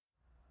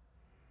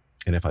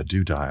And if I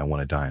do die, I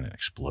want to die in an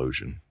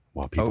explosion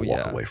while people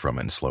walk away from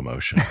it in slow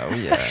motion. Oh,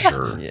 yeah.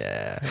 Sure.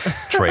 Yeah.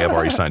 Trey, I've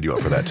already signed you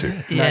up for that, too.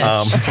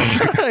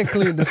 Yes. I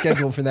cleared the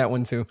schedule for that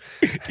one, too.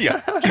 Yeah.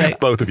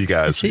 Both of you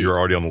guys, you're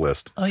already on the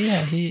list. Oh,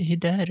 yeah, he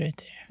died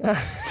right there.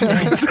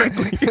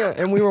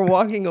 And we were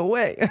walking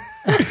away.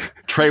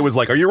 Trey was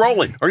like, are you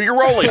rolling? Are you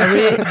rolling?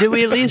 Did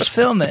we at least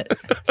film it?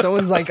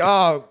 Someone's like,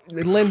 oh,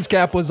 the lens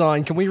cap was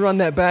on. Can we run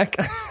that back?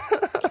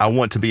 I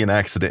want to be an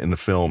accident in the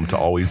film to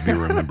always be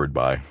remembered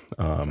by.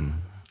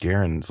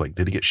 Garen's like,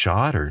 did he get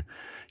shot or,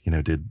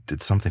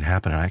 did something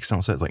happen? An accident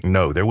on set? It's like,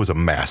 no, there was a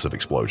massive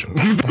explosion.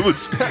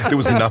 there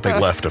was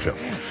nothing left of him.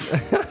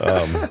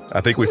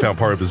 I think we found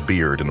part of his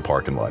beard in the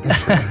parking lot. This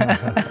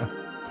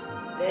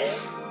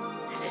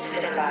is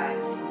Cine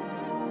Vibes.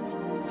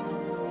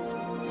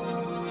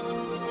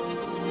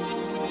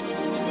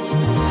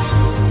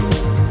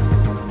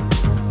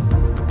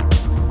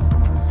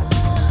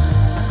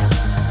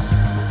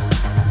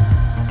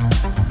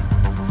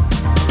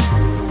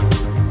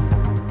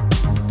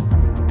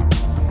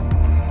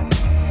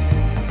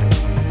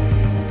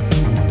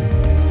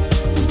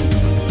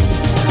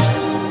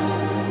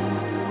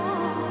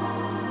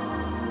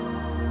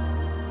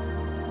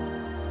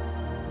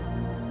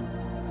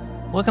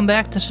 Welcome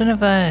back to Cine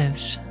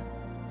Vibes,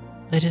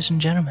 ladies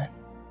and gentlemen.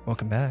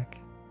 Welcome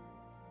back.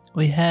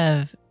 We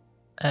have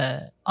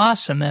an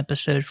awesome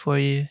episode for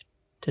you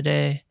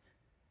today,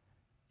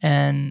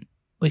 and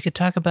we could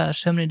talk about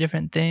so many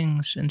different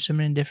things and so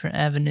many different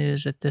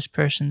avenues that this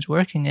person's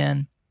working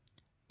in,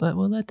 but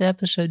we'll let the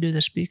episode do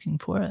the speaking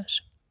for us.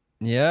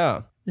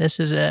 Yeah. This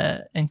is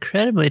an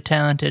incredibly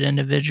talented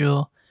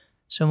individual,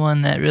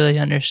 someone that really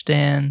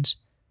understands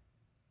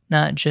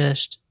not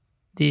just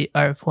the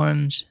art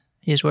forms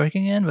he's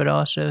working in, but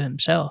also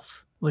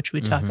himself, which we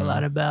talk a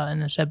lot about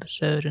in this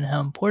episode and how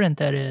important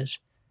that is.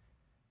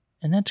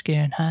 And that's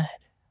Garen Hyde.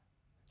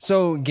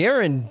 So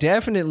Garen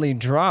definitely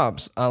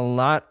drops a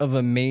lot of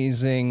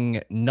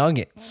amazing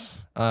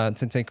nuggets,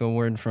 to take a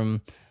word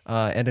from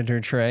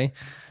editor Trey.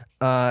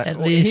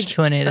 At least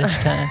 20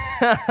 this time.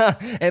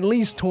 At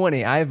least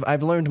 20.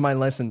 I've learned my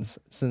lessons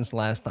since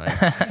last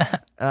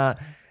time.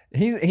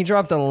 He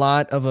dropped a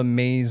lot of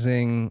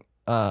amazing.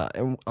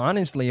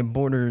 Honestly, it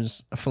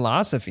borders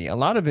philosophy. A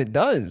lot of it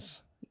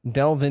does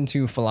delve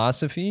into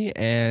philosophy,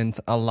 and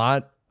a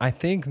lot. I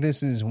think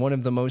this is one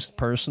of the most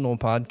personal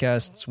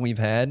podcasts we've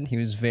had. He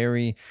was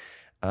very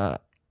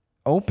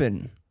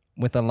open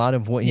with a lot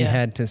of what he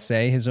had to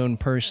say, his own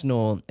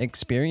personal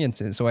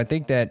experiences. So I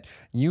think that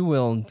you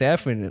will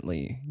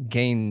definitely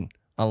gain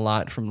a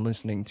lot from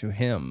listening to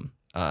him.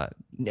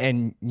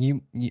 And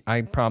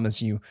I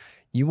promise you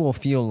will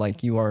feel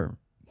like you are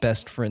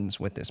best friends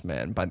with this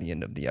man by the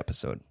end of the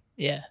episode.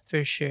 Yeah,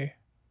 for sure.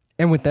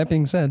 And with that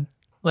being said,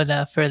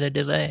 without further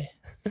delay,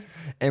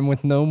 and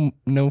with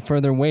no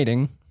further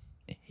waiting,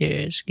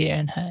 here's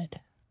Garen Hyde.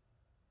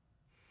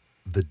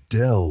 The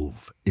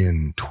Delve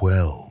in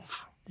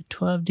 12. The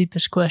 12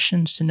 deepest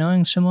questions to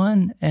knowing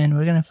someone, and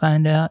we're going to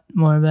find out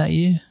more about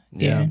you,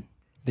 Garen. Yeah.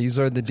 These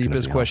are the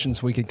deepest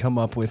questions we could come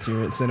up with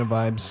here at Cine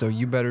Vibes, so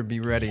you better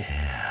be ready.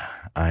 Yeah,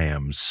 I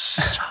am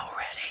so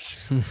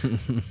ready.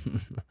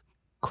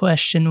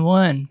 Question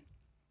 1.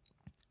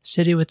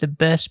 City with the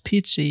best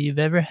pizza you've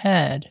ever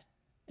had,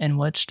 and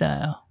what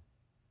style?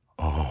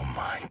 Oh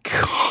my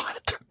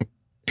God.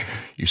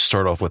 You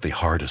start off with the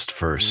hardest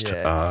first.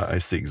 Yes. I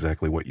see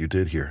exactly what you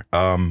did here.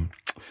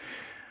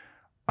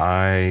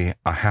 I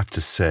have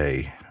to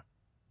say,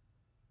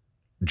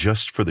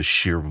 just for the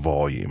sheer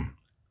volume,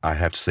 I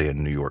have to say a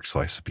New York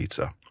slice of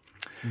pizza.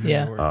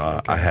 Yeah.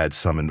 Okay. I had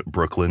some in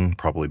Brooklyn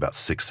probably about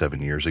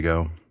 6-7 years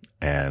ago,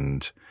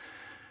 and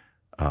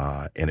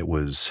it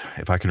was,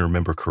 if I can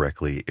remember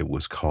correctly, it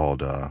was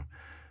called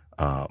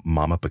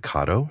Mama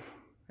Picado,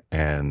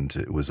 and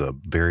it was a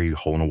very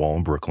hole in the wall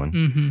in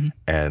Brooklyn,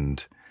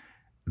 and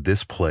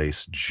this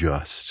place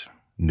just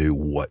knew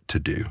what to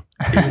do.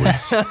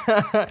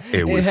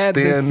 It was had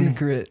thin. the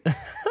secret.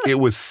 It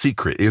was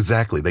secret,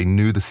 exactly. They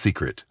knew the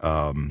secret,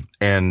 but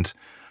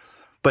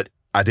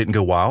I didn't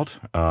go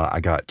wild. I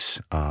got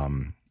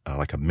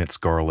like a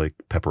minced garlic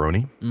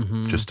pepperoni,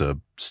 just a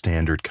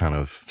standard kind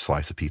of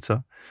slice of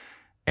pizza.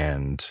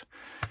 And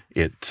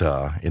it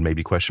made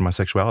me question my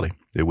sexuality.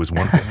 It was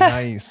wonderful.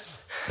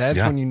 Nice. That's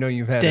when you know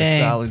you've had a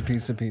Dang. solid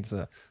piece of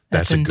pizza.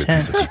 That's a good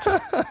piece of intense.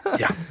 pizza.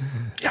 Yeah.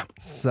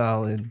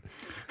 Solid.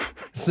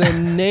 So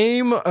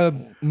name a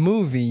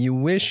movie you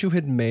wish you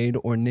had made,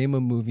 or name a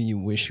movie you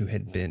wish you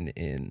had been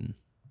in.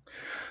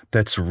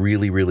 That's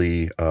really,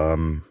 really,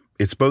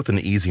 it's both an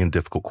easy and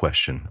difficult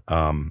question.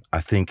 I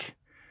think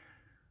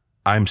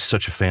I'm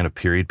such a fan of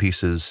period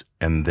pieces,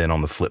 and then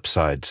on the flip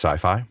side,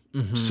 sci-fi.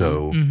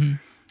 So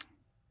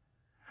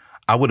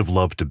I would have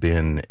loved to have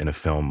been in a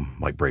film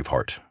like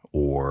Braveheart,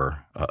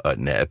 or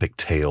an epic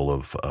tale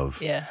of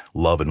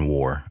love and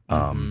war.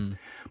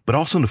 But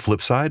also on the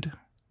flip side,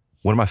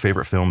 one of my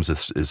favorite films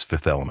is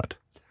Fifth Element.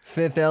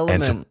 Fifth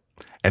Element.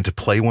 And to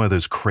play one of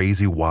those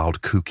crazy,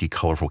 wild, kooky,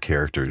 colorful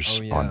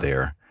characters on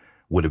there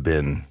would have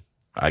been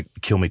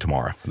kill me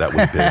tomorrow. That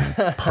would have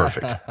been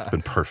perfect.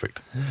 Been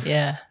perfect.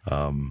 Yeah.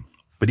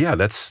 But yeah,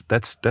 that's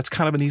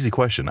kind of an easy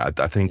question. I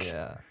think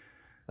Yeah.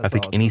 I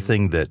think awesome.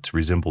 anything that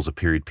resembles a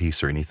period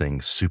piece or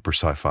anything super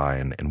sci-fi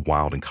and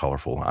wild and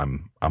colorful,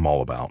 I'm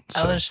all about.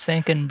 So I was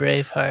thinking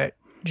Braveheart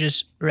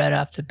just right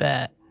off the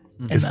bat.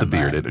 in it's my the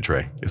beard, mind. isn't it,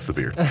 Trey? It's the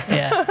beard.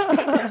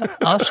 Yeah.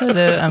 Also,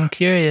 though, I'm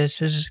curious.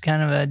 This is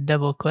kind of a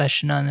double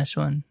question on this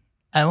one.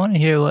 I want to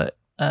hear what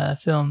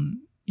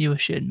film you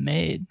wish you had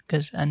made,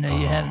 because I know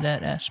you have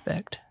that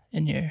aspect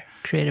in your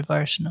creative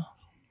arsenal.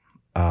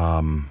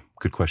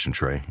 Good question,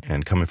 Trey.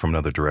 And coming from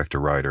another director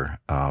writer,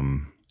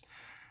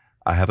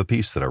 I have a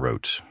piece that I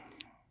wrote.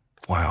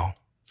 Wow,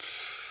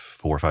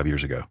 4 or 5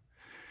 years ago.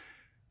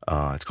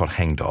 It's called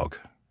Hangdog,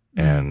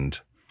 and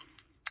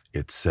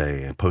it's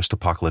a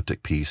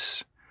post-apocalyptic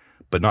piece,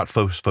 but not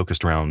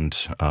focused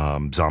around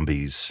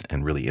zombies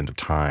and really end of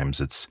times.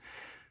 It's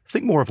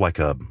think more of like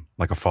a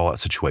Fallout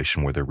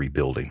situation where they're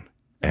rebuilding,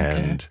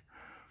 and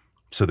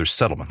so there's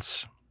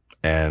settlements,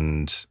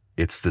 and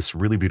it's this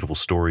really beautiful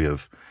story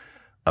of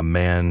a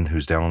man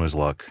who's down on his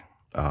luck,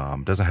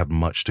 doesn't have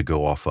much to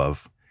go off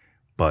of,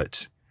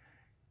 but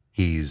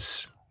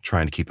he's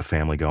trying to keep a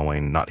family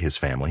going, not his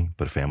family,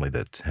 but a family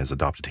that has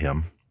adopted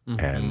him.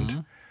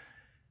 And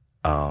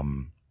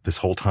this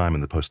whole time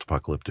in the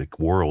post-apocalyptic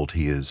world,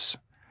 he is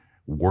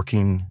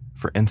working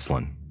for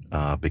insulin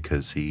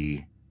because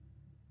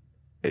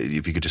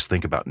if you could just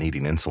think about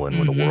needing insulin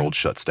when the world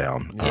shuts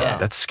down, Yeah.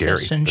 that's scary.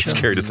 It's That's essential.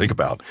 scary to think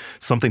about.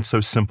 Something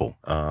so simple,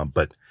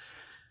 but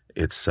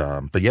it's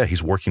but yeah,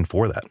 he's working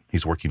for that.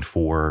 He's working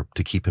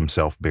to keep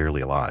himself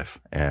barely alive,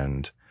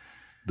 and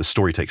the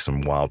story takes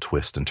some wild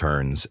twists and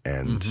turns,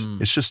 and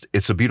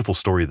it's a beautiful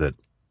story that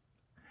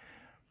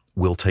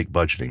will take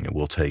budgeting. It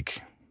will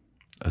take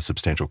a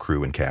substantial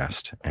crew and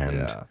cast,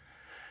 and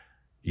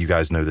you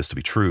guys know this to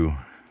be true.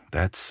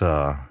 That's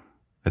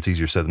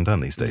easier said than done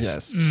these days.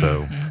 Yes.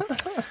 So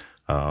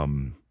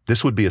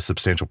this would be a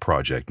substantial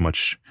project,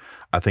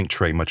 I think,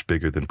 Trey, much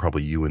bigger than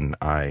probably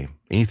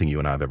anything you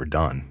and I have ever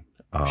done.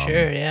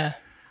 Sure, yeah.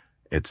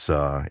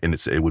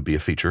 It would be a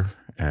feature,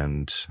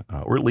 and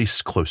or at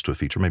least close to a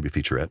feature, maybe a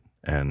featurette,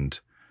 and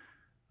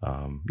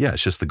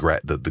it's just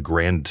the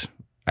grand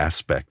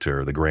aspect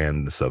or the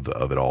grandness of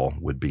it all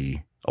would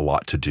be a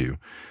lot to do,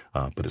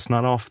 but it's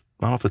not off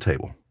the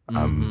table.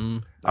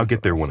 I'll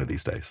get there one of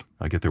these days.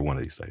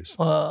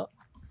 Well,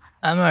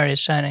 I'm already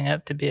signing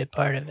up to be a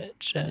part of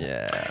it. So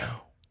Yeah.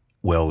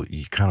 Well,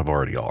 you kind of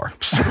already are.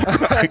 So,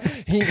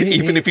 He-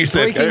 even if you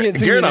said, breaking it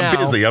to Garrett, you I'm now.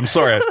 busy. I'm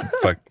sorry.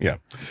 Yeah.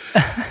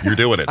 You're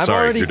doing it. I've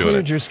Sorry, already you're doing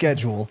cleared it. your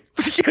schedule.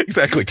 Yeah,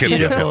 exactly. Kim. Yeah.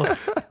 beautiful.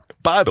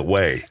 By the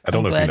way, I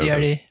don't I'm know if glad you you know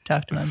already this.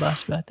 talked to my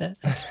boss about that.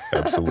 That's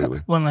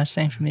Absolutely. one less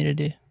thing for me to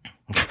do.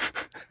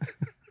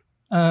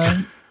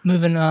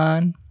 Moving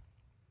on.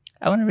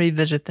 I want to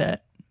revisit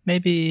that.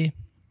 Maybe,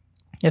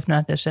 if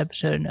not this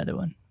episode, another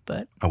one.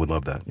 But I would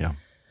love that. Yeah.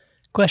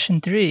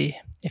 question 3.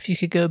 If you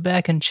could go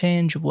back and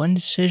change one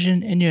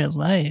decision in your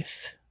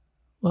life,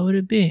 what would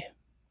it be?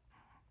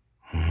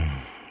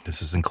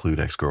 Does include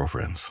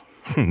ex-girlfriends?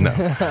 No.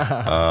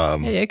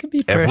 Hey, it could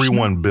be personal.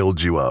 Everyone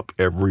builds you up.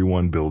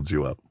 Everyone builds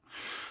you up.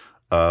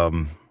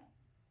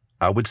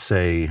 I would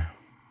say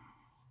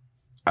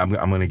I'm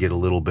going to get a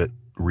little bit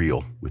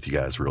real with you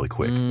guys really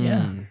quick.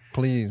 Yeah.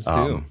 Please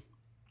do.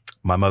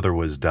 My mother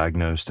was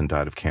diagnosed and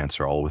died of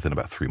cancer all within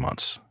about 3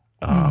 months,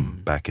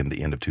 back in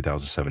the end of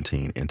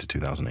 2017 into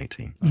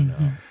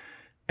 2018.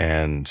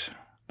 And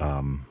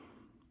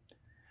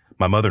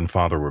my mother and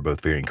father were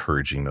both very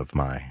encouraging of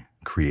my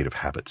creative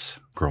habits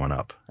growing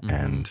up.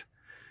 And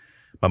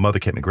my mother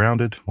kept me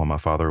grounded while my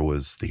father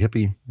was the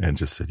hippie and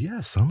just said, yeah,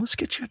 son, let's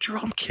get you a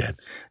drum kit.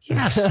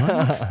 Yeah,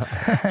 son,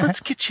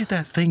 let's get you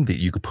that thing that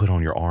you could put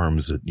on your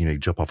arms that, you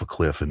jump off a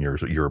cliff and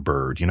you're a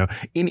bird,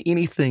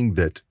 anything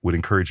that would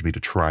encourage me to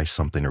try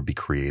something or be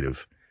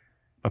creative.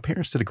 My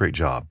parents did a great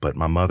job, but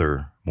my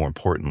mother, more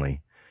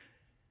importantly,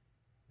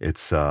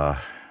 it's,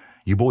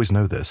 you boys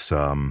know this,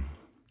 no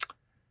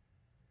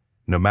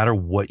matter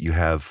what you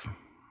have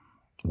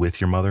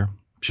with your mother,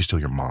 she's still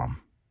your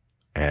mom.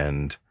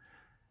 And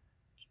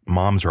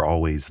moms are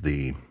always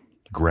the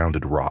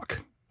grounded rock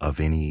of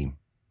any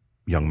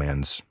young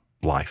man's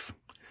life.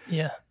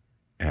 Yeah.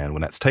 And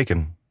when that's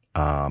taken,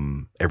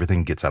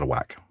 everything gets out of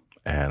whack.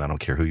 And I don't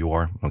care who you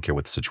are. I don't care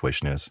what the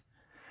situation is.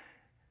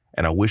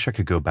 And I wish I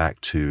could go back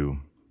to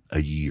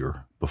a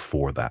year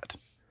before that.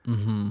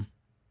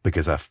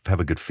 Because I have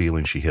a good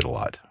feeling she hid a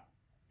lot.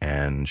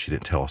 And she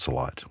didn't tell us a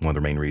lot. One of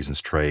the main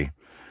reasons, Trey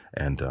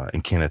and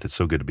Kenneth, it's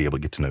so good to be able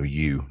to get to know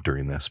you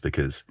during this,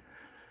 because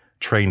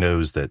Trey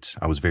knows that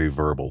I was very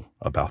verbal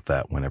about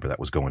that whenever that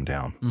was going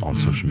down on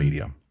social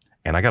media.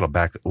 And I got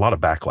a lot of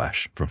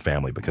backlash from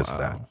family because of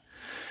that.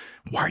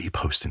 Why are you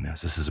posting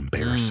this? This is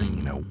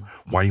embarrassing.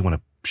 Why do you want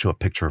to show a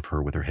picture of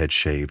her with her head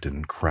shaved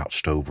and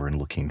crouched over and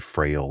looking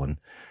frail? And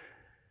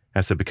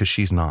I said, because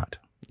she's not.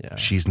 Yeah.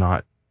 She's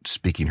not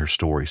speaking her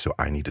story, so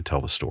I need to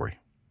tell the story.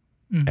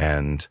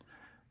 And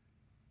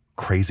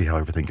crazy how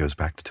everything goes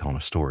back to telling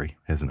a story,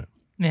 isn't it?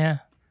 Yeah.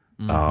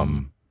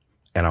 And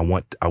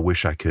I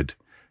wish I could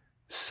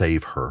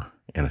save her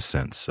in a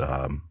sense,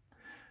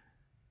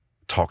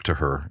 talk to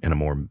her in a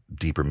more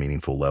deeper,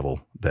 meaningful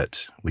level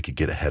that we could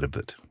get ahead of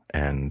it.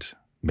 And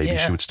maybe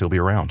she would still be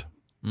around,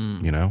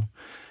 you know,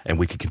 and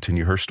we could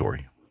continue her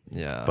story.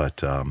 Yeah.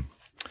 But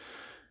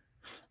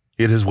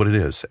it is what it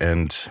is.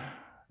 And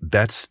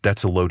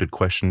that's a loaded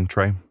question,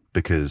 Trey,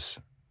 because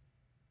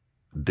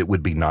it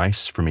would be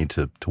nice for me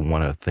to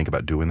want to think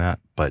about doing that.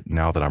 But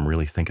now that I'm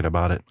really thinking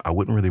about it, I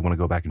wouldn't really want to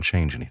go back and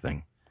change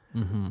anything.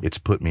 It's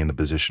put me in the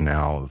position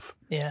now of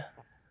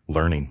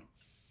learning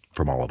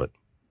from all of it.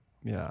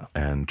 Yeah.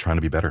 And trying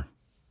to be better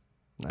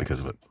because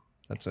of it.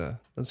 That's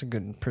a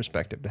good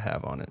perspective to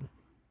have on it.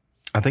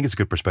 I think it's a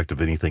good perspective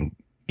of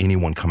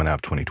anyone coming out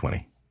of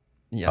 2020.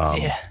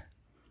 Yes.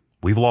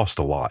 We've lost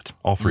a lot,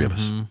 all three of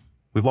us.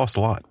 We've lost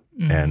a lot.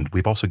 And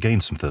we've also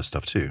gained some of this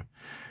stuff too.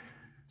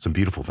 Some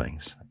beautiful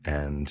things.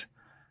 And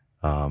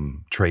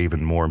Trey,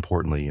 even more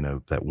importantly, you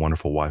know, that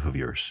wonderful wife of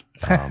yours,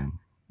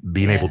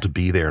 being able to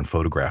be there and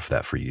photograph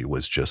that for you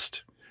was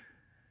just,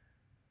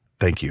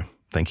 thank you.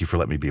 Thank you for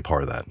letting me be a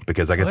part of that,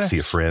 because I got to see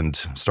a friend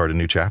start a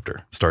new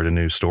chapter, start a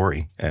new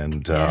story.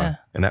 And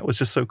that was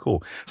just so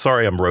cool.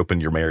 Sorry, I'm roping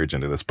your marriage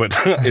into this, but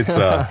it's,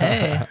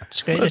 hey,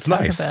 it's great to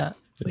talk nice. about.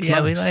 It's we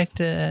nice. like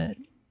to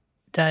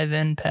dive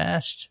in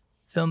past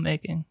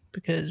filmmaking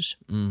because,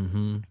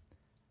 you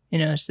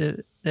know, it's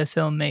the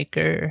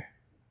filmmaker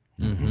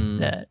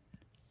that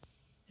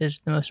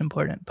is the most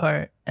important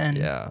part.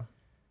 And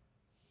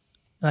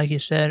like you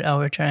said, all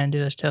we're trying to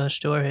do is tell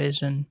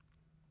stories, and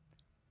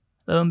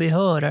lo and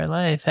behold, our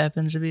life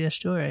happens to be a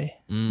story.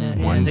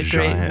 And the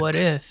great what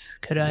if,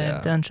 could I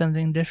have done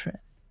something different?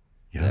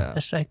 Yeah.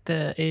 That's like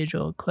the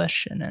age-old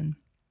question, and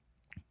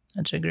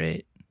it's a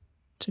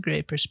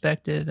great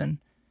perspective, and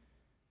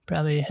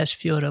probably has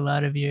fueled a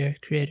lot of your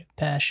creative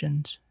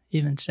passions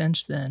even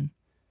since then.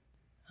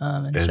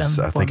 I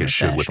think it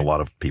should with a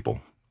lot of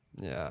people.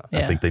 Yeah.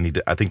 I think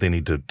they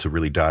need to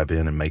really dive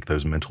in and make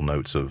those mental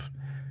notes of,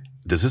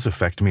 does this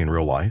affect me in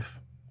real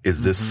life?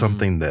 Is this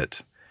something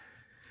that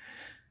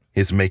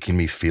is making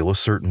me feel a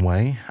certain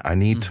way? I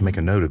need to make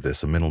a note of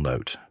this, a mental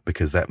note,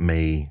 because that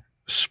may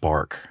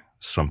spark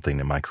something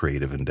in my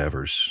creative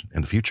endeavors in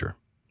the future.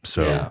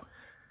 So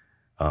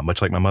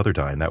much like my mother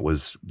dying, it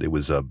was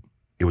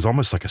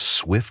almost like a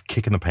swift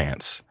kick in the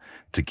pants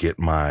to get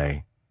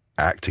my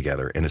act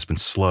together. And it's been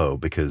slow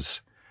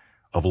because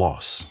of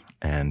loss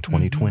and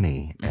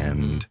 2020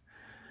 and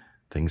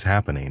things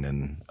happening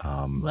and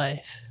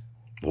life.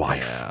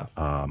 Yeah.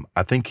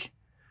 I think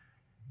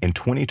in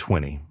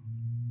 2020,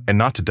 and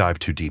not to dive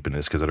too deep in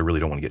this because I really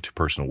don't want to get too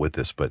personal with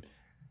this, but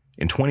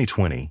in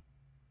 2020,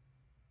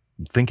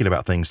 thinking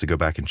about things to go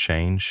back and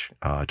change,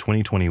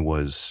 2020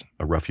 was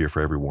a rough year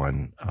for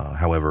everyone.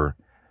 However,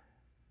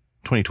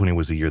 2020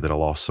 was the year that I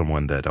lost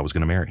someone that I was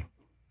going to marry.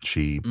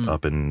 She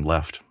up and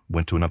left,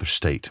 went to another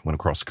state, went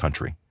across the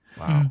country.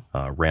 Wow.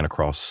 Ran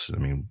across,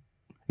 and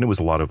it was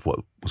a lot of what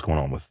was going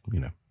on with,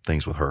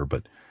 things with her,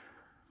 but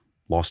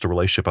lost a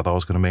relationship I thought I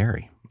was going to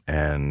marry.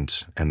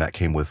 And that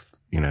came with,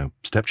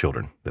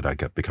 stepchildren that I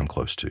become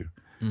close to.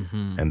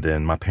 And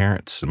then my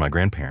parents and my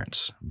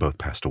grandparents both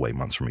passed away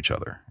months from each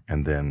other.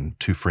 And then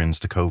 2 friends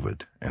to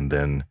COVID. And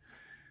then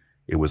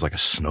it was like a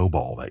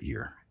snowball that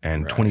year.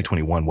 And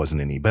 2021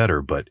 wasn't any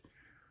better, but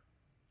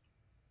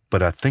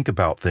I think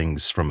about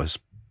things from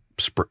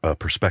a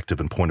perspective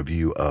and point of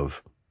view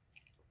of,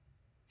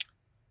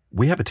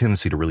 we have a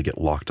tendency to really get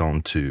locked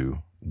on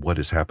to what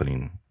is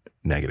happening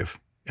negative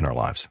in our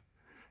lives.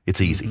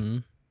 It's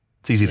easy.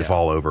 It's easy to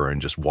fall over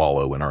and just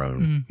wallow in our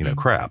own,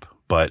 crap.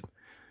 But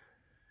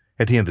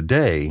at the end of the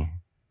day,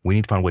 we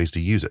need to find ways to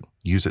use it.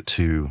 Use it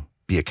to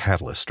be a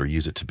catalyst, or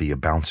use it to be a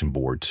bouncing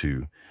board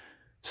to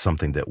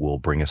something that will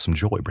bring us some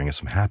joy, bring us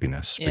some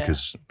happiness,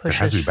 because there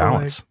has to be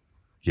balance.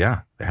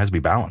 Yeah, there has to be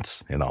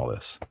balance in all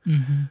this.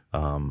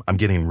 I'm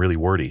getting really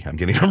wordy.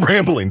 I'm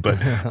rambling, but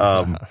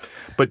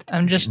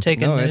I'm just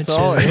taking notes.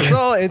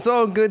 It's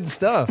all good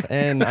stuff.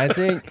 And I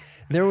think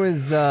there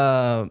was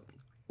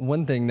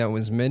one thing that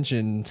was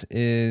mentioned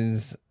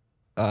is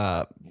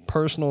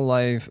personal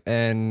life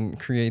and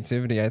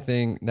creativity. I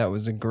think that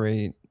was a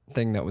great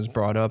thing that was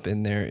brought up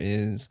in there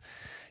is,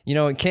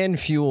 it can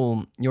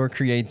fuel your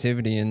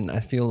creativity. And I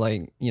feel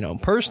like,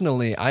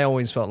 personally, I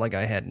always felt like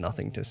I had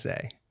nothing to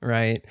say.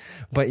 Right.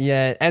 But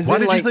yet, why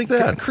did you think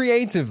that?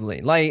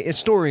 Creatively, like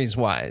stories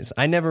wise,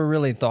 I never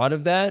really thought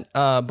of that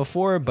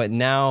before. But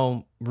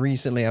now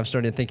recently I've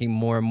started thinking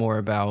more and more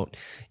about,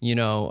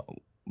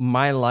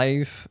 my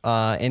life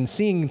and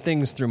seeing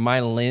things through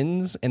my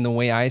lens and the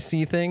way I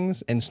see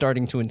things, and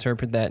starting to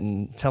interpret that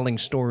and telling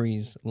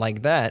stories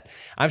like that.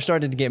 I've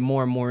started to get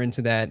more and more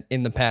into that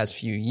in the past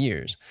few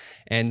years.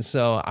 And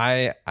so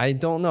I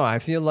don't know. I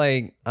feel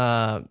like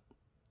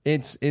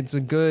it's a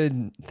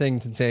good thing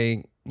to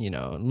take,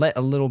 let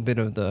a little bit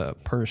of the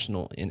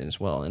personal in as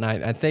well. And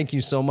I thank you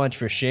so much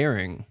for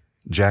sharing.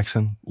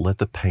 Jackson, let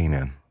the pain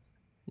in.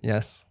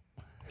 Yes.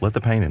 Let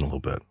the pain in a little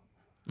bit.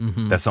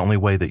 That's the only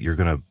way that you're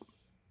going to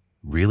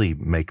really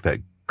make that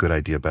good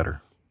idea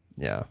better.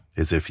 Yeah.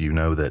 Is if you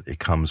know that it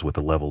comes with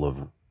a level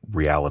of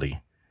reality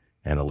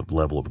and a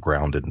level of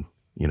grounded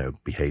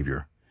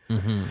behavior.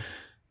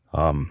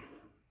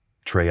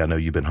 Trey, I know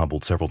you've been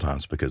humbled several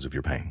times because of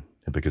your pain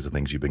and because of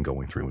things you've been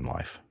going through in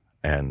life.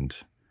 And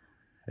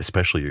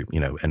especially,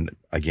 and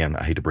again,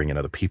 I hate to bring in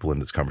other people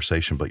into this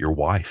conversation, but your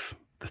wife,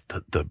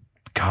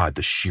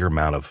 the sheer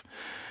amount of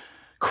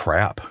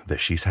crap that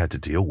she's had to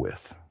deal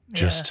with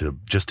just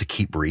to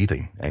keep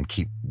breathing and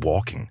keep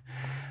walking.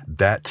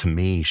 That to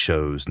me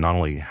shows not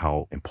only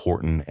how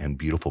important and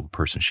beautiful of a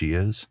person she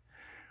is,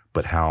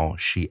 but how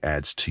she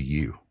adds to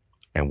you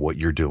and what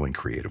you're doing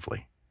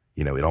creatively.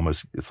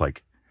 It's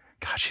like,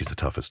 God, she's the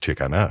toughest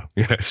chick I know.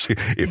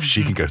 If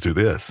she can go through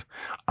this,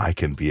 I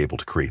can be able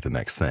to create the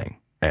next thing.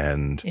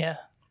 And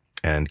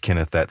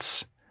Kenneth,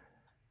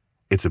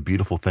 it's a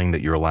beautiful thing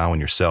that you're allowing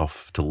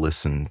yourself to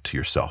listen to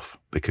yourself,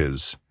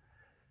 because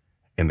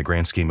in the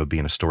grand scheme of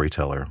being a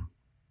storyteller,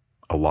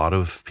 a lot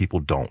of people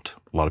don't.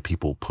 A lot of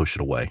people push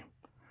it away.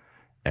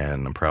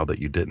 And I'm proud that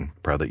you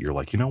didn't. Proud that you're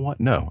like, you know what?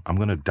 No, I'm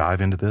going to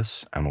dive into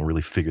this. I'm going to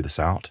really figure this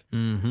out.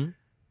 Mm-hmm.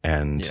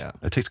 And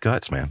it takes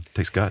guts, man. It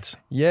takes guts.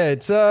 Yeah,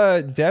 it's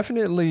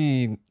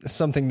definitely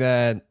something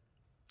that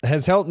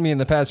has helped me in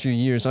the past few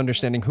years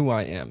understanding who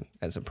I am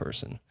as a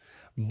person.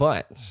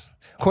 But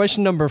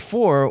question number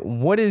 4,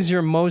 what is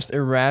your most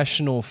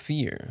irrational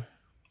fear?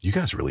 You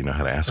guys really know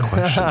how to ask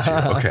questions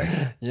here.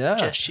 Okay. Yeah.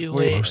 Just you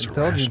wait. I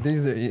told you,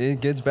 it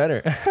gets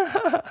better.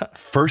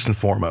 First and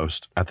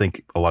foremost, I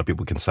think a lot of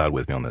people can side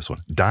with me on this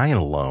one. Dying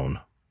alone.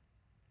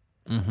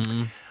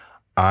 Mm-hmm.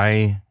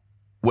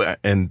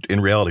 And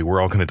in reality, we're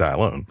all going to die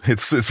alone.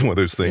 It's one of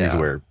those things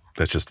where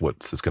that's just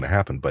what's going to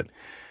happen.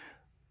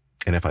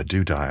 And if I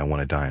do die, I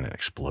want to die in an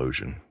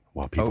explosion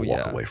while people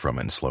walk away from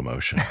it in slow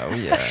motion. Oh,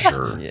 yeah.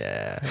 Sure.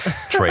 Yeah.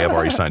 Trey, I've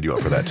already signed you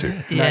up for that too.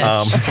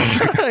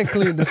 Yes.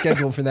 Include the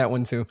schedule for that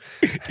one too.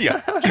 Yeah.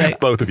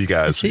 Both of you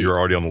guys, you're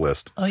already on the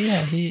list. Oh,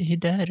 yeah. He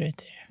died right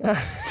there.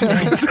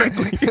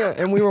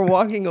 And we were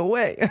walking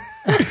away.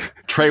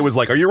 Trey was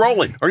like, "Are you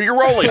rolling? Are you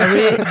rolling?"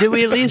 Did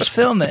we at least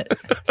film it?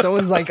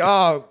 Someone's like,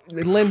 "Oh,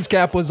 the lens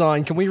cap was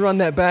on. Can we run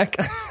that back?"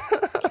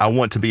 I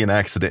want to be an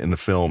accident in the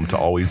film to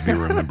always be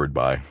remembered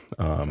by.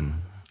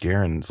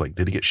 Garen's like,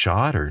 "Did he get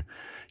shot, or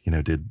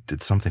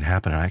did something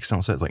happen? An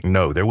accident?" So it's like,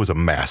 no, there was a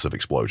massive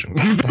explosion.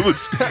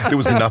 There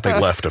was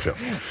nothing left of him.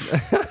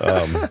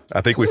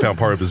 I think we found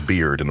part of his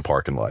beard in the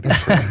parking lot.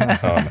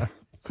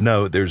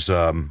 No, there's.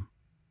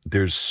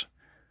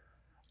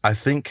 I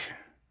think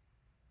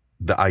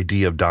the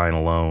idea of dying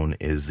alone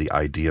is the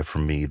idea for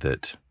me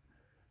that,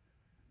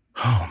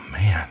 oh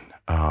man,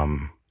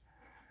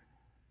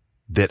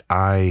 that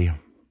I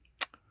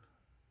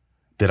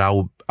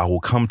will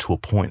come to a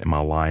point in my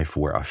life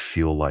where I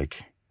feel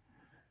like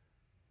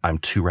I'm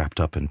too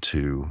wrapped up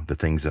into the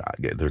things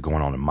that are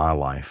going on in my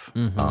life,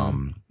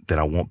 that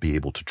I won't be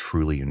able to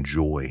truly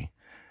enjoy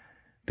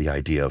the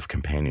idea of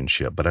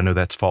companionship. But I know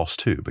that's false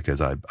too, because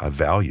I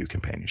value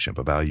companionship.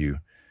 I value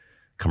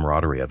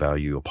camaraderie. I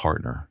value a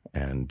partner.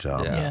 And,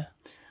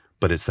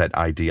 but it's that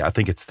idea. I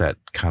think it's that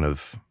kind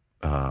of,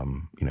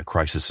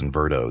 crisis in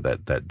verdo,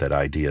 that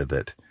idea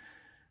that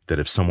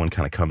if someone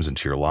kind of comes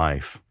into your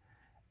life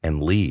and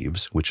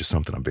leaves, which is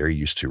something I'm very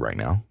used to right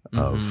now,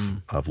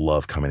 of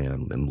love coming in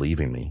and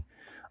leaving me.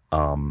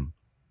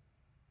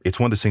 It's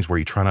one of those things where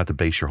you try not to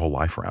base your whole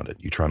life around it.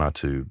 You try not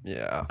to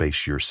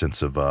base your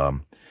sense of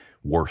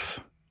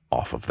worth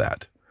off of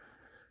that.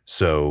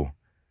 So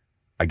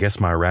I guess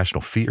my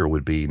irrational fear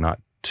would be not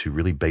to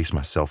really base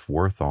my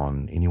self-worth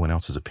on anyone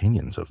else's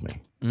opinions of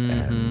me.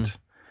 And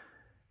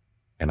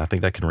I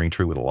think that can ring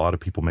true with a lot of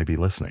people maybe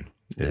listening,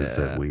 is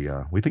that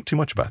we think too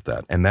much about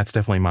that. And that's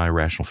definitely my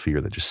irrational fear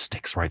that just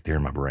sticks right there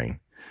in my brain.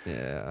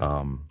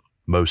 Yeah.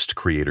 Most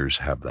creators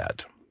have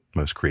that.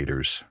 Most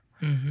creators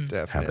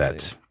have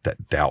that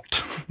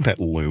doubt, that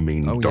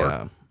looming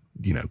dark,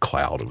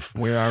 cloud of,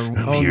 we're our I'm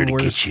here own to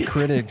worst get you.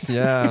 critics.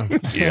 Yeah.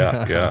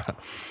 Yeah.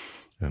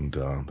 And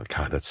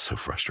God, that's so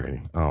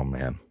frustrating. Oh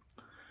man.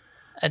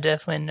 I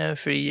definitely know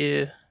for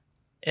you,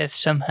 if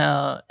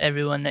somehow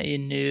everyone that you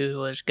knew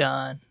was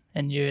gone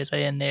and you're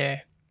laying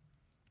there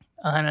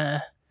on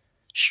a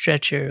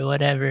stretcher or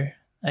whatever,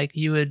 like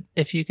you would,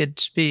 if you could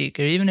speak,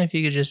 or even if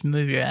you could just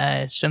move your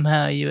eyes,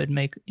 somehow you would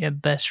make your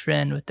best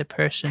friend with the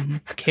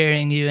person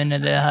carrying you into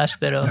the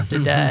hospital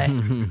to die.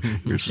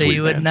 You're So sweet,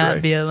 you would man, not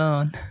Trey. be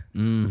alone.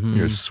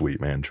 You're a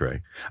sweet man,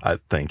 Trey.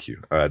 Thank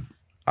you. I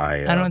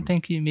don't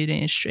think you meet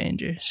any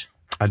strangers.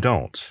 I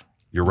don't.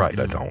 You're right.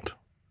 I don't.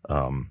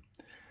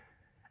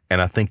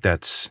 And I think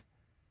that's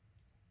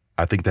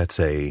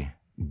a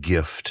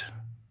gift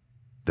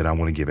that I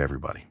want to give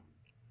everybody.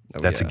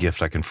 That's a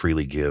gift I can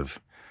freely give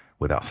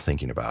without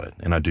thinking about it.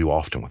 And I do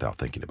often without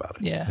thinking about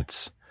it. Yeah.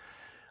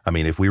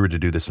 If we were to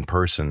do this in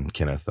person,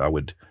 Kenneth, I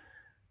would,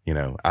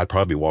 I'd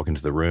probably walk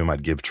into the room.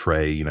 I'd give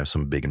Trey,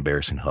 some big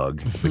embarrassing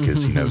hug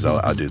because he knows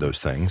I do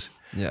those things.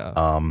 Yeah.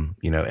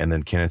 And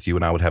then Kenneth, you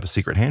and I would have a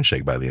secret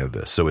handshake by the end of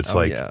this. So it's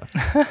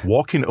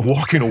walking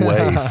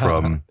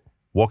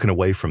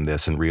away from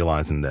this and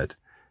realizing that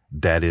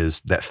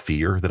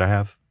fear that I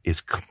have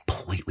is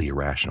completely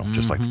irrational,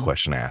 just like the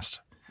question asked.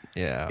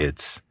 Yeah.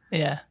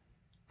 Yeah.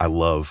 I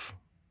love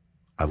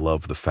I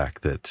love the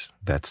fact that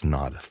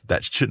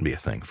that shouldn't be a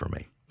thing for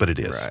me, but it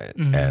is. Right.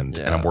 And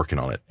I'm working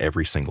on it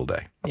every single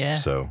day. Yeah.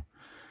 So,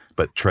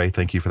 but Trey,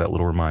 thank you for that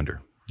little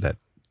reminder. That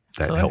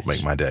helped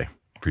make my day.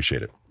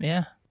 Appreciate it.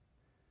 Yeah.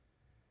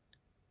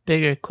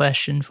 Bigger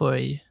question for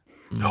you.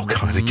 Oh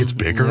God, it gets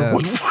bigger.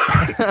 Yes.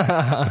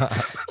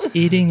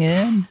 Eating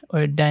in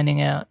or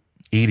dining out?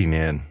 Eating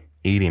in,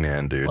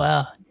 dude.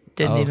 Wow.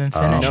 Didn't even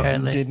finish No,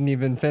 hardly. didn't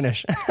even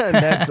finish.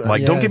 That's,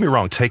 Like, don't get me yes.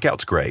 wrong.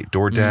 Takeout's great.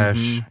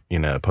 DoorDash,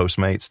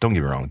 Postmates. Don't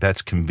get me wrong.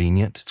 That's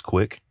convenient. It's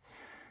quick.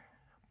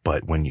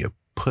 But when you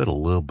put a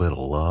little bit of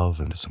love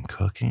into some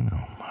cooking,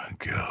 oh my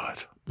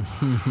God.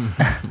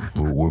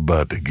 We're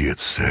about to get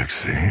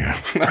sexy.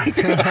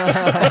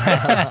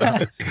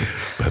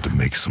 About to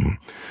make some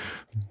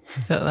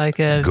Felt like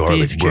a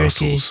garlic beef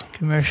Brussels. jerky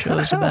commercial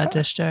was about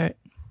to start.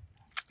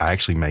 I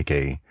actually make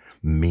a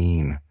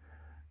mean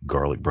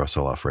garlic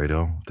Brussels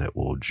Alfredo that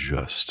will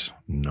just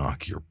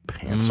knock your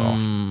pants off.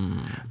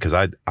 Because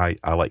I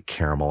like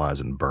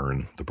caramelize and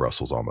burn the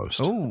Brussels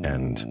almost. Ooh.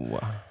 And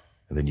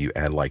then you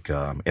add like,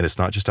 and it's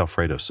not just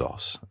Alfredo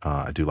sauce.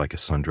 I do like a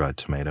sun-dried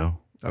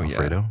tomato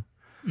Alfredo.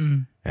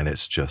 Mm. And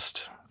it's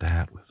just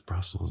that with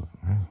Brussels.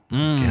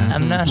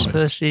 I'm not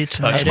supposed to eat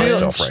Touch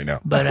tomatoes, myself right now.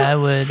 but I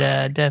would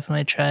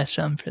definitely try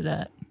some for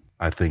that.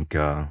 I think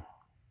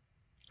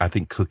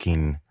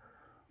cooking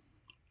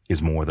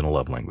is more than a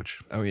love language.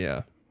 Oh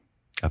yeah.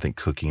 I think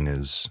cooking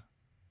is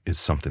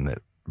something that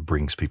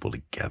brings people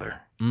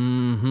together.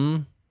 Mm-hmm.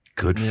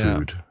 Good Yeah.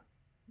 food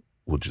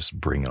will just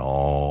bring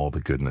all the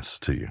goodness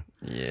to you.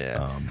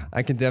 Yeah.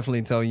 I can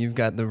definitely tell you've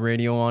got the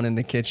radio on in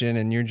the kitchen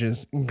and you're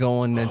just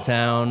going to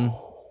town.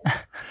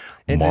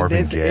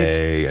 Marvin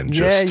Gaye and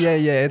just yeah.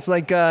 It's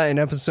like an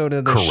episode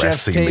of the Chef's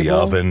caressing Table the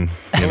oven,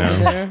 you over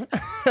know,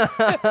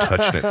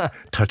 there.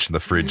 touching the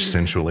fridge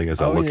sensually as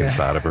I look yeah.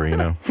 inside of her, you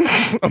know.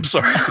 I'm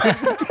sorry.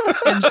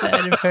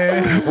 Inside of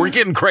her. We're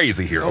getting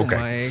crazy here. Oh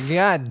Okay. my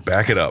God.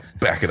 Back it up.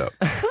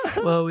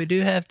 Well, we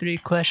do have 3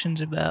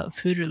 questions about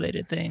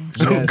food-related things.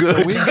 Oh, Yeah, good.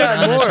 so we've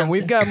got more.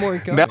 We've got more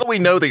coming. Now that we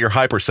know that you're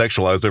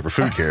hypersexualized over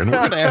food, Karen, we're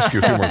going to ask you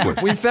a few more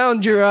questions. We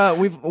found your.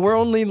 We're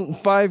only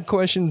 5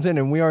 questions in,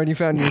 and we already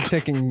found your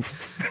ticking.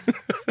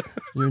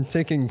 Your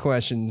ticking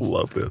questions.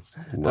 Love this.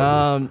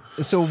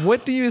 So,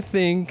 what do you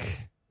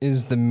think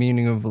is the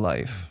meaning of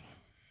life?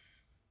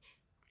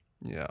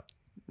 Yeah.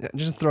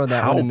 Just throw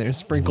that one in there.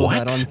 Sprinkle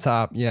that what? on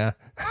top. Yeah.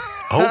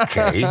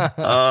 Okay.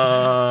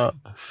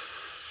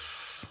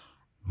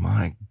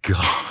 My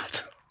God.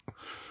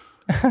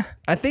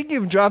 I think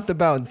you've dropped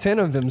about 10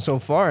 of them so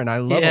far, and I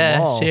love them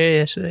Yeah, all.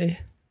 seriously.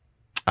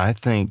 I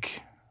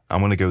think I'm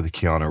going to go the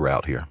Keanu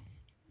route here.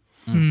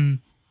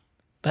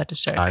 About to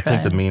start I crying.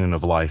 think the meaning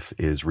of life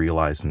is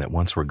realizing that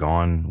once we're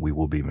gone, we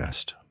will be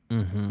missed.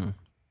 Mm-hmm.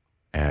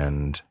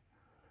 And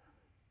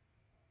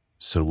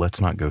so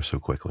let's not go so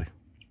quickly.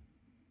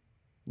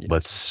 Yes.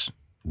 Let's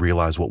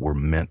realize what we're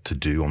meant to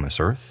do on this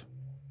earth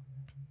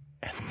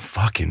and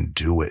fucking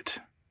do it.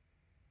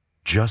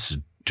 Just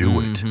do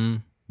it. Mm-hmm.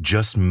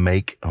 Just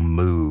make a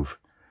move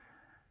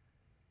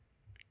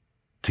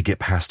to get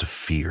past a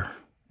fear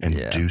and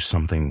Yeah. do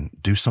something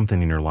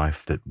in your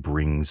life that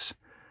brings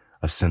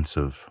a sense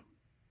of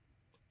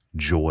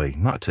joy,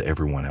 not to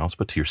everyone else,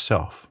 but to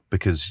yourself,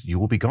 because you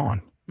will be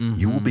gone.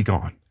 You will be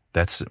gone.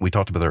 We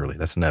talked about that earlier.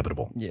 That's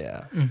inevitable.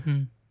 Yeah.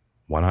 Mm-hmm.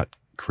 Why not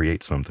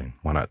create something?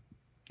 Why not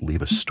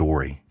leave a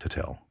story to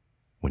tell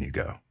when you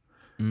go?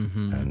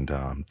 Mm-hmm.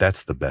 And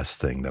that's the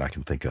best thing that I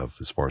can think of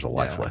as far as a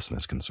life lesson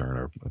is concerned,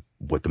 or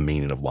what the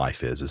meaning of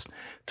life is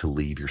to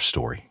leave your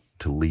story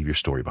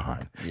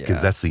behind. Because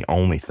Yeah. that's the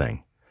only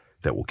thing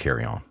that will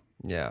carry on.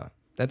 Yeah.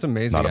 That's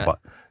amazing.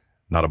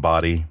 Not a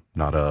body,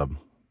 not a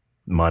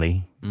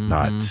money,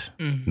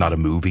 not a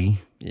movie.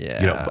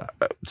 Yeah.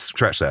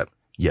 Scratch that.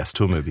 Yes,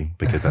 to a movie,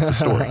 because that's a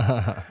story.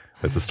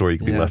 That's a story you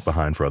can be left Yes.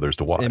 behind for others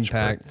to watch.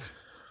 Impact.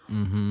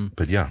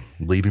 But yeah,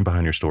 leaving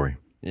behind your story.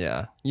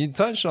 Yeah. You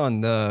touched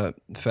on the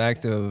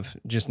fact of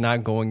just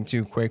not going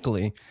too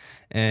quickly.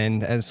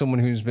 And as someone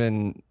who's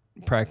been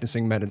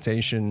practicing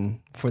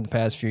meditation for the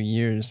past few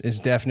years, is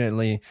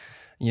definitely,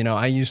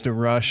 I used to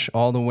rush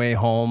all the way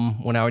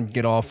home when I would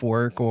get off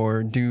work,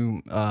 or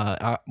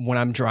when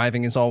I'm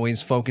driving, is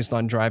always focused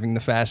on driving the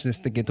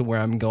fastest to get to where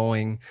I'm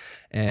going.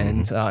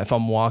 And if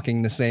I'm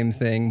walking, the same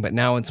thing. But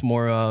now it's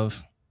more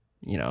of,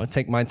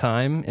 take my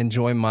time,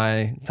 enjoy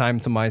my time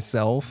to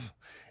myself.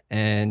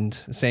 And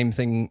same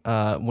thing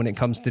when it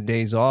comes to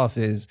days off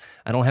is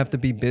I don't have to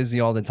be busy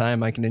all the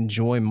time. I can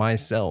enjoy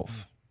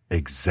myself.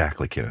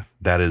 Exactly, Kenneth.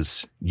 That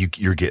is,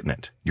 you're getting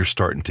it. You're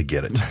starting to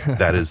get it.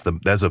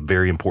 That's a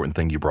very important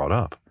thing you brought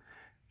up.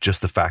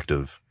 Just the fact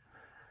of,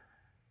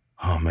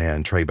 oh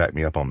man, Trey backed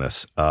me up on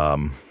this.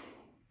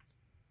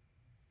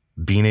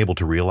 Being able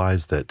to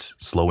realize that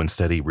slow and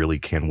steady really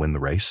can win the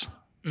race.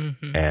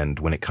 Mm-hmm. And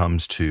when it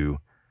comes to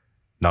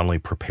not only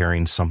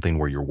preparing something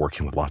where you're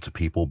working with lots of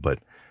people, but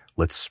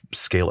let's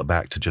scale it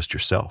back to just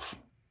yourself.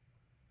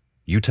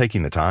 You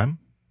taking the time,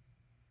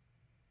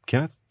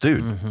 Kenneth,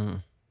 dude,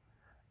 a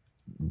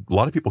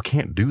lot of people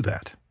can't do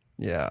that.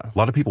 Yeah. A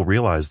lot of people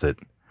realize that,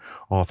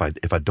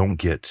 if I don't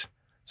get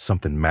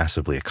something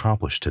massively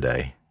accomplished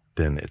today,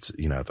 then it's,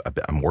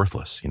 I'm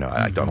worthless.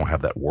 I don't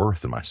have that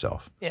worth in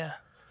myself. Yeah.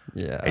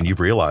 Yeah. And you've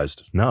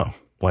realized, no,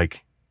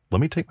 like,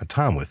 let me take my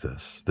time with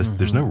this.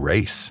 There's no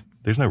race.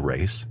 There's no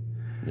race.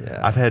 Yeah.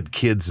 I've had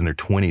kids in their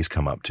 20s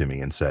come up to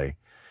me and say,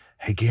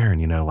 hey,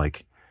 Garen,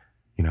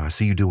 I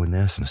see you doing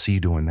this and I see you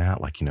doing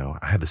that. Like,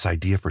 I have this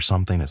idea for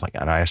something. It's like,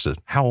 and I asked them,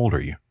 how old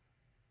are you?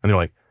 And they're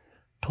like,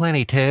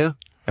 22.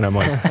 And I'm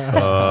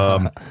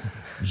like,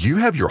 you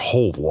have your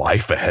whole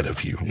life ahead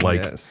of you.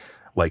 Like, yes.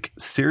 like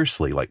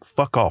seriously, like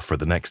fuck off for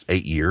the next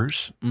 8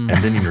 years. And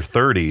then in your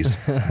 30s,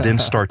 then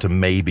start to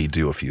maybe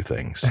do a few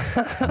things.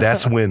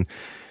 To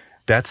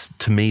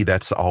me,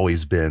 that's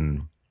always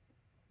been,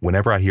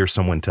 whenever I hear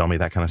someone tell me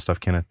that kind of stuff,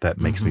 Kenneth, that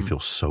makes me feel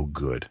so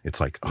good. It's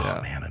like,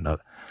 oh man,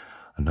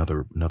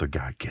 another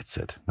guy gets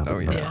it.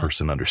 Another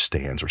person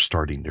understands, they're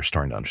starting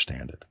to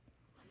understand it.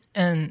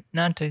 And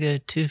not to go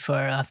too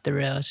far off the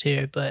rails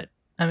here, but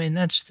I mean,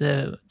 that's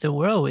the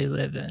world we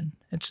live in.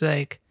 It's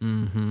like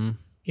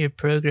you're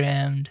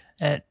programmed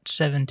at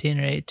 17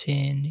 or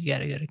 18. You got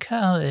to go to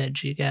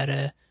college. You got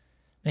to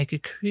make a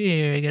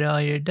career, get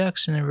all your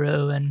ducks in a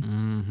row.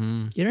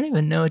 And you don't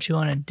even know what you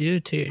want to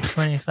do till you're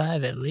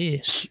 25 at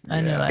least.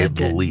 I know I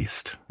did. At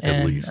least.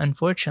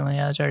 Unfortunately,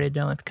 I was already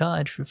done with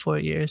college for 4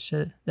 years.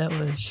 So that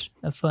was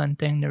a fun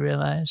thing to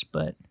realize.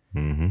 But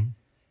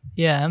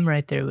yeah, I'm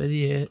right there with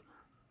you.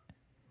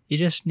 You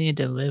just need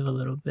to live a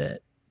little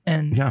bit.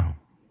 And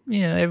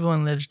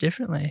everyone lives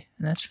differently,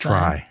 and that's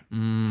fine.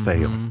 Try,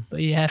 fail,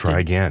 but you have try to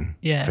again,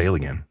 yeah, fail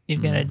again.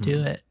 You've got to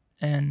do it,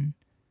 and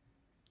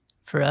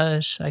for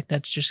us, like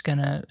that's just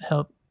gonna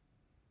help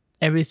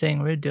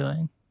everything we're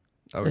doing.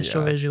 The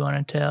stories we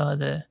want to tell,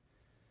 the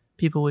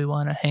people we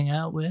want to hang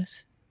out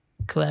with,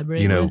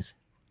 collaborate with.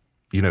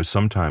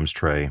 Sometimes,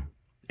 Trey,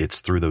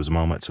 it's through those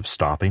moments of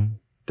stopping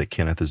that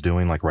Kenneth is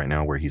doing, like right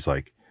now, where he's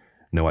like,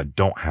 no, I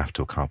don't have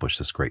to accomplish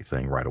this great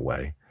thing right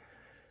away.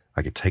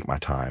 I could take my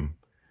time.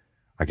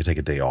 I could take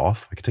a day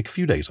off. I could take a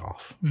few days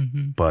off.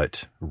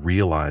 But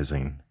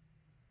realizing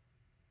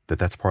that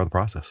that's part of the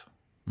process.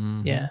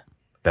 Yeah.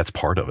 That's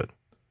part of it.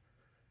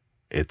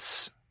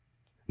 It's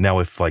now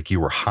if like you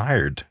were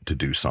hired to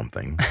do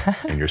something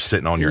and you're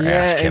sitting on your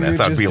ass,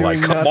 Kenneth, I'd be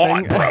like, come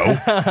on, bro.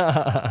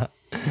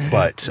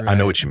 But I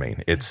know what you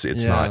mean. It's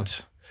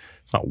not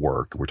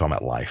work. We're talking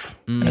about life.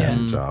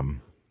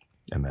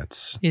 And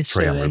that's he's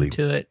Trey, so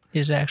into it.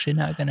 He's actually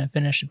not going to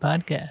finish the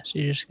podcast.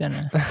 You're just going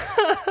to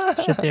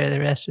sit there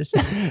the rest of the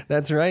time.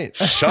 That's right.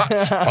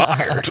 Shots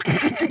fired.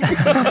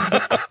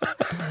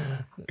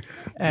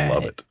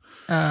 Love it.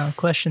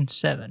 Question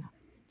 7.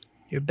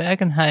 You're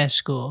back in high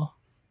school.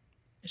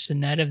 It's the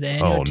night of the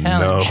annual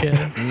talent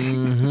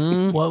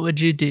show. What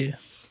would you do?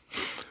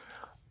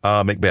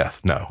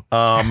 Macbeth. No.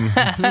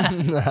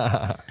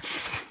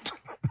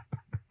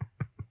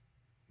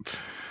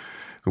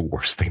 The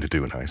worst thing to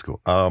do in high school.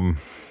 I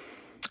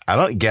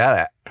don't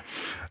get it.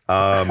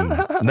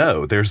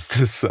 No, there's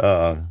this,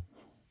 I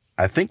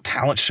think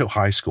talent show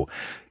high school.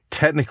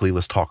 Technically,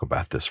 let's talk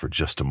about this for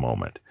just a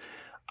moment.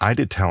 I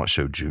did talent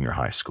show junior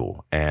high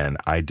school, and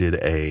I did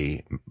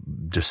a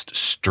just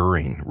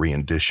stirring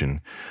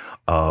rendition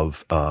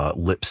of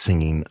lip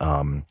singing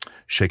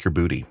Shake Your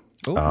Booty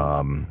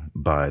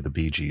by the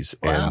Bee Gees.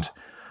 Wow.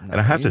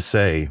 And I have to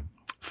say,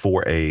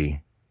 for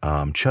a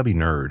chubby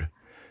nerd,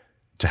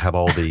 to have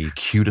all the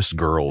cutest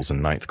girls in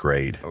 9th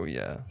grade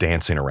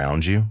dancing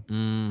around you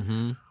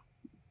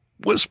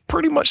was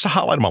pretty much the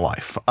highlight of my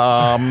life.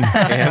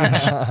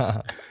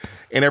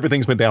 And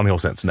everything's been downhill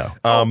since. No.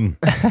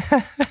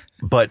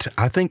 But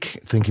I think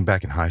thinking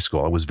back in high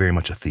school, I was very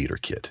much a theater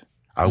kid.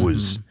 I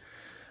was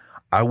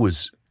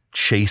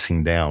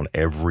chasing down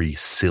every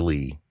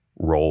silly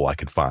role I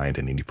could find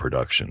in any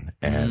production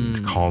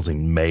and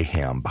causing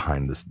mayhem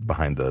behind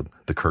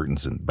the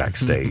curtains and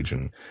backstage.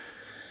 And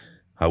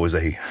I was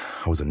a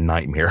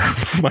nightmare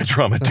for my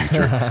drama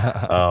teacher.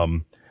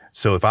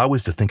 So if I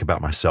was to think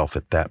about myself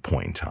at that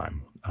point in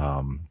time,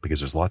 because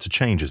there's lots of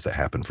changes that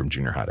happen from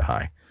junior high to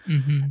high,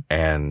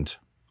 and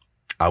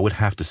I would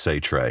have to say,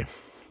 Trey,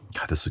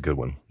 God, this is a good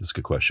one. This is a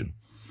good question.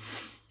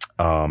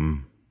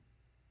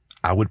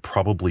 I would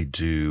probably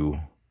do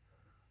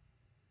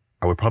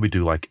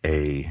like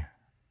a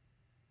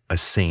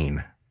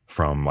scene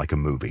from like a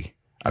movie.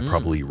 I'd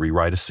probably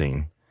rewrite a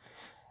scene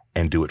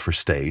and do it for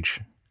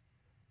stage.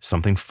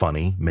 Something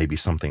funny, maybe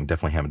something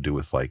definitely having to do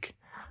with like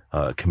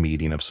a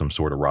comedian of some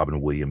sort, of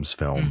Robin Williams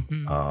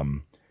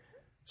film.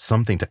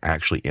 Something to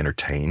actually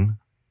entertain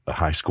a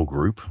high school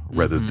group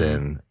rather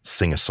than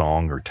sing a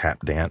song or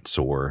tap dance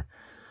or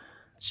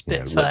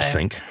lip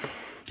sync.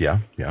 Yeah,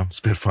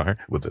 Spitfire.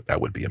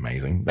 That would be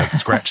amazing.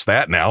 Scratch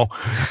that now.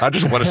 I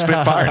just want a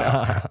Spitfire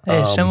now.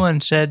 Hey, someone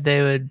said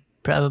they would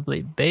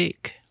probably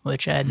bake,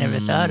 which I had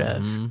never thought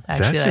of.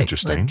 Actually, that's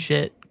interesting.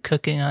 Legit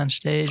cooking on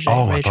stage. Like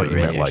I thought you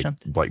meant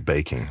like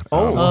baking.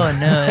 Oh no,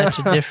 that's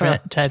a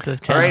different type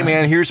of talent. All right,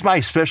 man. Here's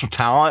my special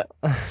talent.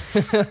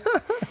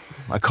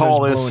 I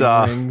call this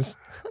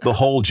the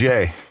whole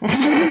J.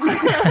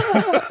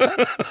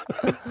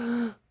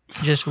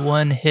 just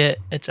one hit,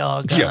 it's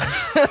all gone. Yeah.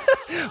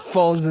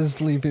 Falls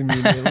asleep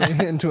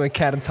immediately into a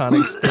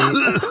catatonic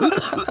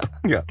state.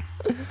 Yeah.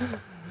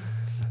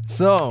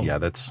 So Yeah,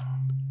 that's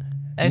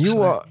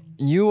Excellent.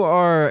 you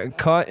are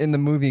caught in the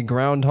movie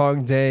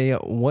Groundhog Day.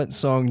 What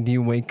song do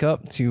you wake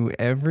up to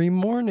every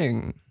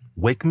morning?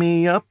 Wake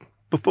Me Up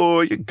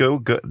Before You Go.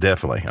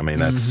 Definitely. I mean,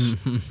 that's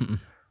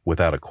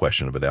without a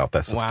question of a doubt.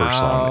 That's the first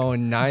song. Wow,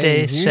 nice.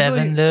 Day Usually-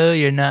 7, though,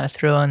 you're not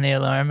throwing the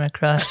alarm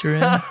across the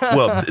room.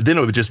 Well, then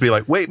it would just be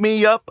like, wake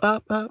me up,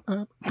 up, up,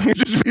 up. It'd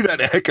just be that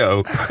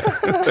echo,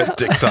 that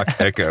TikTok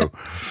echo.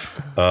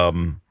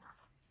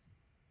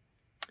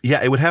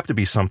 Yeah, it would have to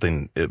be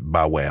something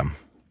by Wham,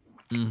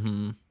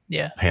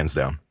 Yeah, hands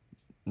down.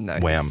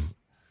 Nice. Wham,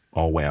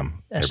 all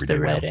Wham, that's every day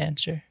the right Wham.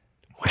 answer.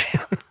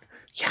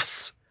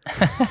 Yes.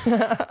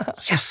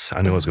 Yes,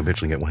 I knew I was going to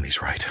eventually get one of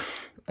these right.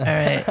 All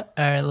right,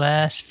 our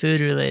last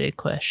food-related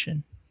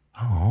question.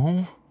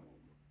 Oh,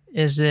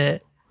 Is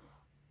it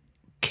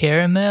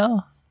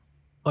caramel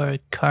or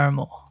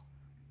caramel?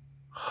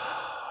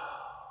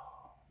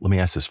 let me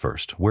ask this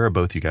first. Where are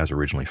both you guys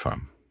originally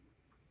from?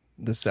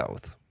 The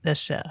South. The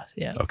South,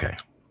 yeah. Okay.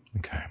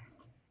 Okay.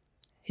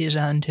 He's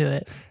on to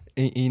it.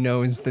 He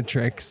knows the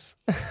tricks.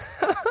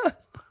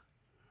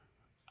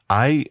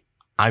 I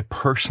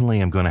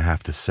personally am going to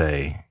have to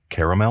say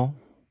caramel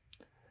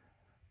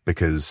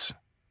because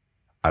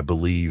I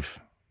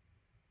believe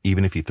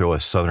even if you throw a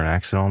Southern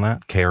accent on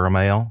that,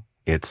 caramel,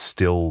 it's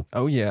still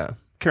Oh yeah.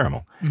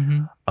 caramel.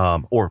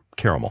 Or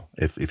caramel,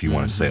 if you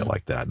want to say it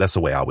like that. That's the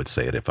way I would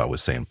say it if I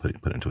was saying put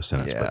it into a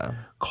sentence. Yeah.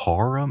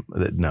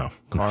 But no.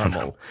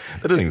 Caramel.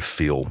 That doesn't even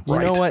feel You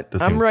right. know what?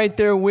 Doesn't I'm even- right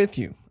there with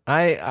you.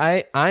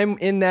 I'm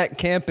in that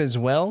camp as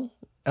well.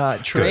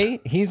 Trey,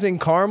 he's in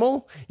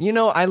caramel. You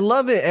know, I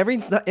love it.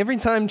 Every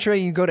time, Trey,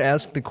 you go to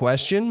ask the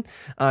question,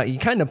 you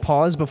kind of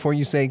pause before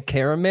you say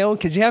caramel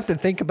because you have to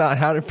think about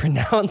how to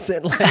pronounce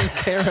it like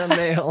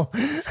caramel.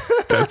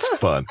 That's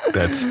fun.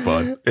 That's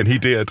fun. And he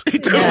did. He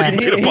totally Yeah,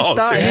 made a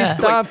pause. He Yeah.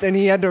 stopped and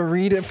he had to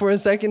read it for a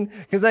second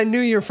because I knew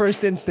your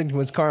first instinct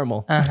was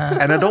caramel.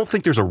 And I don't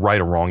think there's a right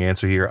or wrong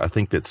answer here. I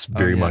think that's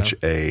very much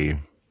a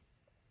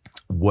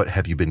what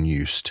have you been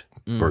used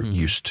or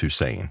used to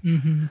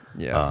saying.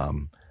 Yeah.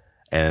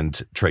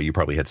 And Trey, you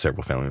probably had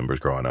several family members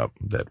growing up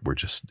that were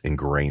just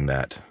ingrained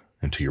that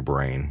into your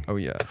brain. Oh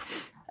yeah.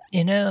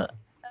 You know,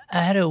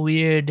 I had a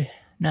weird,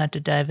 not to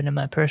dive into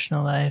my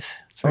personal life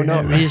for Oh,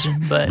 no. no reason,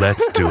 but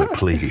Let's do it,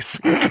 please.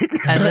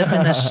 I lived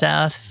in the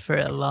South for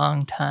a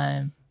long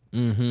time.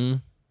 Mm-hmm.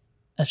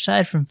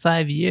 Aside from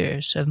 5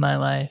 years of my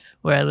life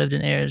where I lived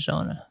in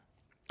Arizona.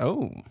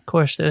 Oh. Of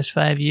course, those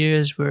 5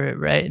 years were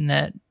right in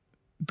that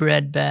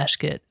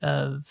breadbasket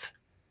of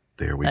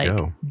There we like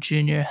go.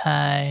 junior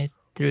high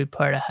through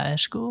part of high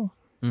school.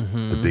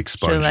 The big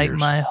So sponge like years.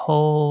 my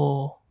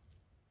whole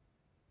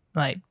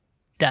like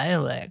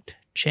dialect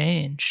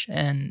changed,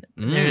 and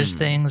there's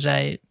things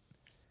I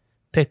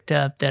picked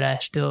up that I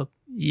still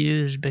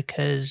use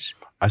because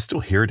I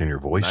still hear it in your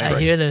voice, Trey.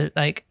 I hear the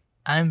like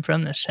I'm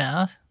from the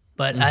South,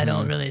 but I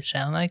don't really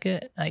sound like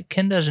it. Like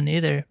Ken doesn't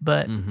either,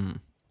 but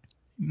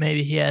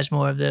maybe he has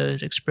more of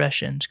those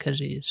expressions because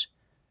he's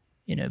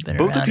been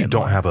Both around of you it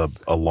don't more. have a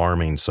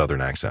alarming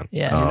Southern accent.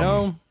 Yeah. You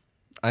know,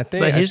 I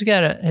think But he's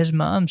got his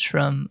mom's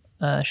from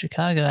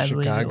Chicago, I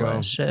believe it Chicago,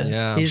 was. So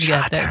yeah. he's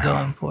got that Chi-town.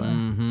 going for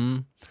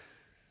him.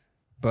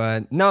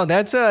 But no,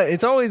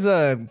 it's always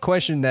a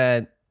question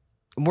that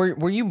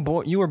were you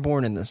born? You were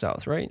born in the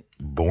South, right?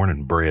 Born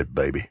and bred,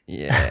 baby.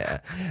 Yeah.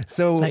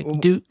 So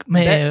Like Duke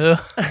Mayo.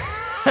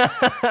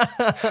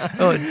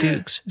 Oh,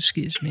 Dukes.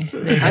 Excuse me.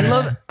 They're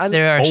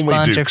our Only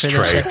sponsor Dukes, for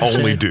this Trey. episode.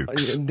 Only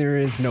Dukes. there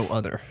is no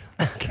other.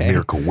 Okay.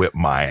 Miracle Whip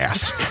my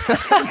ass.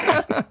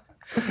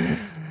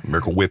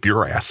 Miracle Whip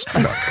your ass.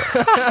 No,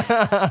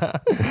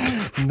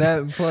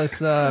 That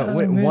plus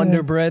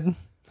Wonder Bread.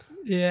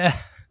 Yeah.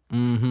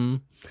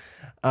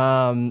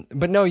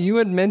 But no, you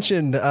had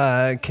mentioned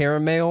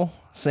caramel,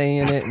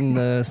 saying it in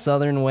the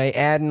Southern way,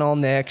 adding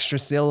on the extra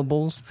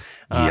syllables.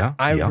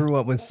 I grew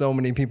up with so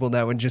many people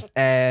that would just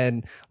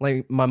add,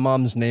 like my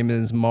mom's name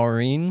is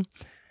Maureen,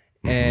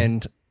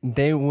 and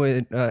they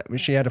would.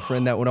 She had a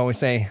friend that would always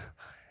say,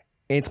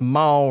 "It's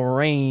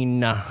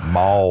Maureen."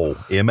 Maul.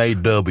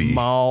 M-A-W.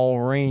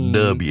 Maureen.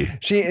 W.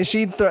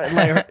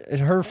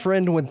 Her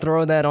friend would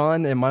throw that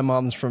on, and my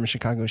mom's from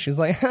Chicago. She's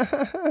like,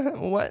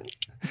 "What?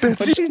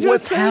 That's she just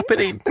what's say?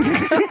 happening.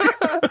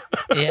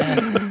 Yeah.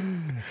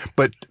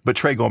 But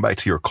Trey, going back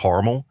to your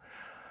caramel,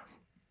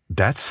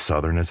 that's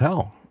Southern as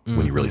hell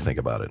when you really think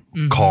about it.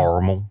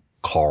 Caramel.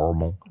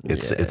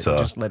 It's a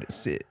just let it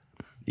sit."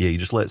 yeah. You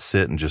just let it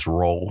sit and just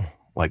roll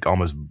like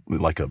almost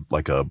like a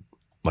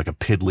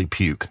piddly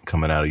puke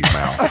coming out of your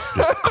mouth.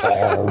 Just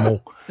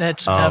caramel.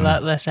 That's a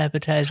lot less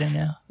appetizing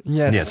now.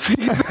 Yes.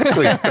 Yes,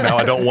 exactly. Now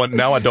I don't want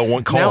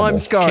caramel. Now I'm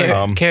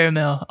scarred.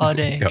 Caramel all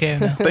day. Yep.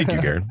 Caramel. Thank you,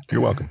 Karen.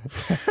 You're welcome.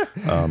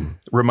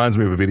 Reminds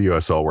me of a video I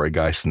saw where a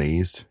guy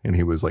sneezed and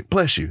he was like,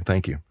 "Bless you,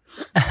 thank you."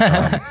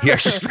 He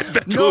actually said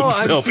that to No,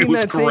 himself. I've seen it was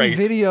that great. same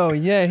video.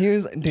 Yeah, he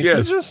was. Did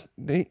Yes.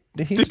 he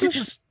Did he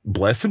just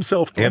bless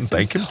himself and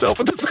thank himself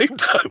at the same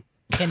time?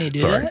 Can he do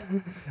Sorry. that?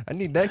 I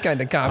need that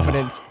kind of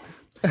confidence.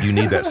 You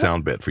need that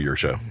sound bit for your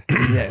show.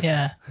 Yes.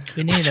 Yeah.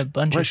 We need a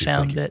bunch of Bless you,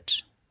 sound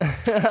thank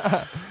you.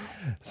 bits.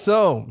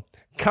 So,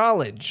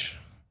 college,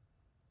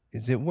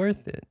 is it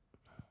worth it?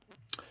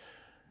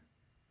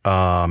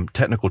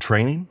 Technical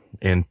training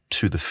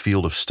into the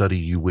field of study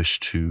you wish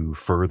to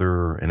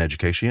further an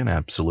education in?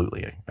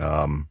 Absolutely.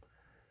 I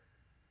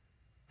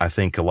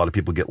think a lot of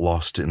people get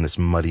lost in this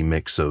muddy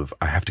mix of,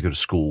 I have to go to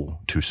school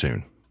too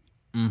soon.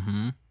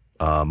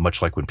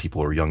 Much like when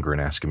people are younger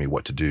and asking me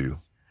what to do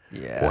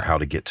Yeah. or how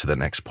to get to the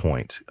next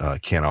point.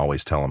 Can't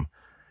always tell them,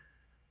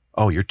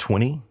 oh, you're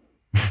 20?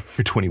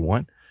 You're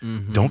 21?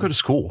 Don't go to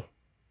school.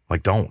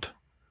 Like, don't.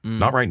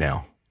 Not right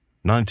now.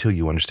 Not until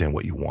you understand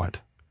what you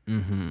want.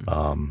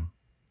 A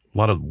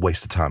lot of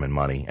waste of time and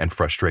money and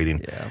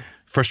frustrating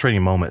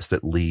moments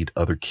that lead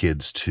other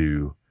kids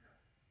to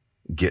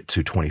get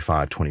to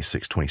 25,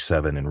 26,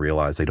 27 and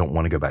realize they don't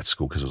want to go back to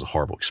school because it was a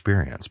horrible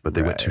experience, but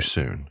they went too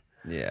soon.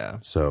 Yeah.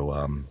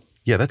 So,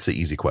 that's an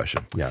easy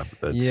question. Yeah.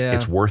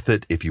 It's worth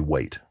it if you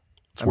wait.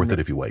 It's worth it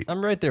if you wait.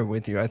 I'm right there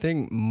with you. I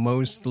think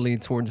mostly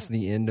towards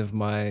the end of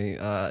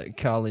my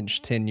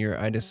college tenure,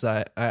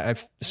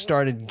 I've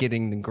started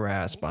getting the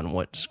grasp on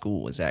what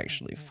school was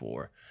actually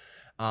for.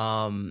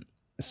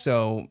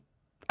 So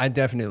I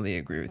definitely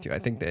agree with you. I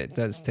think that it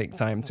does take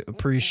time to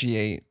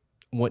appreciate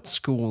what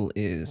school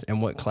is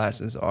and what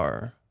classes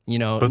are. You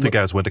know, Both the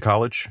guys went to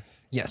college.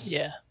 yes.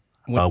 Yeah.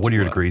 Went What are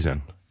your to, degrees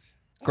in?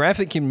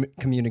 Graphic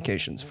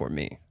communications for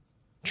me.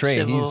 Trey,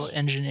 Civil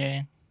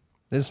engineering.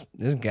 this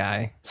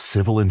guy.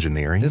 Civil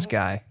engineering? This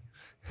guy.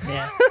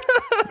 Yeah.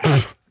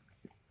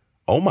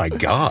 Oh my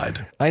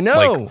God. I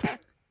know.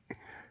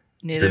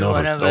 Neither Didn't know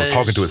one I of was us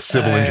talking to a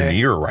civil are-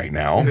 engineer right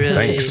now. really-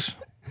 Thanks.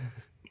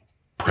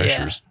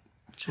 Pressure's.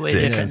 It's way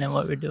thick. different than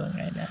what we're doing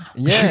right now.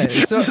 Yeah.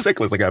 So It's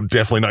like I'm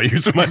definitely not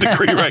using my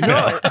degree right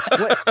now.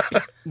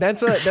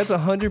 that's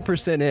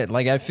 100% it.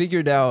 Like I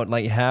figured out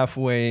like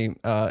halfway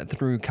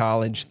through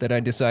college that I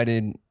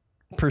decided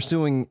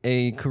pursuing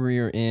a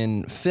career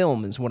in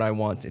film is what I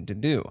wanted to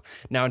do.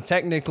 Now,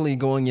 technically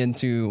going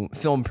into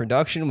film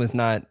production was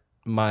not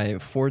my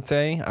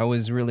forte. I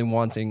was really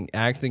wanting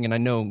acting, and I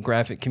know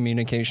graphic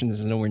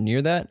communications is nowhere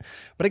near that,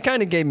 but it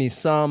kind of gave me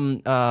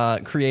some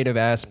creative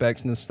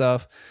aspects and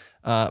stuff.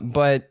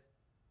 But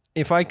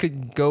if I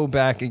could go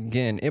back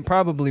again, it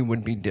probably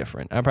would be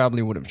different. I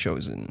probably would have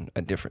chosen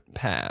a different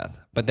path,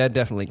 but that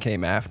definitely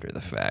came after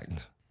the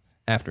fact.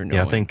 After knowing.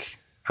 Yeah, I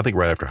think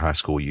right after high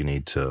school you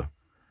need to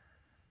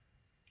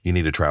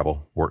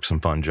travel, work some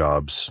fun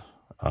jobs,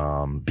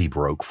 be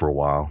broke for a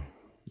while.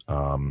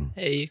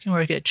 Hey, you can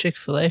work at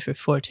Chick-fil-A for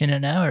 $14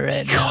 an hour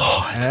right now.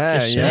 Ah,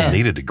 Just yeah. I saying. don't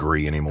need a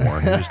degree anymore.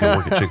 You just go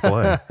work at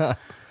Chick-fil-A.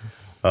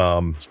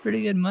 It's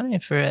pretty good money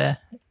for a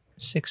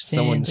 16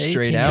 Someone to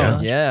straight 18 out. year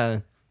old. Yeah.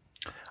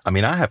 I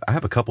mean, I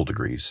have a couple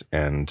degrees,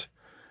 and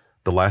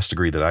the last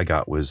degree that I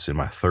got was in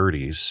my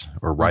 30s,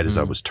 or right as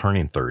I was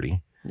turning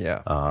 30.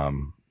 Yeah.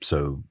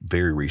 So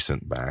very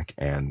recent back,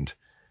 and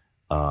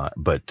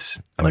but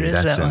I What mean is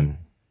that's that one?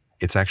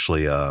 it's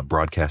actually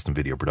broadcast and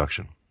video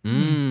production.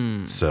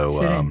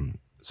 So Fitting.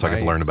 so I got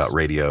to learn Nice. about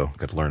radio,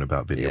 got to learn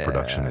about video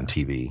production Yeah. and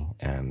TV,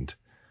 and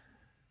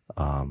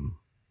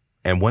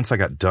once I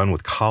got done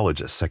with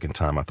college a second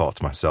time, I thought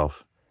to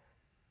myself,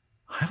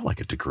 I have like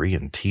a degree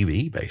in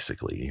TV,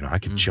 basically. You know, I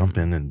could jump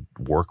in and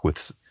work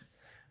with.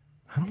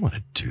 I don't want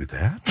to do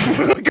that.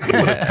 Like,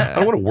 I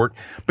don't want to work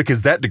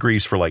because that degree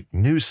is for like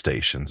news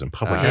stations and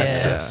public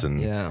access and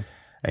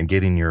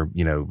getting your,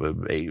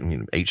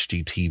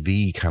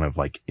 HGTV kind of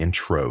like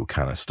intro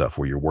kind of stuff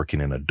where you're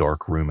working in a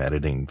dark room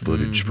editing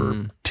footage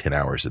for 10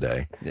 hours a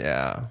day.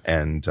 Yeah.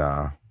 And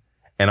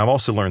I've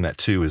also learned that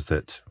too, is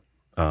that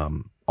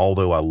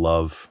although I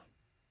love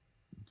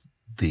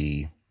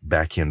the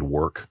back end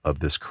work of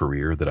this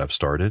career that I've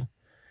started,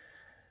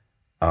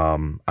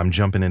 I'm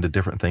jumping into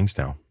different things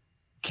now.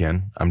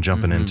 Ken, I'm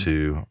jumping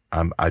into,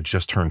 I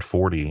just turned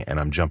 40 and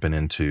I'm jumping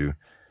into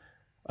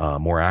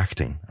more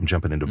acting. I'm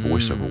jumping into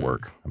voiceover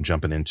work. I'm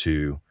jumping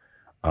into,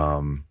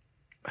 I'm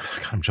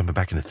jumping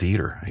back into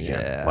theater again.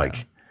 Yeah.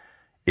 Like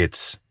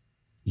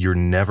you're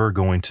never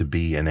going to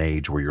be an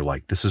age where you're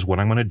like, this is what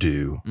I'm going to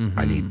do.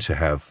 I need to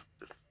have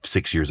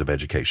 6 years of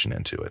education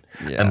into it.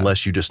 Yeah.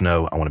 Unless you just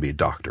know I want to be a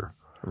doctor,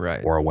 Right.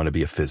 or I want to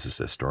be a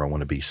physicist, or I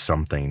want to be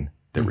something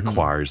that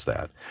requires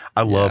that.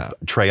 I love,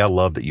 Trey, I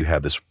love that you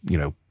have this,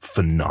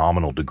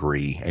 phenomenal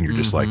degree and you're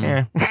just like,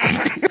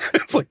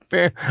 it's like,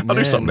 I'll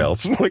do something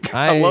else. Like,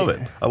 I love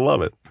it. I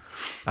love it.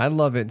 I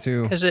love it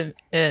too. Because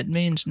it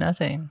means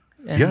nothing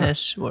in Yeah.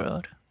 this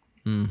world.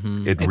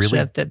 It really,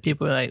 Except that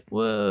people are like,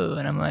 whoa.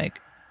 And I'm like,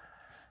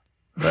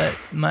 but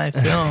my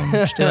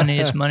film still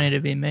needs money to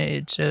be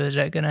made. So is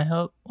that going to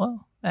help?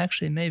 Well,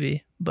 actually,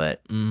 maybe.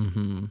 But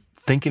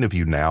thinking of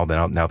you now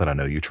that I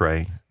know you,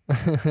 Trey,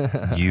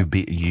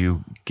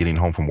 you getting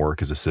home from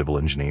work as a civil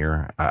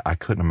engineer, I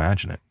couldn't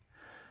imagine it.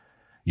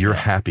 You're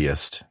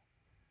happiest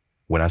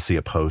when I see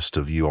a post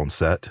of you on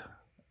set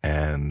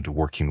and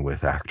working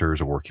with actors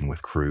or working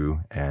with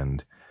crew,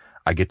 and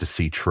I get to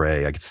see Trey,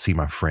 I get to see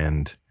my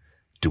friend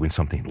doing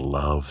something he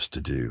loves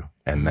to do.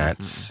 And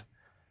that's,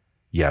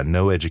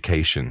 no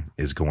education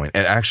is going,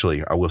 and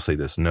actually, I will say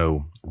this,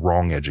 no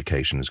wrong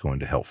education is going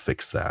to help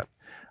fix that.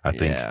 I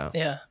think,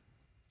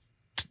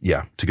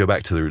 to go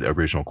back to the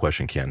original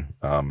question, Ken,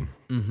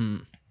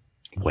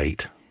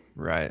 wait.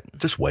 Right.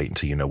 Just wait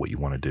until you know what you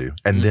want to do.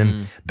 And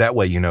then that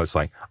way, it's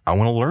like, I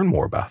want to learn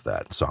more about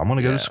that. So I'm going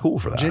to go to school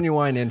for that.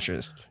 Genuine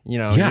interest.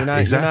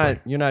 Exactly.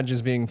 You're not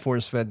just being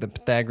force fed the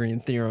Pythagorean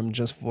theorem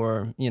just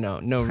for,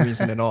 no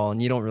reason at all.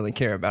 And you don't really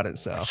care about it.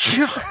 So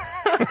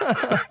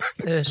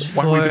There's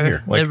Why are we even 4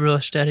 here? Like- liberal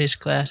studies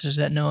classes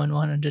that no one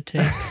wanted to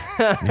take.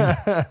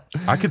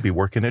 I could be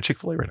working at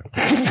Chick-fil-A right now.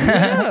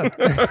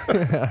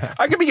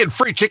 I could be getting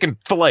free chicken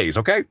fillets,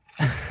 okay?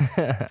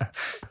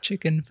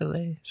 Chicken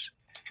fillets.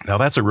 Now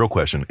that's a real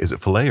question. Is it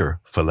filet or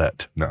fillet?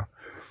 No.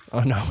 Oh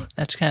no.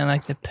 That's kind of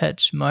like the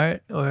PetSmart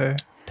or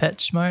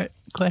PetSmart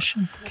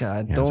question.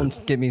 God, don't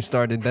get me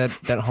started. That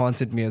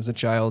haunted me as a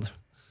child.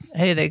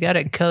 Hey, they got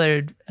it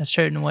colored a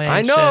certain way.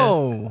 I so-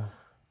 know.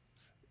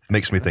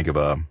 Makes me think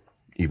of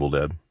Evil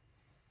Dead.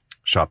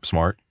 Shop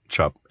Smart.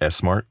 Shop S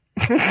Smart.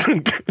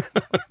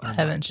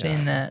 haven't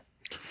seen that.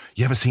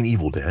 You haven't seen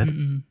Evil Dead?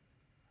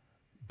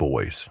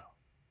 Boys,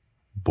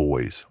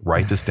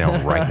 write this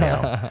down right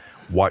now.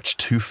 Watch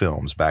 2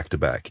 films back to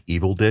back.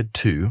 Evil Dead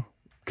 2,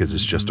 because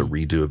it's just a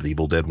redo of the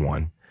Evil Dead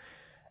 1,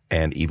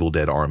 and Evil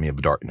Dead Army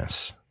of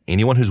Darkness.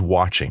 Anyone who's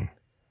watching,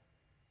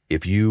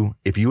 if you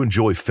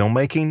enjoy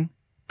filmmaking,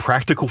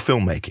 practical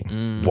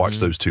filmmaking, watch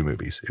those 2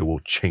 movies. It will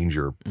change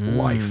your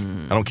life.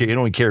 I don't care. I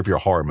don't even care if you're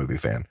a horror movie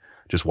fan.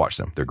 Just watch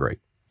them. They're great.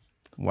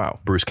 Wow.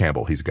 Bruce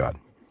Campbell, he's God.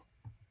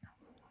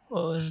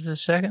 What was the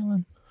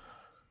second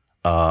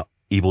one?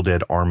 Evil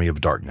Dead Army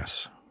of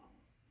Darkness.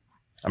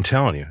 I'm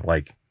telling you,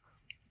 like,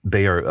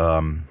 they are,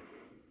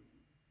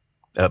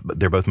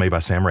 they're both made by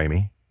Sam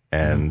Raimi,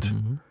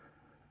 and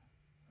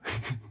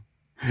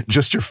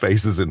just your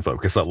face is in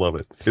focus. I love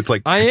it. It's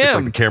like, it's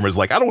like the camera's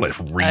like, I don't want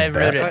to read I that.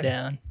 wrote it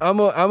down. I'm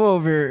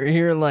over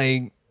here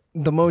like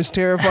the most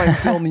terrifying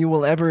film you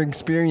will ever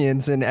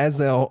experience, and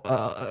as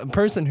a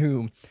person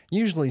who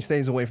usually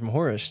stays away from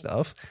horror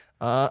stuff,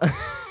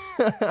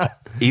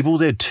 Evil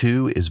Dead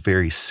 2 is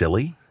very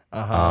silly.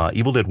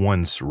 Evil Dead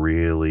 1's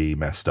really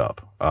messed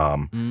up.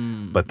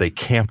 But they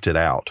camped it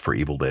out for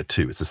Evil Dead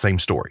 2. It's the same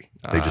story.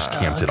 They just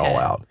camped it all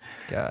out.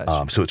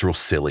 gosh. So it's real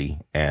silly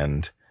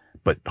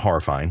but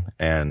horrifying.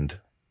 And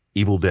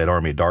Evil Dead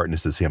Army of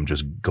Darkness is him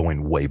just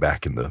going way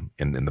back in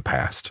the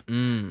past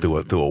through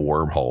a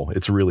wormhole.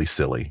 It's really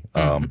silly.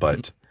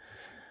 But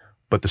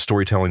the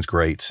storytelling's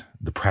great.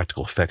 The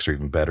practical effects are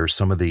even better.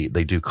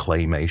 They do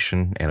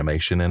claymation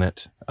animation in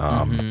it.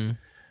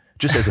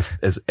 Just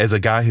as a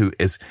guy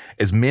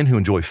as men who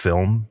enjoy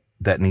film,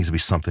 that needs to be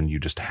something you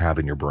just have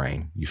in your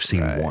brain. You've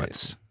seen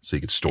once, so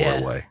you could store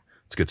it away.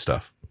 It's good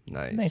stuff.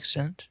 Nice. Makes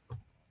sense.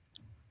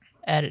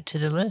 Add it to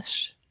the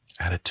list.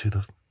 Add it to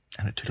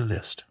the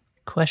list.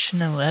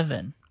 Question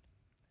 11.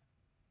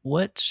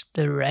 What's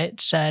the right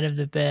side of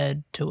the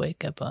bed to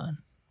wake up on?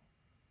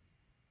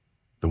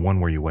 The one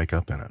where you wake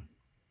up in it.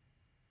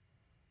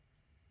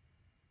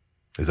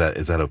 Is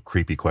that a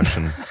creepy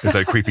question? Is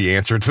that a creepy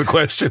answer to the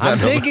question? I'm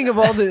thinking of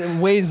all the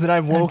ways that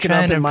I've woken up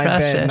trying in to my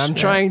bed, and process I'm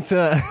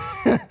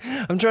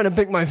that. trying to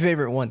pick my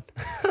favorite one.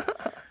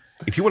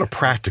 If you want a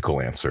practical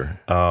answer,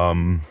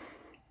 No,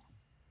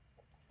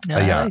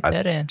 yeah, I like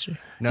that answer.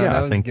 No, that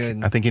I was think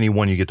good. I think any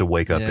one you get to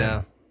wake up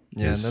Yeah.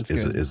 in Yeah, that's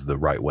good. is the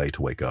right way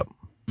to wake up.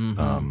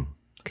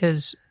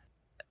 Because,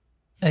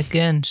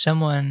 again,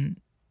 someone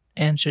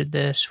answered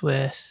this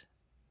with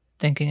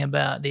thinking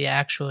about the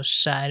actual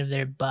side of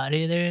their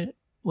body they're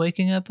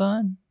waking up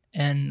on,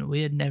 and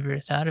we had never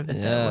thought of it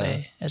Yeah. that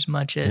way as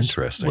much as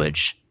Interesting.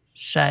 which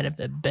side of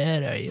the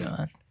bed are you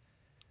on?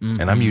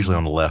 And I'm usually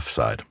on the left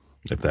side,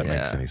 if that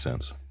makes Yeah. any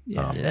sense.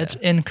 Yeah, that's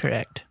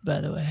incorrect,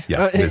 by the way.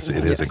 Yeah, it is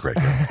yes.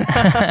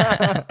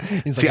 incorrect.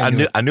 He's See,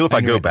 like, I knew if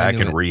I knew go it, back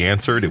knew and it.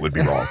 re-answered, it would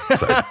be wrong.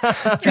 So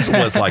here's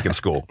what it's like in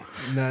school.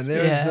 No,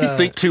 there Yeah. was, If you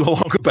think too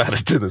long about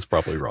it, then it's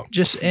probably wrong.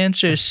 Just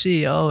answer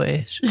C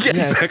always. Yeah,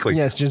 yes, exactly.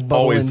 Yes, just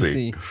bubble Always and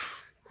see. see.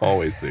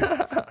 Always see.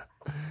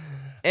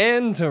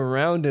 And to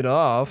round it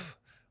off,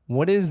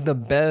 what is the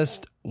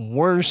best,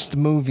 worst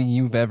movie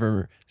you've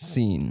ever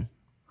seen?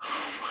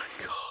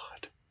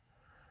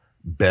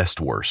 Best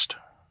worst.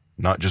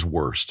 Not just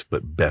worst,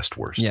 but best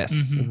worst.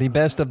 Yes, the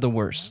best of the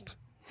worst.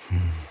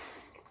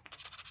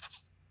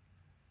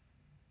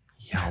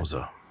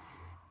 Yowza.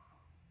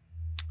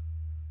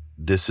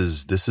 This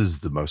is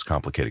the most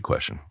complicated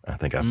question I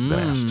think I've been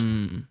asked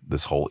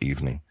this whole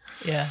evening.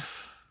 Yeah.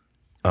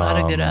 A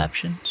lot of good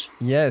options.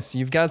 Yes,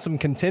 you've got some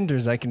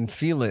contenders. I can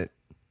feel it.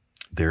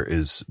 There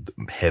is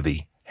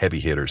heavy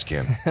hitters,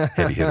 Ken.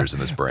 Heavy hitters in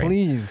this brain.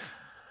 Please.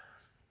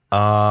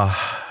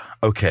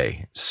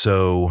 Okay,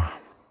 so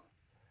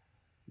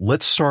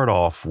let's start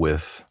off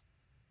with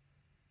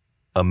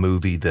a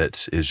movie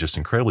that is just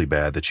incredibly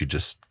bad that you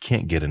just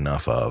can't get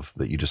enough of,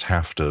 that you just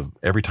have to,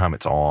 every time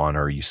it's on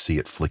or you see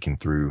it flicking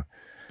through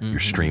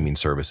your streaming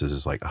services,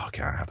 it's like, oh,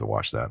 okay, I have to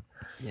watch that.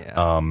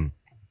 Yeah.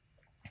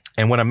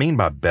 And what I mean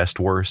by best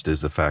worst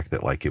is the fact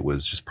that like it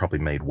was just probably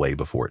made way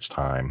before its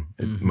time.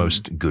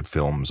 Most good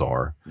films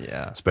are,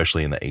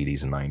 especially in the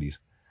 80s and 90s.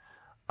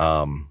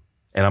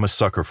 And I'm a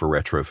sucker for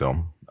retro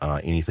film.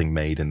 Anything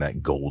made in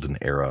that golden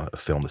era of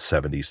film, the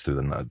 70s through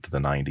to the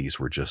 90s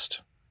were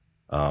just,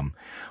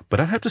 but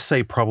I'd have to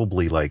say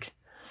probably like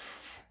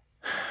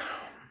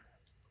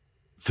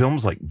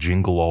films like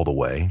Jingle All the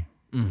Way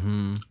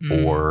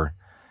or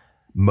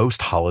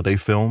most holiday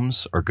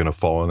films are going to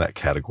fall in that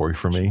category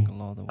for me.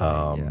 All the way,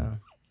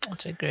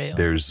 That's a great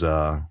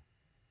one.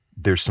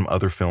 There's some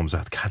other films.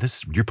 God,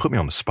 you're putting me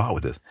on the spot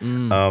with this.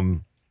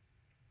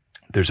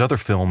 There's other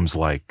films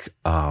like,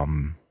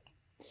 I'm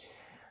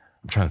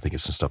trying to think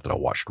of some stuff that I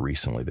watched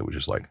recently that was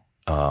just like,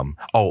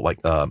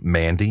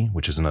 Mandy,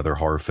 which is another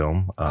horror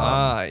film.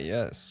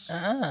 Yes.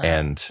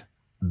 And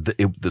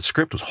the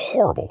script was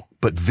horrible,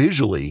 but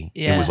visually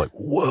it was like,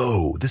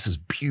 whoa, this is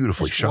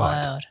beautifully shot.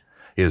 Wild.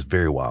 It is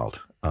very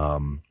wild.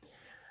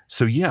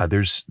 So yeah,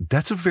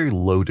 that's a very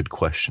loaded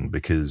question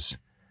because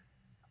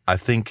I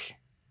think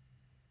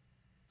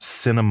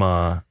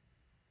cinema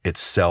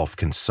itself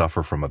can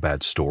suffer from a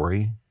bad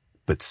story,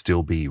 but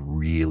still be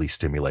really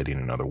stimulating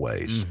in other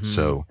ways.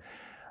 So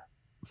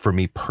for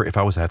me, if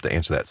I was to have to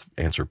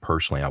answer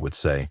personally, I would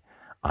say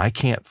I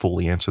can't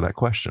fully answer that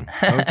question.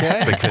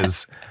 Okay.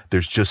 Because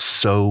there's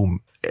just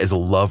as a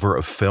lover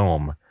of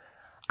film,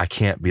 I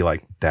can't be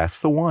like,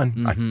 that's the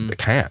one. I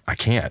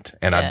can't.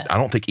 And I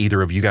don't think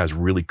either of you guys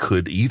really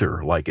could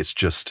either. Like, it's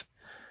just,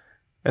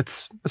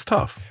 it's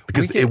tough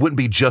because it wouldn't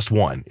be just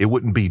one. It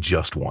wouldn't be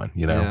just one,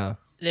 you know? Yeah.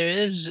 There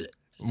is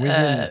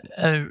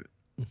a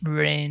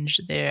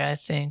range there, I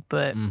think,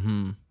 but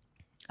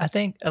I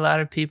think a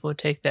lot of people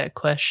take that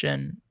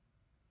question,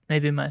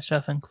 maybe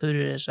myself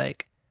included, as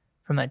like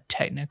from a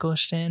technical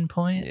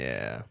standpoint.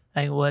 Yeah.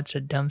 Like, what's a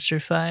dumpster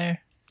fire?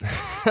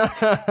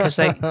 Because,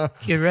 like,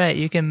 you're right.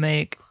 You can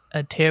make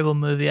a terrible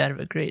movie out of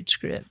a great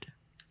script.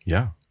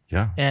 Yeah.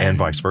 Yeah. And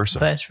vice versa.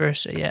 Vice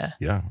versa, yeah.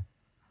 Yeah.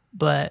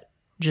 But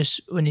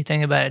just when you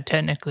think about it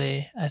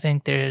technically, I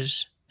think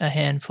there's a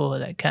handful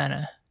that kind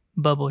of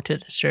bubble to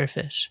the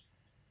surface.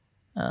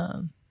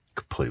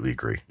 Completely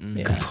agree.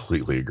 Yeah.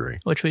 Completely agree.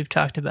 Which we've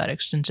talked about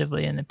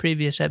extensively in the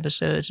previous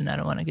episodes, and I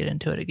don't want to get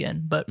into it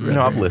again. But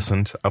No, I've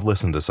listened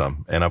to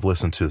some, and I've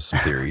listened to some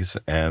theories,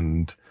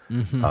 and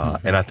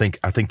I think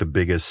the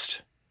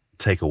biggest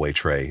takeaway,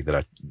 Trey,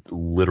 that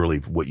literally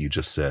what you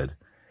just said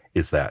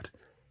is that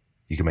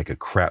you can make a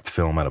crap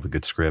film out of a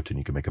good script, and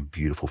you can make a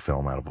beautiful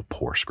film out of a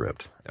poor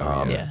script.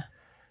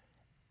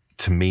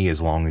 To me,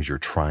 as long as you're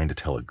trying to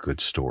tell a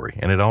good story,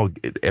 and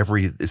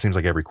it seems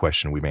like every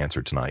question we've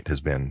answered tonight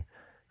has been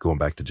going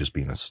back to just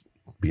being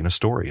a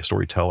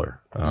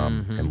storyteller,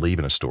 and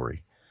leaving a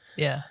story.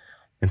 Yeah.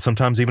 And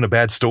sometimes even a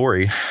bad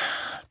story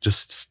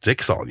just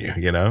sticks on you,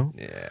 you know?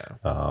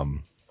 Yeah.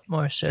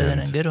 More so than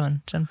a good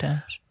one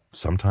sometimes.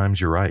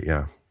 Sometimes you're right.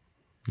 Yeah.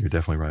 You're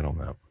definitely right on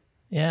that.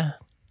 Yeah.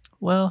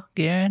 Well,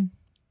 Garen,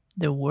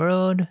 the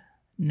world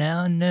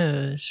now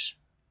knows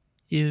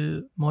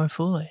you more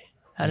fully.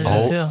 How does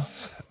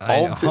it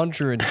feel?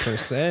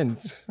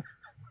 100%.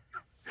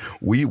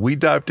 We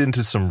dived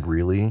into some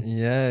really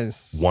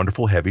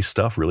wonderful, heavy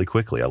stuff really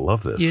quickly. I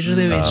love this.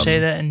 Usually we say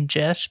that in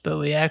jest, but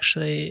we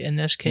actually, in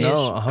this case,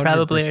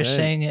 probably are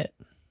saying it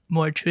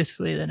more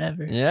truthfully than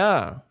ever.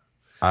 Yeah.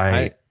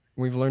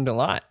 We've learned a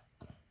lot.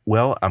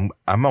 Well,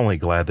 I'm only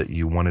glad that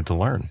you wanted to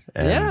learn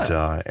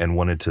and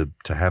wanted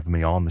to have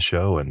me on the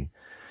show, and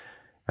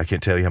I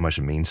can't tell you how much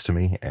it means to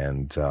me.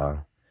 And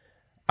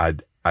I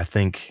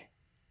think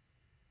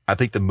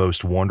the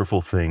most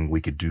wonderful thing we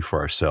could do for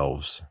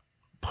ourselves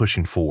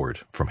pushing forward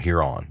from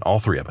here on, all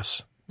three of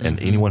us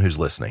and anyone who's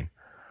listening,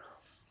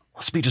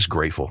 let's be just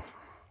grateful.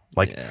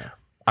 Like,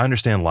 I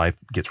understand life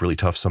gets really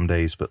tough some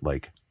days, but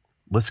like,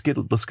 let's get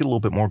a little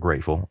bit more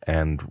grateful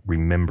and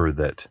remember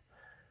that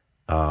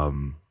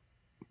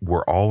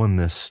we're all in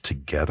this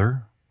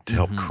together to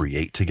help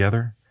create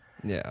together.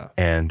 Yeah.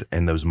 And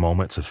those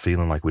moments of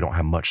feeling like we don't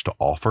have much to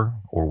offer,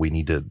 or we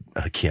need to,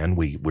 again,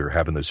 we're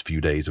having those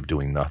few days of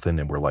doing nothing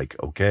and we're like,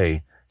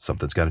 okay,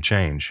 something's got to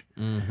change.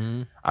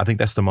 I think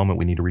that's the moment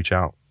we need to reach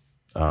out,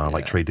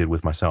 like Trey did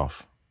with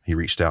myself. He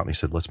reached out and he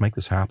said, let's make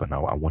this happen.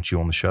 I want you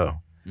on the show.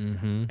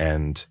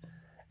 And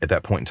at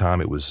that point in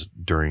time, it was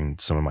during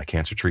some of my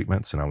cancer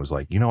treatments. And I was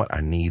like, you know what? I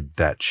need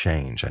that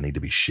change. I need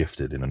to be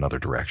shifted in another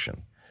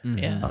direction.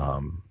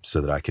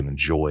 So that I can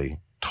enjoy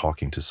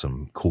talking to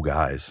some cool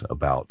guys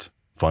about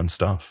fun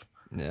stuff.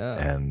 Yeah.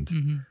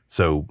 And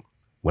so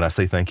when I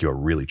say thank you, I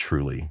really,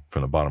 truly,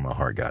 from the bottom of my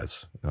heart,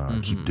 guys,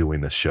 keep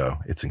doing this show.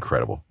 It's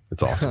incredible.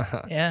 It's awesome.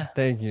 Yeah.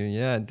 Thank you.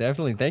 Yeah,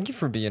 definitely. Thank you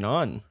for being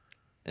on.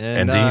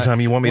 And anytime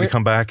you want me to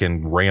come back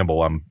and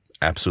ramble, I'm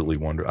absolutely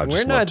wonderful.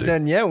 We're not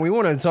done yet. We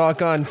want to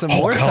talk on some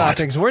more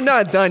topics. We're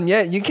not done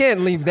yet. You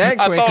can't leave that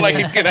quickly. I thought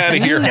I could get out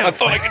of here. I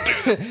thought I could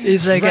do this.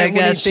 He's like, right, I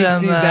got some,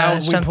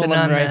 out, something we pull him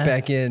on right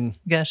back in.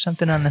 Got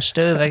something on the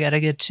stove I got to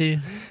get to.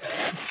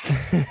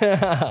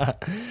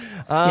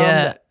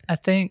 Yeah, I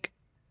think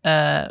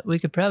we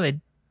could probably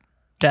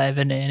dive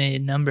into any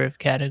number of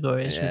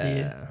categories with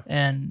you.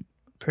 And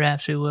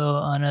perhaps we will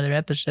on other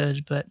episodes,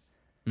 but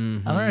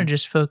Mm-hmm. I want to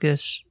just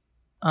focus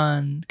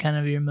on kind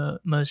of your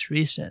most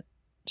recent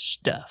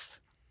stuff,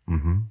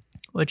 Mm-hmm.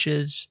 which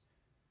is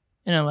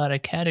in a lot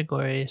of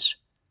categories.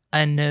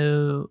 I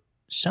know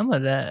some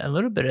of that, a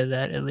little bit of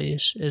that at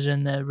least, is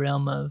in the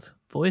realm of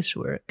voice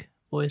work,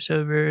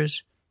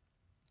 voiceovers,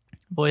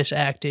 voice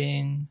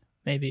acting,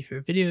 maybe for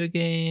video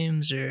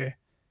games or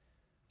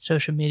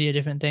social media,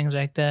 different things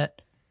like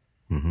that.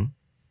 Mm-hmm.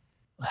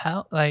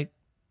 How, like,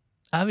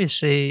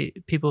 obviously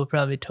people have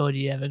probably told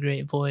you have a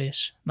great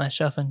voice,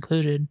 myself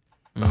included.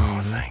 Oh,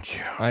 thank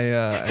you.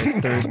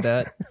 I third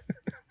that.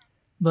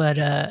 But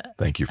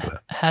Thank you for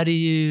that. how do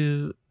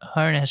you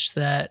harness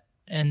that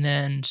and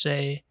then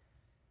say,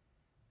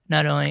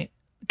 not only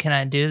can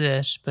I do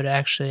this, but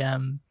actually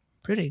I'm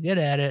pretty good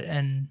at it,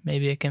 and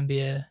maybe it can be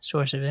a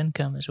source of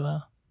income as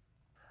well?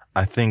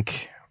 I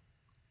think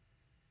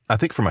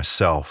for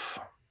myself,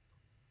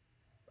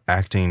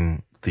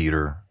 acting,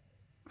 theater,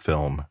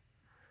 film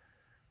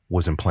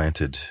was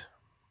implanted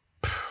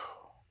when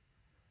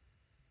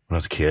I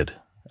was a kid.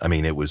 I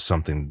mean, it was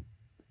something,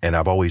 and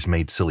I've always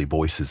made silly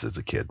voices as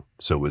a kid.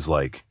 So it was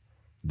like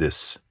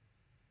this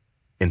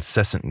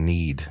incessant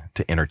need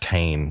to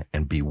entertain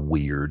and be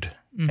weird.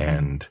 Mhm.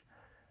 And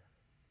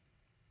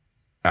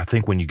I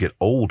think when you get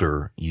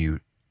older,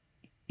 you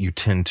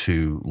tend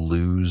to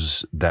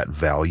lose that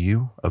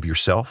value of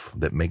yourself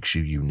that makes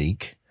you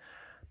unique,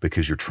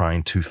 because you're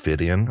trying to fit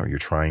in, or you're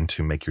trying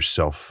to make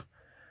yourself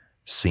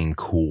seem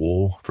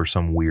cool for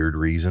some weird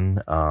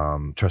reason.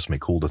 Trust me,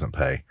 cool doesn't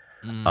pay.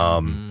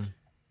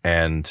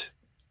 And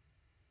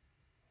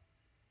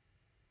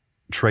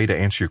Trey, to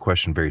answer your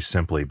question very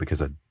simply,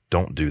 because I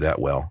don't do that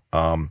well,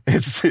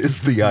 it's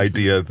the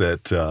idea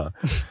that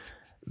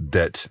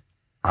that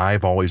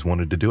I've always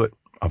wanted to do it.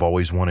 I've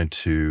always wanted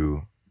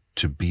to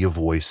be a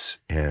voice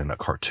in a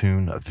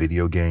cartoon, a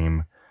video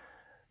game,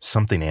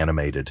 something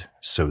animated,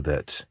 so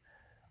that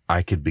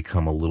I could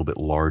become a little bit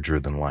larger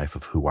than life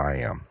of who I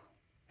am.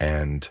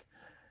 And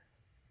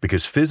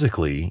because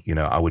physically,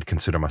 I would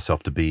consider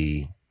myself to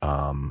be,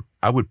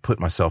 I would put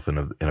myself in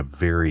a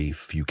very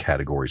few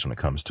categories when it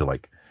comes to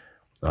like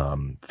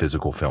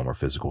physical film or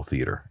physical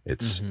theater.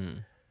 It's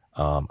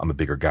I'm a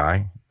bigger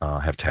guy,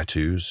 have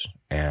tattoos,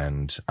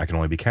 and I can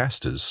only be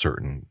cast as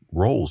certain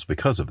roles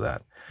because of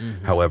that.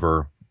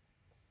 However,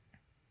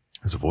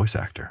 as a voice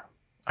actor,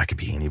 I could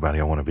be anybody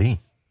I want to be.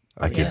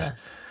 I could,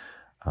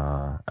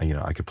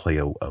 I could play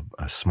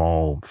a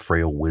small,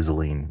 frail,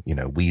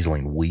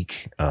 weaseling,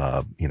 weak,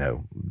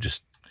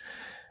 just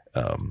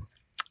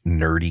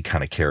nerdy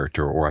kind of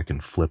character, or I can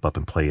flip up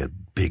and play a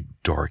big,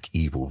 dark,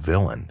 evil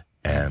villain.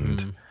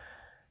 And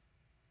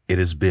it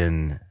has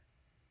been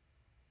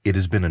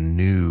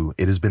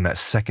that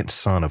second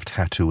son of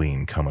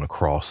Tatooine coming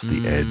across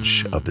the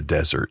edge of the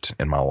desert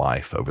in my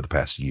life over the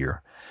past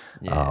year.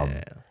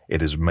 It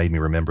has made me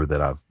remember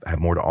that I have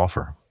more to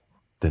offer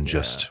than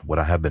just what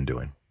I have been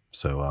doing.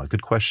 So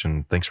good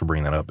question. Thanks for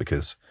bringing that up,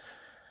 because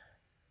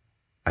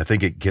I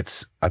think it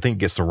gets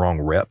the wrong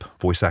rep.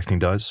 Voice acting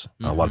does.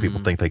 A lot of people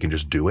think they can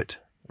just do it,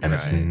 and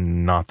it's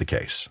not the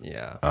case.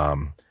 Yeah.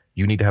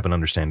 You need to have an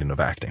understanding of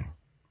acting.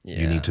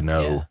 You need to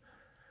know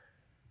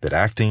that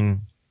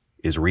acting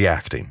is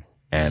reacting.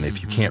 And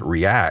if you can't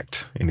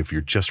react, and if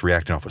you're just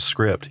reacting off a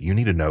script, you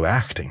need to know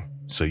acting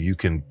so you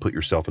can put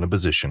yourself in a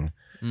position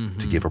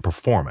to give a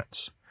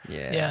performance.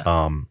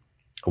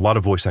 A lot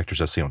of voice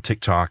actors I see on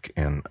TikTok,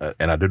 and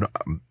I don't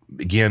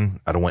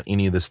want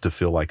any of this to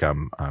feel like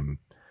I'm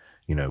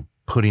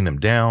putting them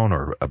down,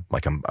 or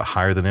like I'm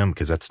higher than them,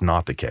 because that's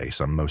not the case.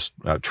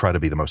 I try to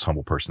be the most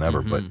humble person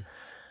ever,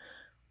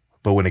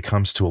 but when it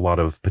comes to a lot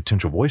of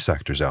potential voice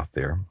actors out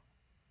there,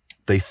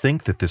 they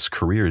think that this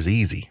career is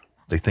easy.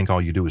 They think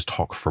all you do is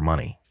talk for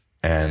money.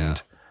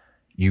 And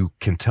you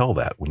can tell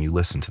that when you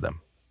listen to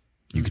them.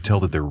 You can tell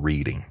that they're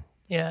reading.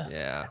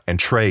 Yeah. And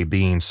Trey,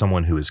 being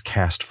someone who is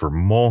cast for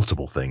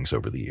multiple things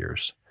over the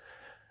years,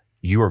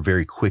 you are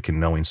very quick in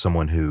knowing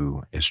someone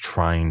who is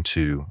trying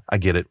to, I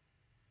get it,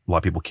 a lot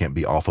of people can't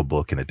be off a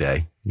book in a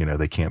day.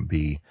 They can't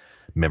be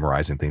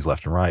memorizing things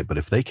left and right. But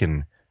if they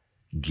can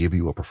give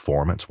you a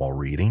performance while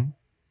reading,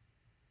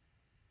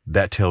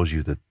 that tells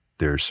you that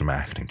there's some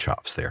acting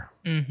chops there.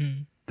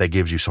 That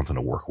gives you something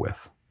to work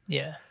with.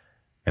 Yeah.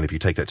 And if you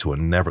take that to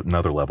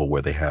another level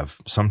where they have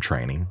some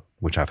training,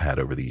 which I've had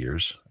over the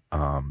years,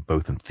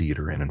 both in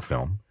theater and in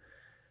film,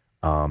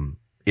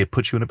 it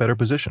puts you in a better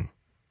position.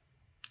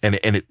 And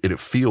it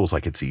feels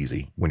like it's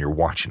easy when you're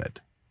watching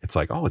it. It's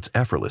like, oh, it's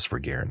effortless for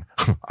Garen.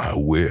 I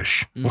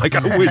wish.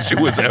 I wish it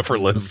was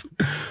effortless.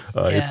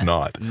 It's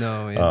not.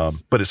 No,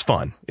 but it's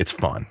fun. It's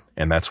fun.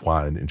 And that's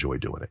why I enjoy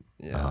doing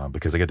it.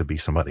 Because I get to be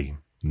somebody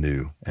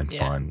new and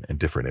fun and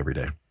different every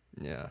day.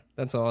 Yeah,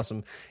 that's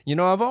awesome.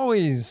 I've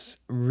always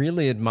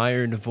really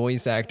admired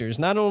voice actors,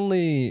 not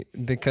only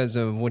because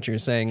of what you're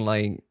saying,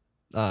 like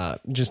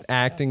just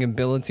acting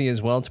ability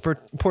as well, to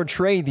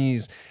portray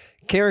these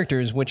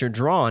characters which are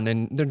drawn,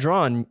 and they're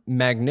drawn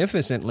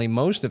magnificently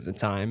most of the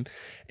time,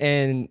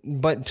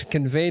 but to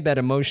convey that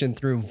emotion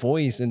through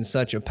voice in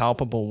such a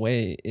palpable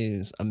way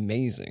is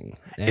amazing.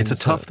 And it's a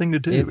tough thing to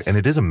do, and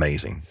it is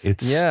amazing.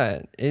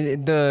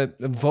 The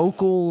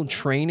vocal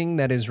training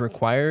that is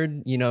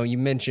required. You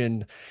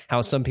mentioned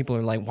how some people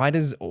are like,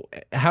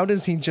 how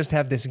does he just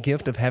have this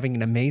gift of having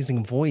an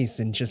amazing voice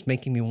and just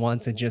making me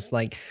want to just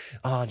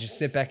just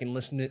sit back and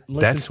listen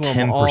to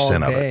him all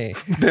day.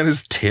 That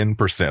is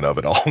 10% of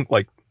it all.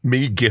 Like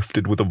me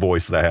gifted with a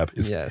voice that I have.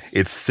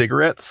 It's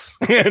cigarettes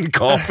and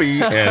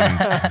coffee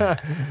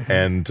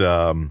and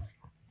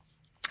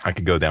I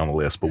could go down the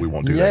list, but we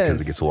won't do that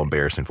because it gets a little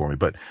embarrassing for me.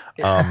 But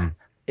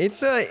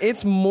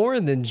it's more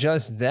than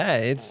just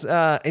that. It's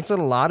a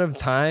lot of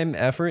time,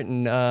 effort,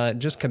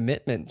 and just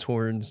commitment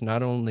towards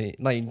not only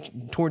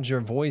towards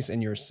your voice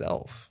and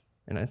yourself.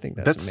 And I think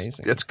that's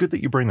amazing. That's good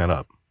that you bring that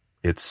up.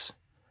 It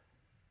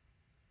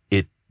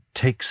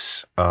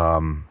takes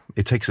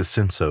a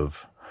sense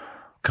of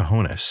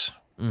cojones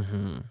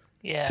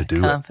to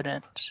do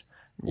confidence.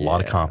 A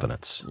lot of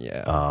confidence.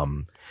 Yeah.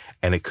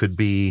 And it could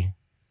be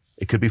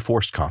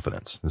forced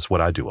confidence. That's what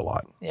I do a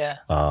lot. Yeah.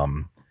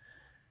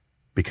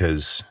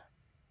 Because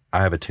I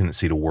have a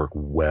tendency to work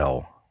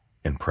well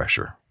in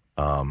pressure.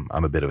 I'm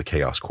a bit of a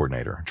chaos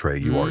coordinator. Trey,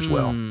 you are as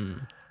well.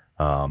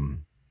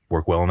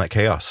 Work well in that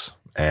chaos.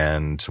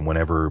 And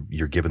whenever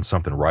you're given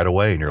something right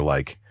away and you're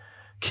like,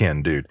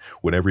 Ken, dude,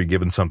 whenever you're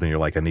given something, you're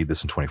like, I need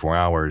this in 24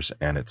 hours.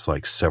 And it's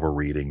like several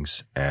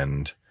readings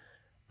and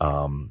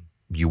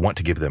you want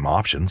to give them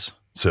options.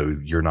 So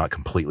you're not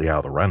completely out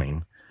of the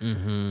running.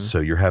 Mm-hmm. So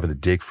you're having to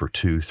dig for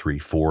 2, 3,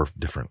 4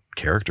 different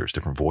characters,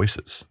 different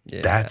voices.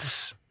 Yeah.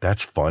 That's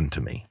fun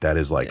to me. That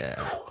is like,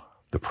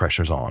 the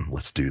pressure's on.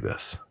 Let's do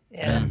this.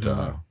 Yeah. And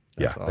awesome.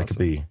 That could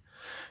be,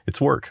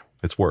 it's work.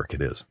 It's work.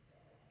 It is.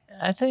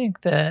 I think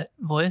that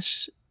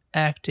voice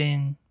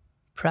acting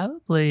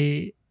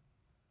probably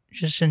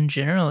just in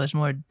general is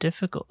more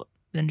difficult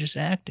than just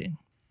acting.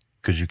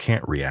 Because you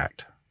can't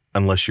react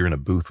unless you're in a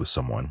booth with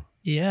someone.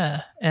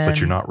 Yeah. But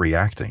you're not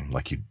reacting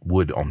like you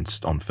would on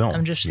film.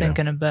 I'm just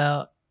thinking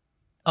about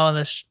all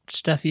this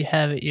stuff you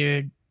have at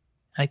your,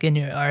 like in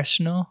your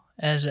arsenal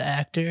as an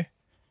actor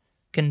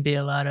can be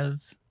a lot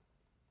of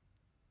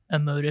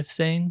emotive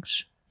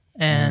things.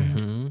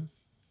 And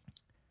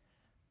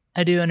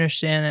I do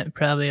understand that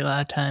probably a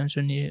lot of times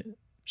when you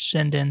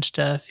send in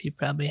stuff, you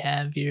probably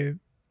have your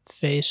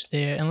face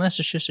there, unless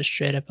it's just a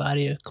straight up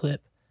audio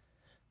clip.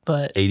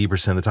 But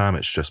 80% of the time,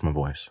 it's just my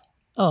voice.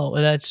 Oh,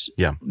 well, that's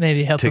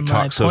maybe helping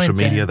TikTok, my social point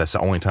media. then. That's the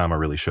only time I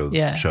really show.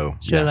 So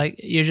like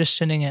you're just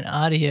sending an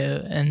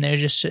audio, and they're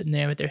just sitting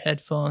there with their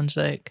headphones,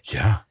 like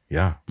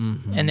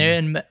and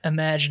they're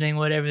imagining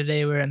whatever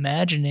they were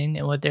imagining,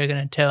 and what they're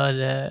going to tell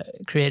the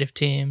creative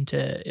team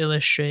to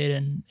illustrate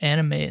and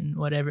animate and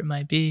whatever it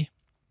might be.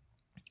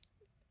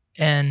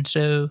 And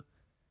so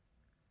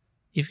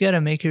you've got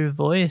to make your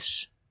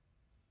voice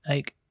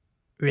like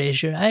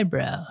raise your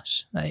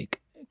eyebrows,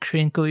 like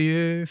crinkle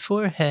your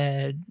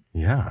forehead.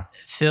 Yeah.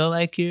 Feel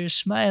like you're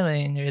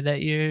smiling or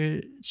that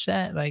you're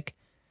sad, like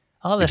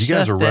all the stuff. If you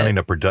guys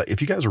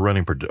are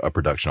running a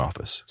production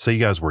office, say you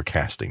guys were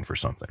casting for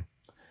something,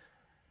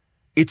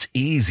 it's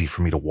easy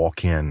for me to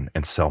walk in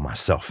and sell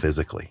myself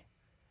physically.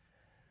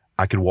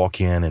 I could walk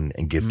in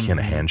and give Ken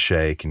a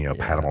handshake and,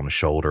 pat him on the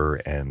shoulder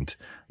and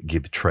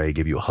give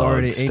you a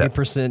hug. It's already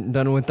 80%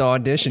 done with the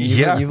audition.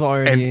 You've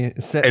already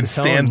set the tone.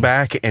 Stand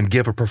back and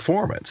give a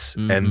performance.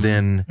 And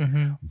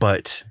then,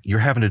 but you're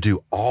having to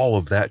do all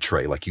of that,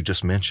 Trey, like you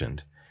just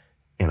mentioned,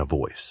 in a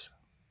voice.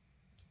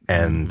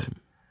 And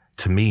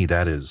to me,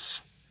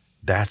 that's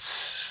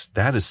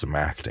some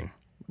acting.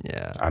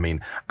 Yeah. I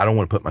mean, I don't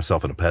want to put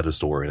myself in a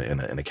pedestal or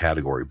in a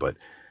category, but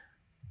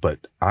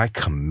I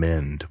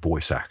commend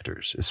voice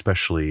actors,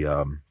 especially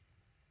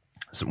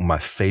my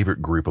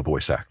favorite group of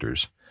voice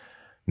actors,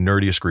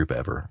 nerdiest group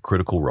ever,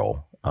 Critical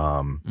Role.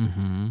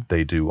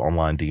 They do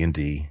online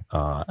D&D,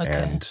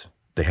 and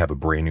they have a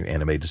brand new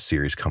animated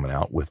series coming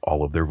out with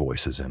all of their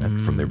voices in it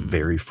from their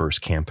very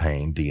first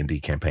campaign,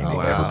 D&D campaign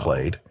ever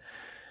played.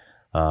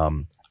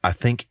 I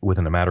think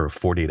within a matter of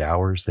 48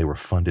 hours, they were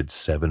funded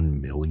 $7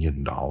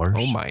 million.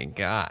 Oh my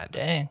God.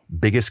 Dang.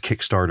 Biggest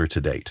Kickstarter to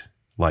date.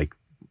 Like,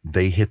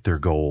 they hit their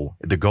goal.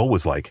 The goal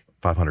was like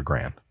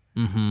 $500,000.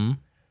 And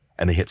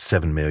they hit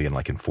 7 million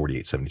like in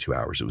 48, 72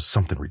 hours. It was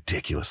something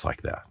ridiculous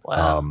like that.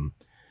 Wow.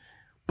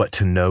 But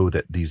to know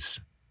that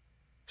these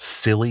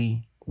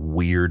silly,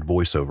 weird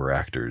voiceover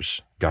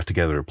actors got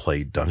together to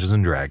play Dungeons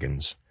and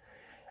Dragons,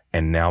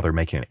 and now they're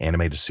making an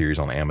animated series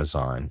on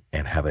Amazon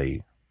and have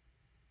a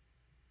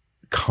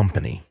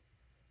company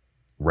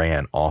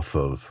ran off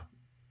of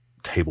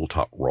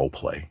tabletop role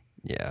play.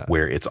 Yeah.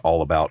 Where it's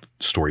all about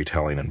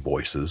storytelling and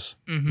voices.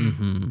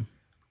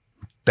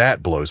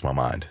 That blows my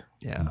mind.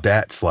 Yeah.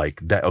 That's like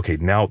that. Okay.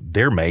 Now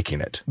they're making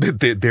it.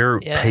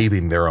 They're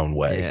paving their own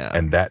way. Yeah.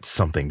 And that's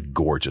something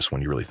gorgeous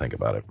when you really think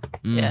about it.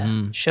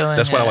 Yeah. Showing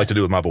That's what I like to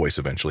do with my voice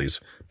eventually is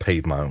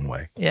pave my own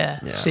way. Yeah.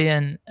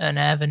 Seeing an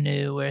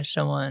avenue where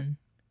someone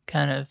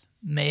kind of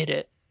made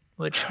it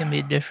which can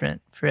be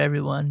different for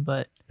everyone,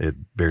 but It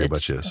very it's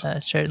much is.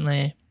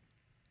 Certainly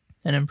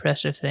an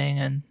impressive thing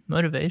and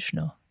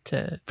motivational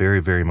to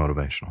Very, very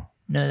motivational.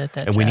 know that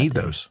that's And we need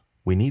happening. those.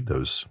 We need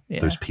those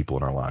Yeah. people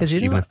in our lives.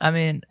 Because Even if I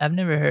mean, I've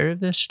never heard of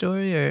this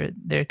story or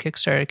their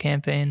Kickstarter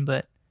campaign,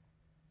 but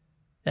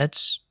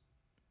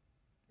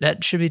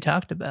that should be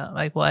talked about.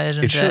 Like, why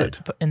isn't It that should.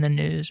 in the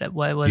news?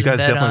 Why you wasn't guys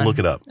that definitely on look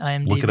it up.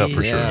 IMDb? Look it up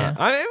for sure.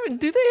 Yeah.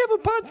 Do they have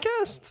a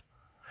podcast?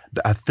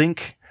 I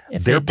think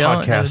If their they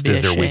don't, that would podcast be is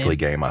a their shame. weekly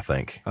game, I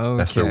think.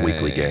 That's their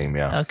weekly Okay. game,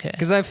 yeah. Okay.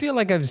 Because I feel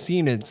like I've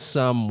seen it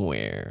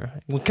somewhere.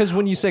 Because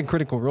when you said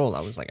Critical Role, I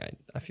was like,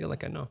 I feel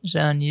like I know. Is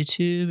that on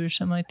YouTube or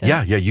something like that?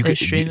 Yeah, you They could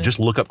stream it? just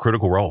look up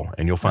Critical Role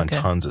and you'll find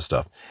Okay. tons of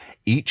stuff.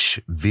 Each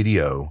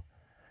video,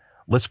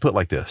 let's put it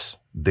like this.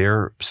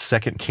 Their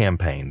second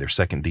campaign, their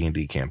second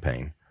D&D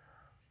campaign,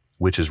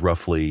 which is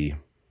roughly,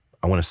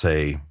 I want to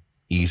say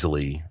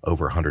easily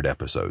over 100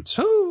 episodes.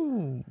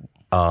 Ooh.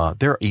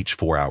 They're each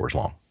 4 hours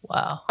long.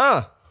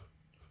 Wow.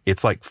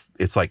 It's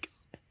like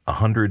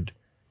 100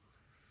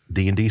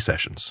 D&D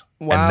sessions.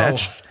 Wow.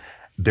 And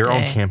they're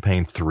on Dang.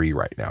 campaign 3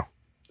 right now.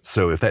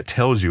 So if that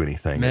tells you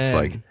anything, it's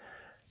Man. like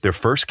their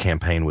first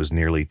campaign was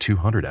nearly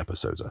 200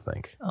 episodes, I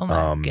think. Oh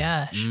my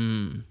gosh.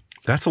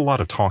 That's a lot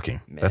of talking.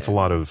 That's a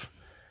lot of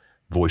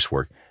voice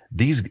work.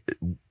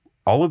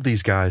 All of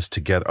these guys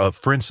together,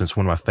 for instance,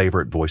 one of my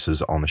favorite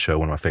voices on the show,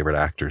 one of my favorite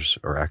actors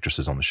or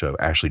actresses on the show,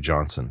 Ashley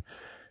Johnson,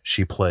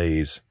 she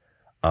plays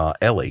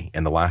Ellie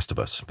in The Last of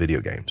Us video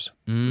games.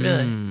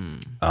 Really?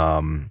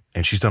 And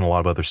she's done a lot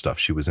of other stuff.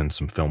 She was in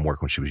some film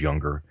work when she was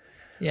younger.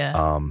 Yeah.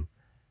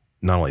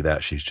 Not only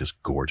that, she's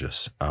just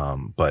gorgeous.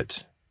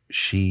 But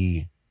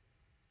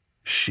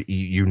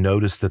you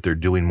notice that they're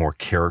doing more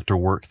character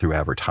work through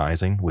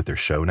advertising with their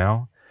show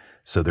now.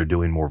 So they're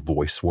doing more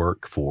voice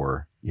work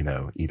for,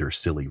 either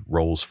silly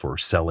roles for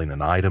selling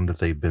an item that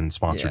they've been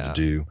sponsored to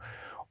do,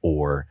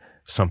 or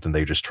something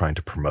they're just trying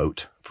to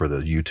promote for the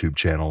YouTube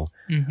channel.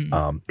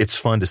 It's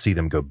fun to see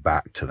them go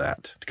back to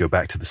that, to go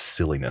back to the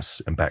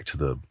silliness and back to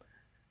the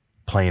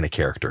playing a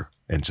character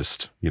and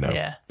just,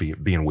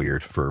 being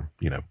weird for,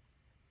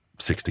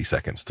 60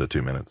 seconds to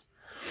 2 minutes.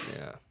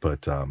 Yeah.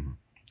 But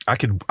I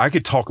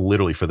could talk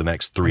literally for the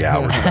next 3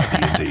 hours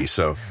about D&D.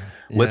 So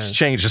let's Yes.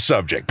 change the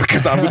subject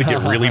because I'm going to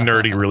get really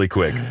nerdy really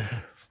quick.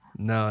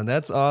 No,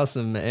 that's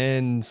awesome.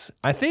 And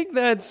I think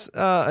that's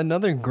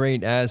another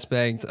great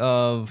aspect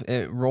of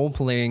it. Role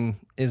playing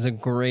is a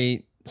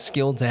great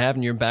skill to have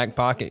in your back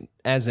pocket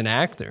as an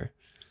actor.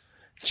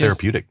 It's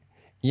therapeutic.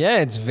 Yeah,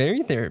 it's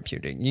very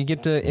therapeutic. You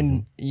get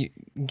to you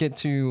get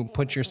to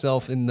put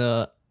yourself in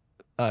the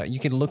you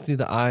can look through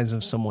the eyes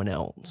of someone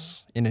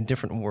else in a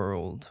different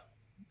world.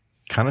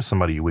 Kind of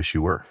somebody you wish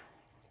you were,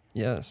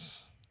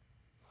 Yes.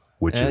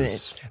 which And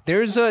is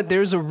there's a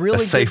really a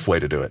good safe way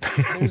to do it.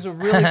 There's a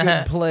really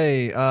good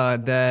play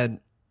that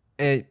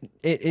it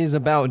is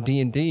about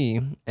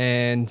D&D,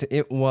 and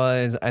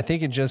I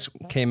think it just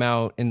came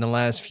out in the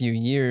last few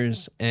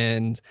years,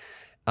 and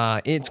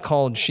it's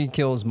called She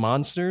Kills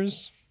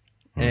Monsters.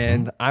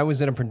 And I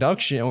was in a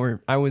production,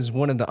 or I was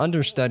one of the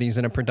understudies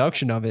in a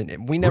production of it.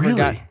 We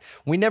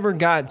never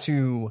got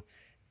to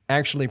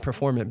actually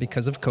perform it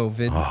because of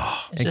COVID.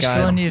 Is this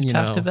the one you've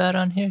talked about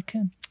on here,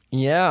 Ken?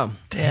 Yeah.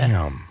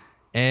 Damn.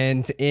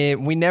 And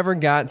we never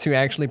got to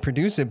actually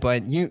produce it,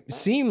 but you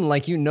seem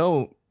like you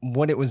know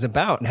what it was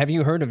about. Have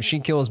you heard of She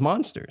Kills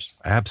Monsters?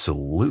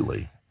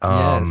 Absolutely.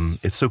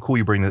 Yes. It's so cool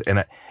you bring that,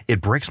 and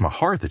it breaks my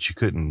heart that you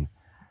couldn't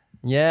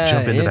Yeah,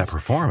 jump into that it's-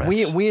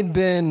 performance. We had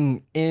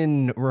been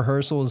in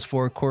rehearsals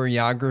for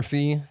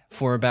choreography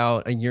for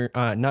about a year,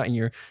 not a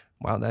year.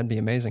 Wow, that'd be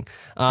amazing.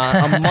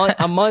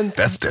 A month.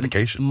 That's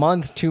dedication.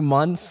 Month, 2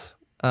 months.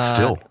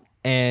 Still.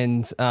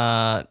 And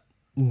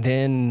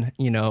then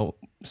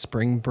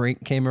spring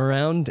break came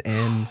around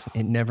and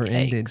it never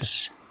ended.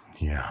 Yikes.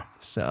 Yeah.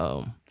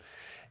 So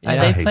Are I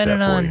they hate planning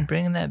that for on you.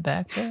 bringing that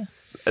back though?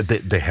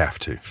 They have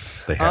to.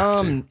 They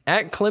have to.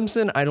 at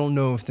Clemson, I don't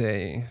know if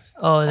they.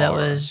 Oh, that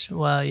was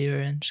while you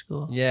were in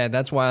school. Yeah,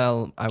 that's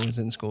while I was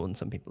in school, and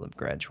some people have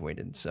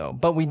graduated. So,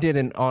 but we did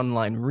an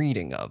online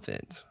reading of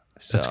it.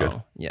 So, That's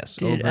good. yes,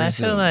 Dude, over I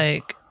feel Zoom.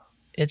 like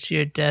it's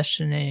your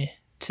destiny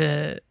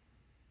to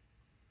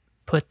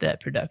put that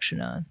production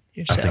on I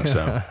yourself. think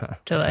so.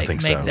 To like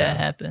think make so. that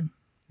happen.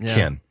 Yeah.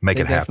 Ken, make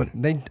They it happen.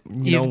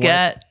 You've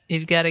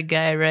got a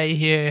guy right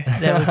here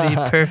that would be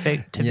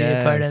perfect to be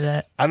a part of Yes.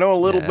 that. I know a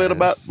little bit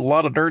about a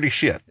lot of dirty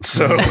shit.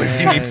 So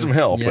if you need some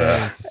help,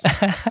 Yes.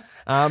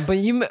 But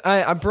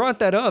I brought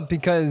that up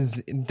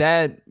because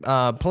that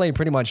play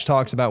pretty much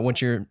talks about what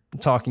you're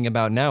talking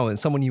about now.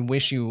 It's someone you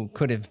wish you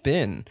could have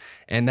been,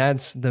 and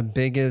that's the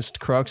biggest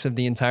crux of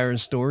the entire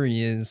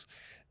story. Is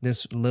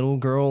this little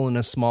girl in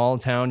a small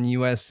town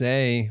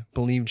USA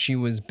believed she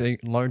was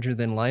larger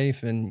than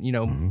life, and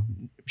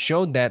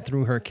showed that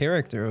through her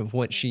character of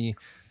what she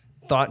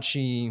thought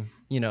she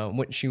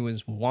what she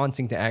was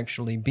wanting to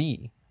actually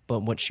be,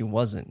 but what she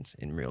wasn't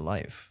in real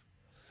life.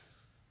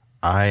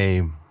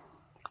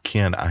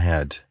 Ken, I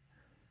had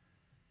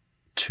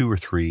 2 or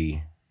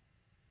 3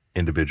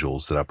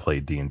 individuals that I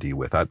played D&D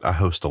with. I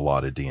host a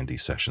lot of D&D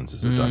sessions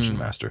as a dungeon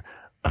master.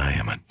 I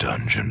am a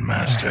dungeon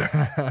master.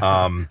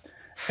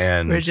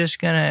 And We're just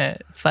gonna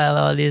file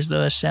all these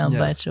little sound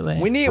bites away.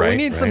 We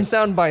need some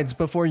sound bites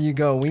before you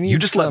go. We need you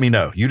just let me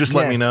know. You just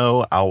let me Yes.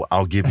 know.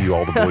 I'll give you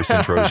all the voice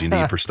intros you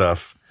need for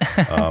stuff.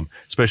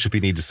 Especially if you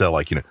need to sell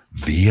like,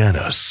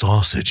 Vienna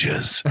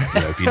sausages.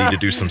 If you need to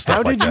do some stuff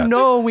How like did that. you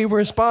know we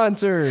were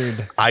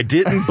sponsored? I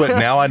didn't, but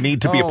now I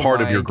need to be a Oh part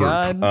of my your group.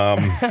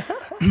 God.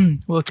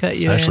 We'll cut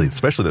you in.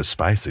 Especially those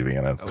spicy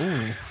Viennas.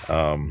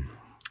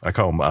 I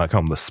call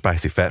them the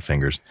spicy fat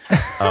fingers.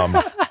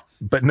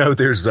 But no,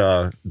 there's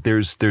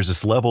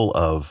this level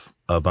of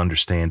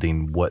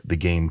understanding what the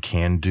game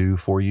can do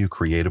for you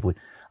creatively.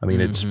 I mean,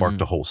 it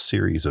sparked a whole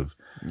series of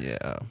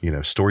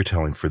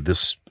storytelling for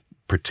this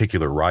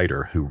particular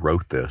writer who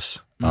wrote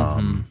this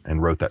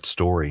and wrote that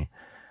story.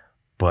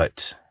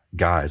 But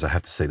guys, I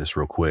have to say this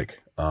real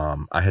quick.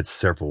 I had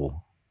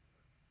several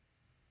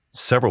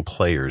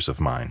players of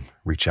mine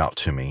reach out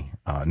to me,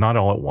 not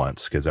all at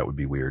once because that would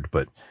be weird,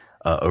 but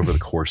over the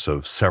course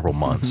of several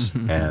months.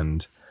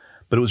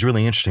 But it was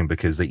really interesting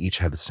because they each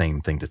had the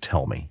same thing to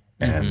tell me.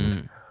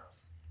 And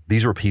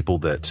these were people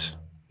that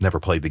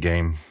never played the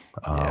game,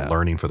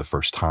 learning for the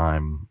first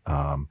time.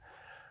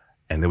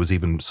 And there was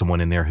even someone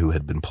in there who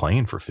had been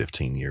playing for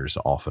 15 years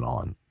off and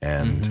on.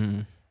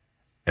 And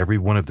every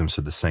one of them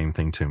said the same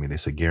thing to me. They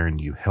said, Garen,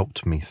 you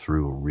helped me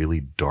through a really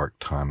dark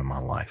time in my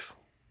life.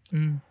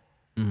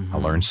 I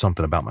learned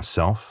something about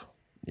myself.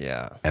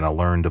 Yeah. And I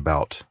learned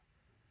about,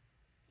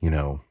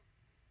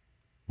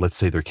 let's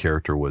say their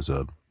character was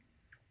a,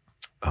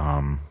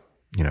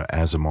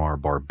 Azamar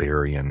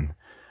barbarian,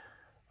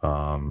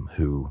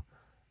 who,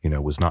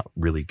 was not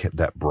really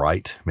that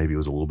bright. Maybe it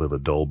was a little bit of a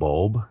dull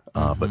bulb,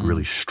 but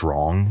really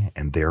strong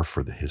and there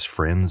for his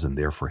friends and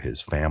there for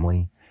his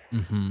family,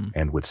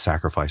 and would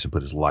sacrifice and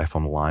put his life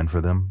on the line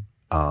for them.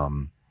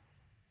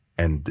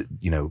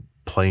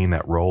 Playing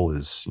that role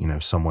is,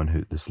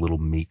 someone this little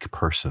meek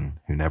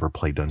person who never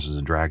played Dungeons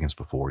and Dragons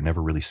before,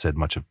 never really said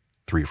much of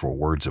 3 or 4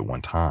 words at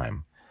one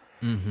time.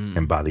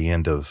 And by the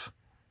end of,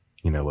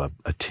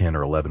 a 10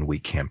 or 11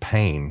 week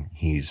campaign,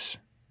 he's,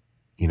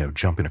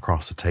 jumping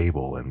across the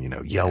table and,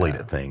 yelling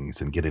at things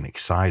and getting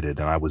excited.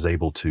 And I was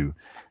able to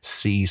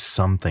see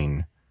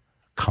something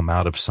come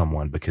out of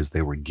someone because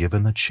they were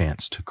given a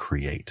chance to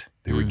create.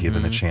 They were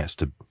given a chance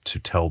to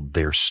tell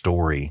their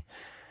story.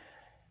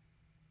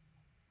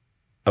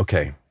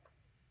 Okay.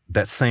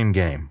 That same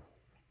game,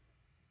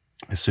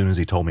 as soon as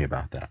he told me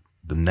about that,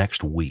 the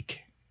next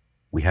week,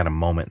 we had a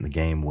moment in the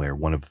game where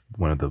one of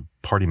the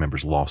party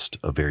members lost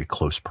a very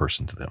close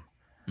person to them.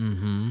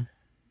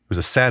 It was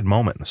a sad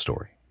moment in the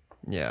story.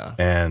 Yeah.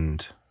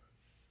 And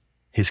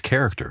his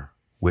character,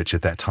 which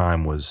at that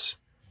time was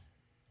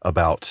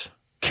about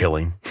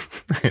killing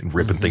and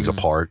ripping things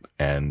apart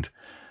and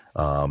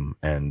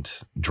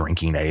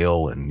drinking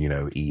ale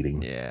and,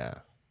 eating. Yeah.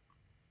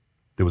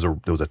 There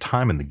was a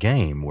time in the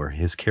game where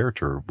his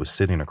character was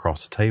sitting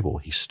across the table.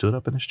 He stood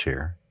up in his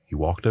chair. He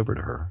walked over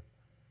to her.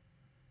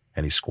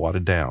 And he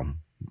squatted down.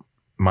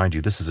 Mind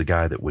you, this is a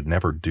guy that would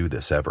never do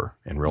this ever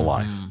in real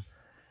life.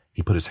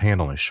 He put his hand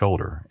on his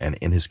shoulder, and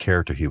in his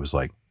character, he was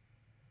like,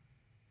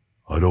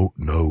 I don't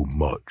know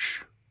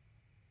much,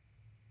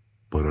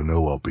 but I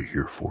know I'll be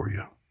here for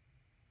you.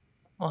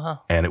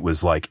 Wow. And it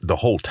was like the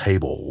whole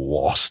table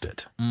lost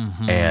it.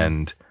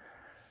 And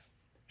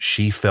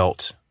she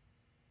felt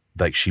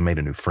like she made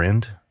a new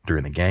friend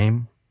during the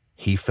game.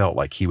 He felt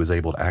like he was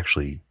able to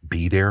actually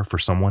be there for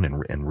someone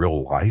in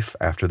real life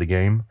after the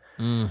game.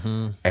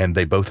 And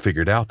they both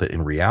figured out that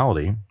in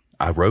reality,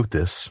 I wrote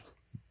this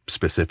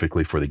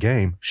specifically for the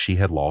game. She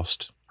had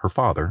lost her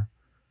father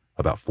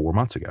about 4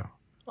 months ago.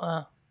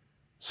 Wow.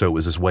 So it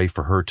was this way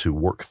for her to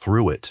work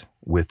through it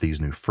with these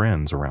new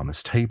friends around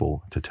this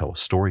table to tell a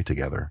story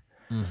together.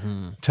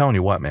 Telling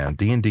you what, man,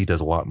 D&D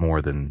does a lot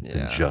more than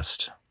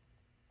just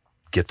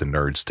get the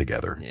nerds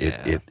together.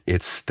 Yeah.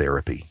 It's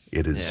therapy.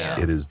 It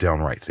is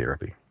downright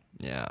therapy.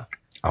 Yeah.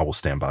 I will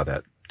stand by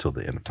that till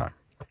the end of time.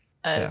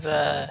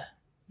 I've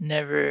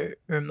never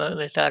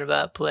remotely thought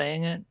about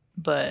playing it,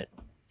 but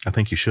I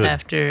think you should.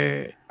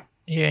 after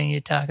hearing you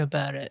talk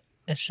about it,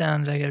 it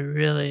sounds like a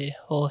really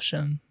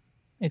wholesome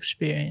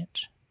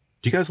experience.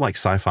 Do you guys like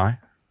sci-fi?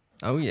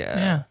 Oh, yeah.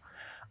 Yeah.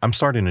 I'm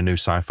starting a new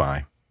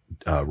sci-fi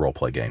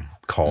role-play game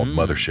called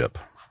Mothership.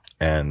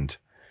 And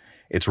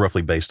it's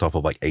roughly based off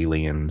of like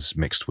Aliens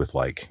mixed with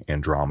like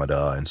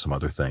Andromeda and some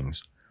other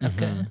things.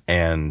 Okay.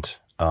 And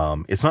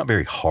it's not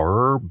very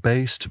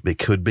horror-based. It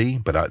could be,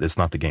 but it's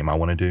not the game I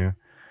want to do.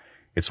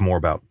 It's more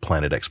about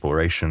planet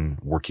exploration,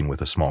 working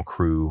with a small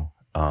crew.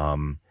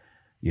 Some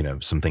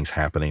things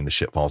happening, the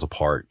ship falls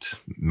apart,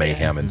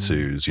 mayhem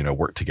ensues,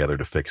 work together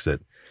to fix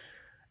it.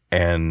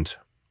 And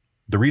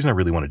the reason I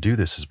really want to do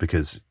this is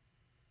because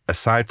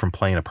aside from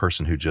playing a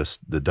person who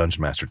just the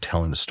dungeon master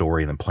telling the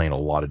story and then playing a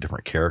lot of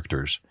different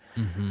characters,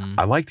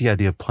 I like the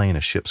idea of playing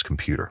a ship's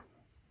computer.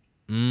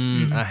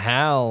 A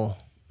HAL.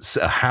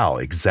 So, how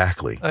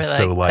exactly? Or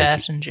like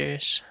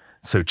passengers.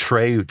 So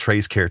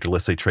Trey's character,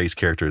 let's say Trey's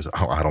character is,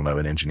 I don't know,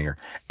 an engineer,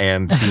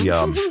 and he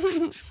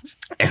and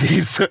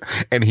he's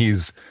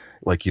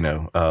like,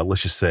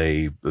 let's just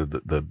say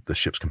the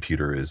ship's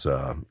computer is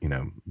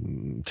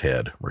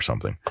Ted or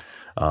something.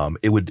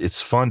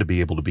 It's fun to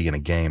be able to be in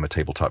a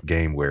tabletop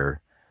game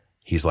where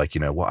he's like,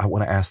 well, I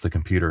want to ask the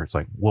computer. It's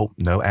like, well,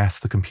 no,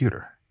 ask the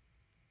computer.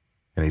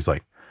 And he's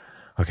like,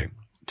 okay,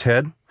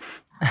 Ted,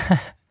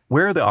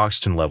 where are the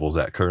oxygen levels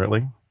at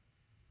currently?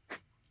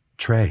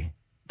 Trey,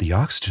 the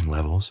oxygen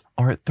levels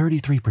are at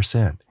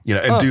 33%.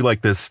 And do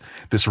like this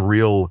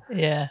real,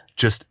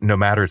 just no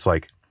matter. It's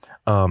like,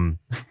 why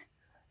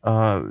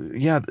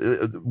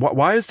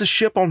is the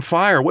ship on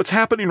fire? What's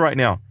happening right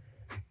now?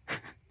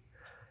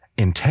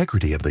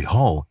 Integrity of the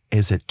hull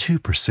is at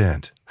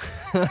 2%.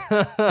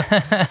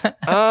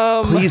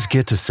 Please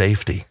get to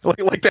safety.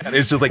 Like that.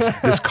 It's just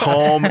like this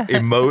calm,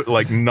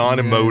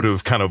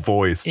 non-emotive kind of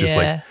voice. Just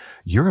like,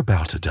 you're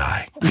about to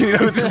die.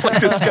 It's just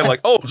like this kind of like,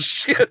 oh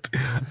shit.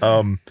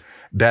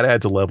 That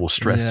adds a level of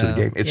stress to the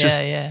game. It's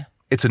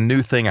it's a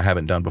new thing I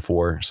haven't done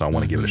before, so I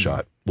want to give it a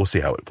shot. We'll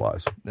see how it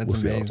flies.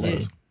 That's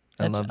amazing.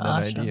 I love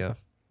that idea.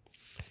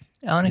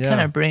 I want to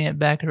kind of bring it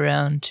back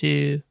around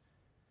to,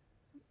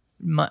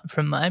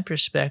 from my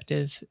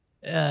perspective,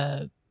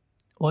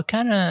 what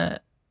kind of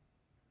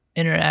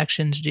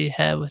interactions do you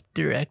have with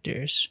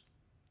directors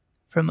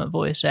from a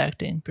voice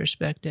acting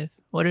perspective?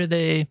 What are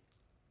they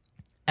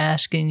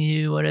asking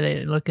you? What are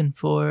they looking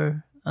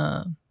for?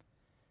 I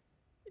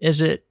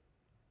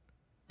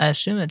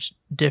assume it's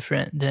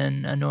different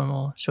than a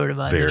normal sort of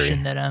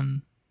audition that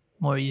I'm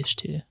more used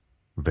to.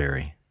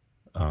 Very.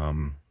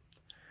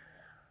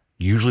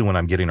 Usually when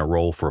I'm getting a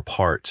role for a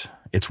part,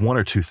 it's one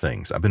or two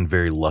things. I've been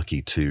very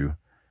lucky to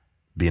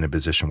be in a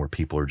position where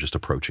people are just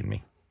approaching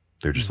me.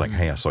 They're just like,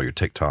 hey, I saw your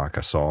TikTok.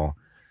 I saw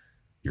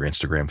your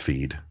Instagram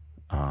feed.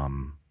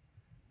 I'm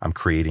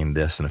creating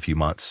this in a few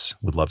months.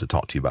 Would love to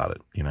talk to you about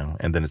it,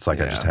 And then it's like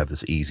I just have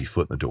this easy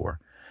foot in the door.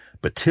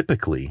 But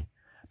typically,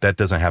 that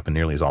doesn't happen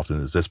nearly as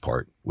often as this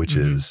part, which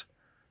is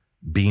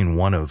being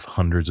one of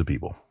hundreds of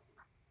people,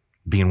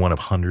 being one of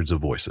hundreds of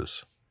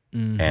voices.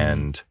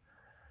 And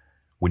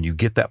when you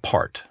get that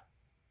part,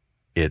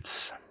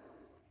 it's,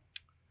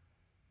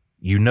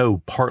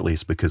 partly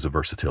it's because of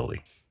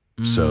versatility.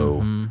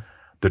 So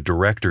the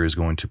director is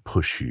going to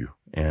push you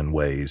in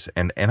ways.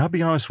 And I'll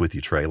be honest with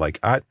you, Trey, like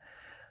I've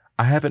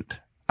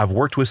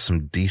worked with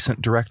some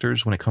decent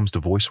directors when it comes to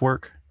voice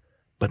work,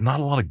 but not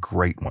a lot of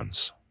great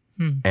ones.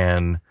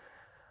 And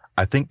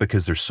I think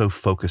because they're so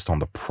focused on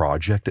the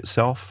project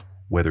itself,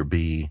 whether it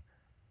be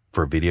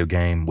for a video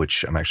game,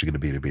 which I'm actually going to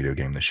be in a video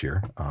game this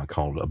year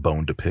called A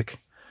Bone to Pick.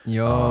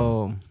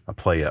 Yo, I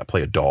play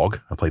a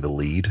dog. I play the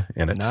lead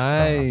in it.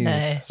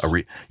 Nice.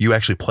 You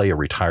actually play a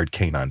retired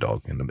canine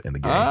dog in the game.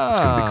 It's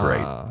going to be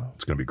great.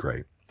 It's going to be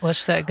great.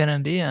 What's that going to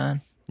be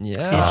on?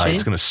 Yeah,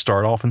 it's going to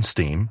start off in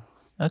Steam.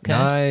 Okay.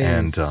 Nice.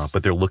 And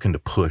but they're looking to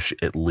push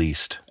at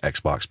least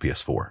Xbox,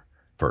 PS4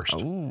 first.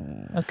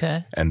 Ooh.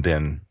 Okay. And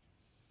then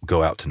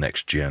go out to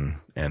next gen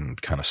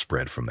and kind of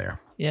spread from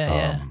there.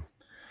 Yeah.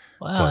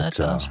 Wow, that's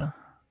awesome.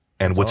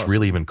 And what's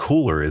really even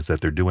cooler is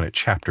that they're doing it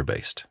chapter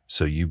based.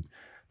 So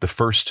the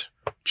first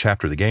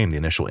chapter of the game, the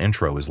initial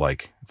intro is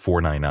like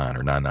 $4.99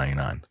 or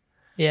 $9.99.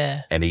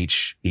 Yeah. And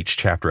each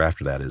chapter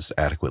after that is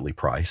adequately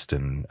priced,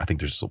 and I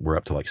think we're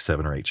up to like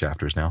 7 or 8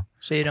 chapters now.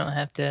 So you don't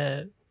have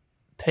to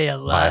pay a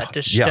lot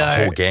to start. Yeah,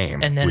 a whole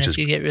game. And then if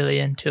you get really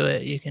into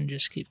it, you can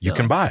just keep going. You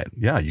can buy it.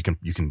 Yeah, you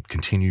can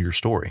continue your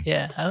story.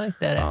 Yeah, I like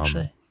that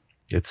actually.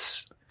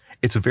 It's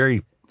a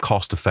very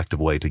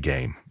cost-effective way to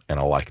game, and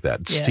I like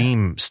that.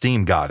 Yeah.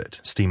 Steam got it.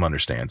 Steam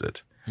understands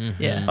it.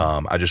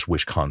 Yeah. I just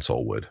wish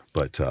console would,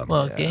 but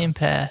Game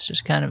Pass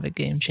is kind of a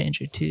game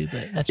changer too.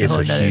 But that's it's a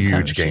a whole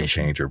huge game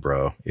changer,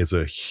 bro. It's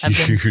a huge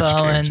I've been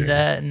following game changer.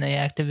 that and the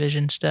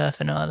Activision stuff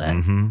and all that.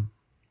 Mm-hmm.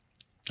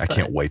 I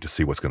can't wait to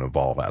see what's going to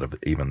evolve out of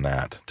even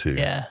that too.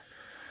 Yeah.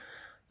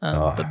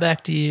 But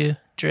back to you,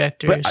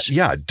 directors.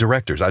 But,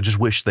 directors. I just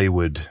wish they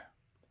would.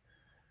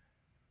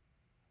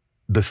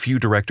 The few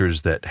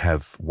directors that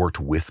have worked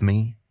with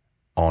me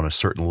on a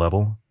certain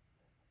level,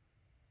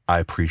 I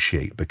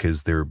appreciate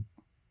because they're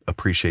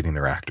appreciating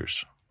their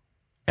actors,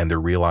 and they're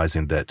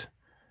realizing that,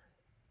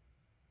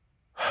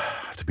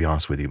 to be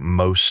honest with you,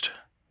 most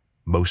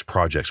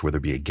projects, whether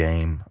it be a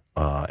game,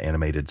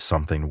 animated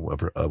something,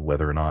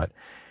 whether or not,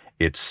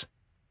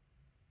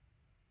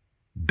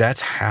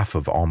 that's half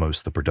of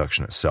almost the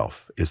production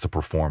itself is the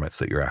performance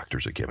that your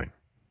actors are giving.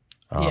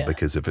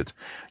 Because if it's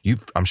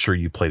I'm sure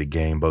you played a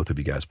game, both of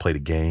you guys played a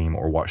game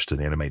or watched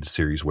an animated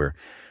series where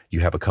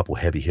you have a couple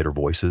heavy hitter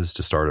voices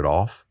to start it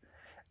off,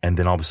 and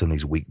then all of a sudden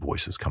these weak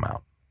voices come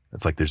out.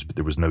 It's like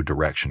there was no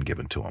direction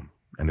given to them,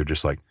 and they're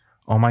just like,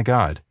 "Oh my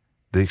God,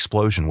 the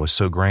explosion was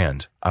so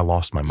grand. I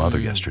lost my mother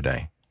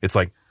yesterday." It's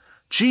like,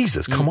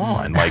 Jesus, come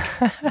on, like,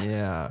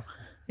 yeah.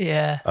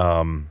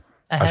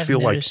 I feel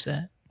noticed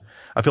that.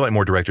 I feel like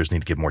more directors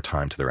need to give more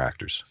time to their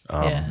actors.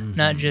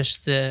 Not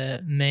just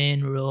the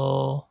main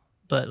role,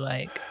 but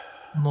like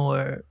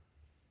more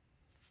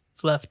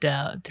fluffed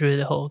out through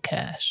the whole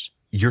cast.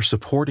 You're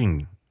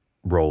supporting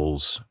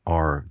roles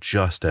are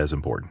just as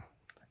important.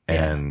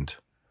 And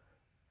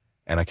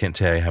I can't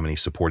tell you how many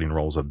supporting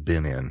roles I've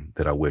been in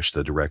that I wish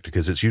the director,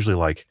 because it's usually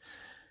like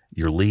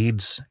your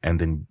leads, and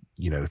then,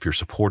 if you're a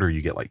supporter,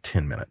 you get like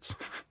 10 minutes,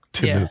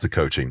 10 minutes of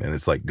coaching, and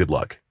it's like, good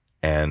luck.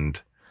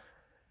 And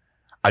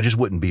I just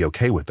wouldn't be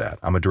okay with that.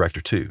 I'm a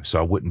director too, so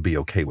I wouldn't be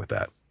okay with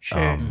that.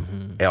 Sure.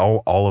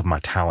 All of my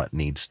talent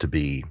needs to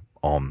be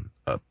on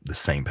the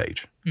same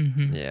page.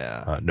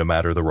 Yeah. No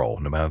matter the role,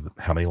 no matter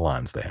how many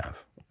lines they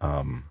have.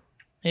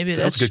 Maybe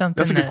so that's something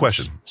that's a good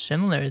question.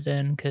 Similar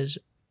then, because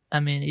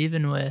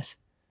even with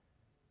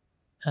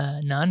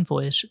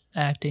non-voice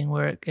acting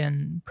work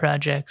and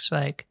projects,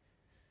 like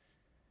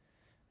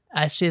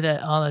I see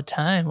that all the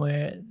time,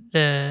 where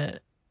the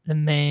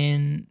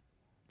main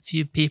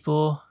few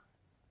people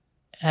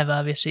have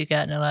obviously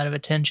gotten a lot of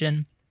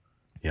attention.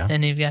 Yeah.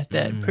 And you've got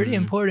that pretty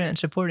important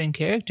supporting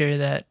character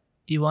that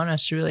you want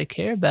us to really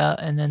care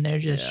about, and then they're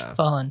just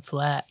falling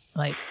flat.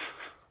 Like,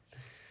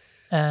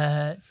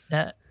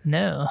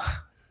 no.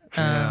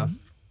 Yeah.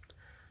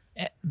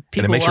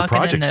 People it makes your walking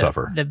project in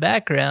suffer. The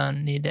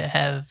background need to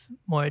have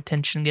more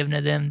attention given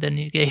to them than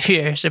you gave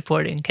your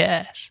supporting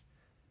cast.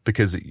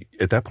 Because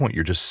at that point,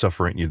 you're just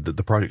suffering.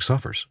 The project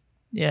suffers.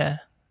 Yeah.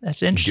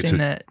 That's interesting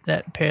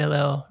that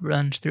parallel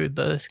runs through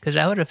both. Because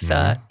I would have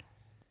thought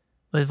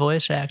with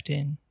voice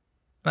acting,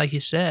 like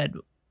you said,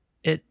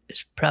 it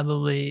is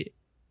probably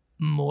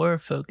more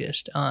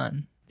focused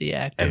on the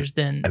actors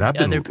than and I've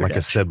been, other like I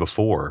said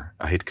before,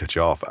 I hate to cut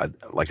you off.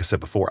 Like I said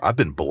before, I've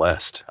been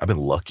blessed. I've been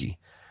lucky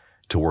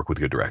to work with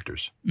good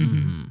directors.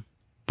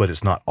 But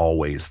it's not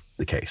always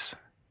the case.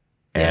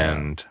 Yeah.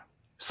 And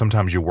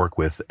sometimes you work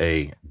with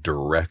a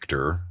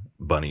director,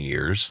 bunny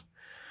ears,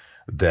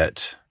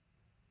 that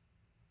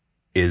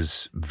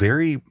is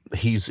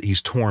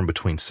he's torn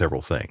between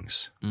several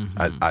things.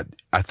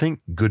 I think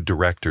good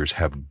directors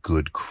have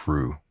good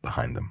crew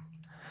behind them.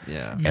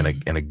 Yeah.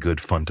 And a good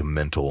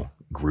fundamental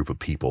group of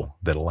people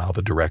that allow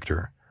the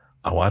director,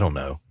 I don't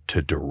know,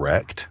 to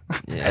direct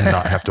and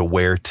not have to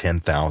wear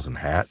 10,000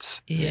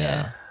 hats.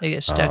 Yeah. They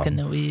get stuck in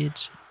the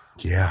weeds.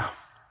 Yeah.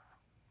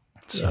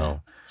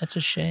 So that's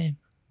a shame.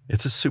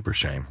 it's a super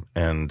shame.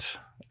 And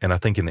I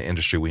think in the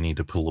industry, we need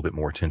to put a little bit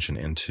more attention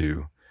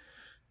into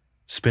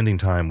spending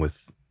time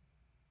with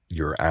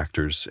your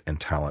actors and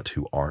talent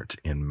who aren't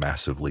in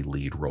massively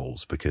lead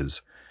roles,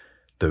 because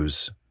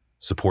those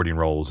supporting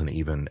roles and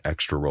even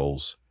extra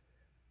roles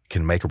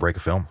can make or break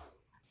a film.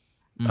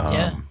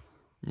 Yeah.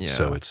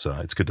 So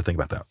it's good to think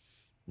about that.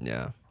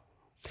 Yeah.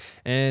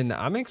 And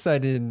I'm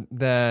excited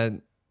that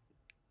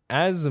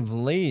as of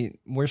late,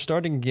 we're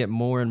starting to get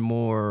more and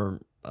more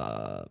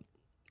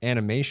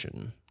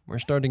animation. We're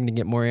starting to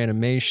get more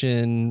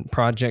animation.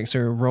 Projects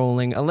are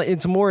rolling.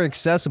 It's more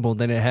accessible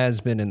than it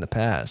has been in the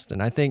past.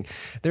 And I think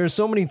there are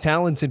so many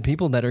talented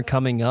people that are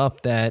coming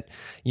up that,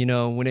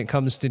 when it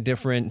comes to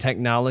different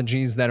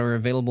technologies that are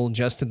available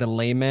just to the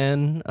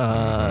layman,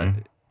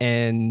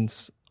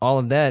 and all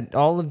of that,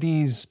 all of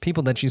these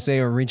people that you say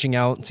are reaching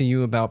out to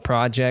you about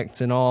projects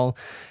and all,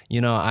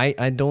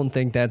 I don't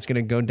think that's going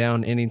to go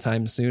down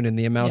anytime soon. And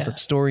the amount of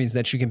stories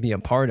that you can be a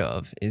part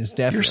of is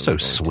definitely. You're so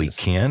sweet,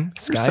 Ken.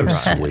 You're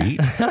so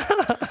sweet.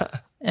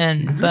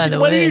 And by the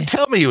Why way, didn't you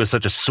tell me you were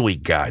such a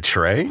sweet guy,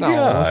 Trey?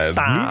 Oh,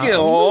 stop. You get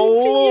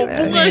all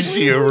bless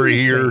you over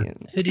here.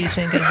 who do you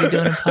think I'd be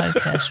doing a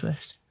podcast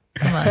with?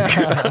 Come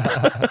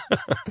on.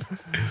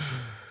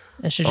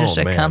 This is just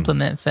a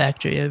compliment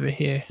factory over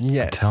here.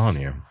 Yes. I'm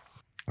telling you.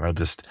 I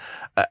just,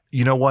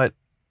 you know what,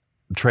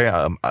 Trey,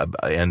 I'm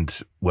going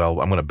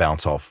to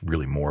bounce off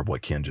really more of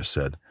what Ken just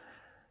said.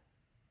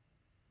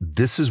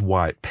 This is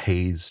why it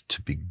pays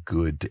to be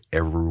good to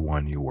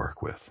everyone you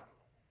work with.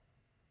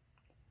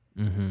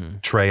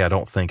 Trey, I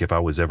don't think if I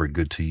was ever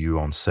good to you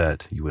on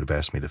set, you would have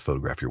asked me to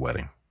photograph your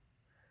wedding.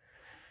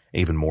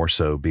 Even more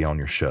so, be on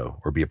your show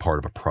or be a part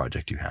of a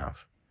project you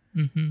have.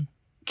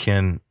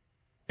 Ken,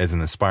 as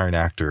an aspiring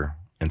actor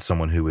and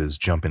someone who is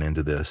jumping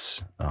into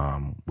this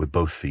with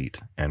both feet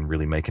and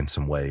really making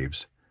some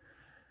waves,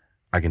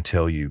 I can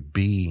tell you,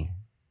 be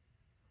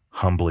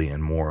humbly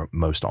and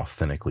most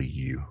authentically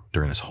you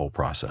during this whole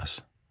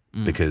process,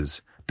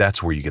 because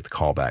that's where you get the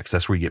callbacks.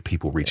 That's where you get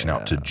people reaching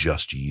out to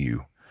just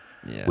you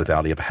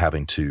without you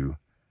having to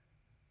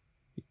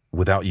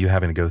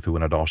go through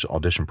an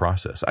audition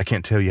process. I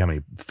can't tell you how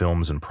many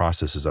films and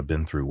processes I've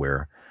been through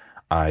where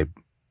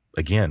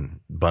again,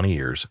 bunny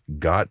ears,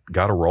 got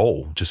a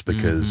role just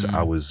because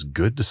I was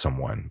good to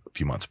someone a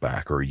few months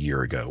back or a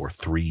year ago or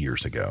 3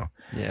 years ago.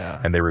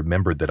 Yeah. And they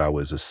remembered that I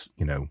was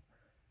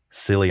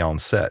silly on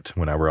set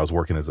whenever I was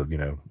working as a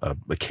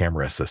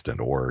camera assistant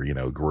or,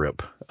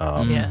 grip.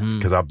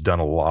 Because I've done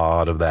a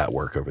lot of that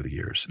work over the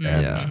years.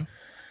 And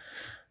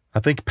I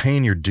think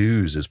paying your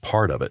dues is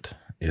part of it.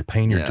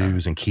 Paying your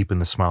dues and keeping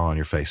the smile on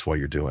your face while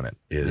you're doing it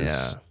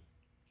is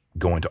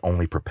going to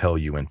only propel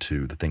you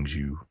into the things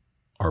you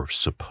are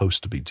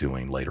supposed to be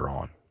doing later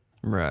on.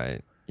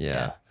 Right.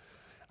 Yeah.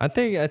 I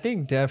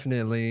think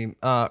definitely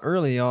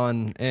early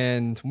on,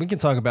 and we can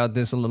talk about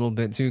this a little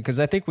bit too, because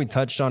I think we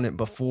touched on it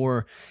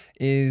before,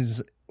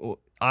 is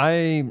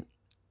I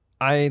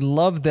I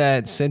love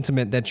that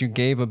sentiment that you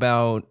gave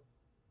about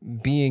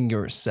being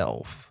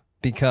yourself,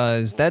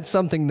 because that's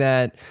something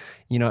that,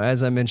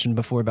 as I mentioned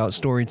before about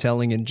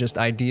storytelling and just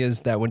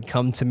ideas that would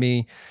come to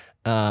me,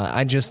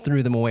 I just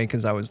threw them away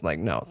because I was like,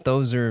 no,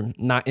 those are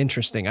not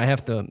interesting. I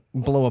have to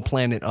blow a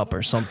planet up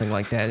or something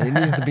like that. It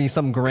needs to be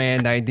some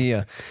grand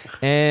idea.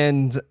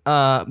 And,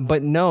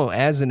 but no,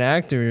 as an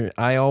actor,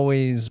 I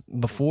always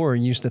before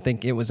used to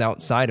think it was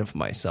outside of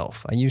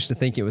myself. I used to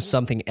think it was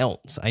something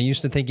else. I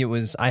used to think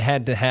I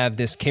had to have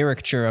this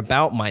caricature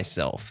about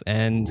myself.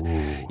 And,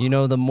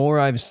 the more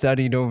I've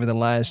studied over the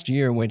last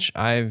year, which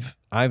I've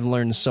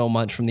learned so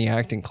much from the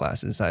acting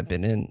classes I've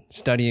been in,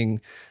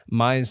 studying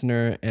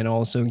Meisner and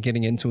also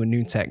getting into a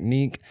new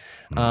technique.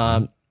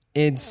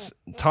 It's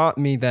taught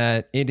me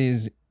that it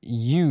is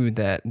you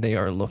that they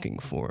are looking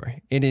for.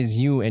 It is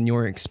you and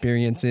your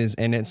experiences.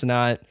 And it's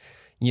not,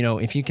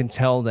 if you can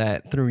tell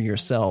that through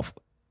yourself,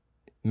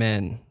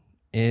 man,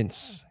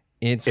 it's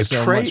If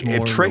so much more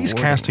if Trey's rewarding.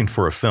 casting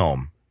for a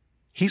film,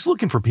 he's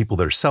looking for people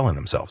that are selling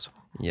themselves,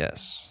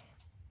 Yes.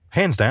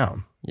 hands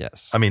down.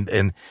 Yes. I mean,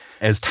 and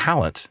as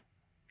talent,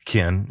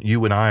 Ken,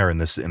 you and I are in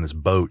this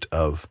boat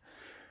of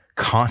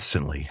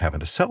constantly having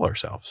to sell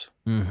ourselves.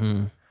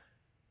 Mm-hmm.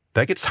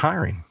 That gets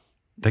tiring.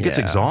 That gets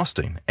Yeah.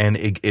 exhausting. And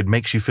it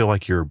makes you feel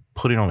like you're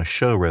putting on a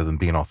show rather than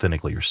being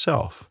authentically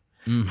yourself.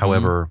 Mm-hmm.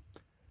 However,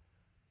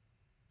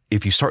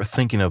 if you start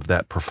thinking of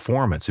that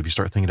performance, if you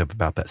start thinking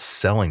about that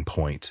selling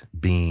point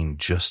being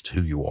just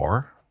who you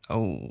are,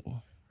 Oh,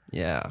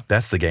 yeah.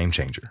 that's the game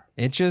changer.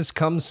 It just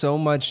comes so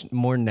much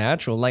more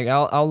natural. Like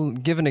I'll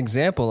give an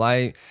example.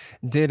 I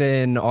did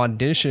an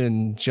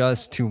audition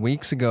just 2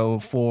 weeks ago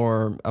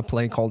for a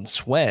play called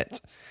Sweat.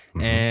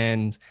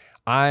 And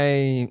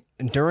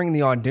during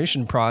the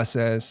audition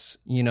process,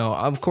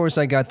 of course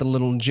I got the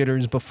little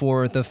jitters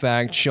before the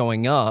fact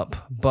showing up,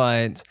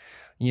 but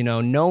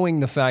knowing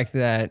the fact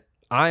that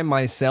I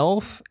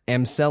myself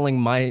am selling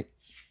my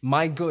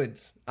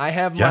goods. I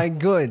have my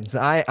goods.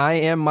 I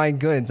am my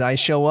goods. I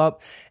show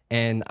up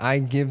and I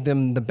give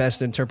them the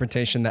best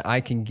interpretation that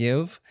I can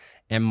give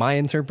and my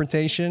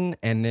interpretation.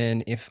 And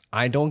then if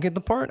I don't get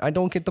the part, I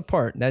don't get the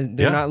part.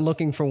 They're not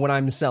looking for what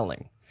I'm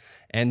selling.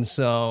 And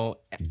so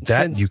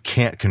That you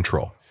can't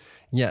control.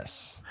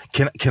 yes.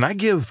 Can I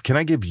give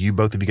you,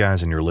 both of you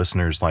guys and your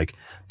listeners, like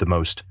the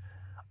most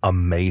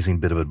amazing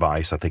bit of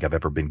advice I think I've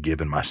ever been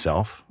given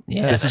myself?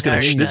 Yeah, This is going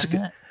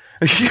to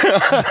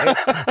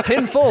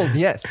Tenfold,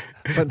 yes.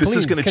 But this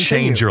is please going to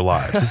continue. change your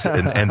lives,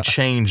 and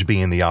change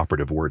being the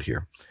operative word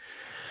here.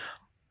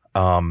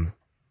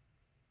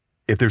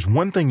 If there's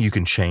one thing you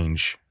can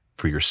change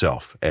for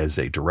yourself as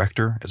a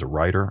director, as a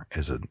writer,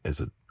 as a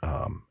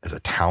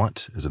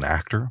talent, as an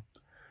actor,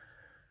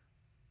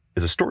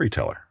 as a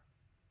storyteller,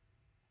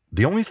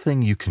 the only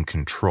thing you can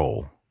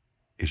control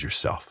is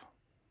yourself.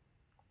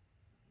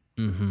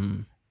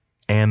 Mm-hmm.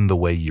 And the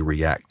way you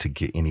react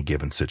to any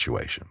given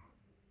situation.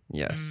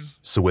 Yes.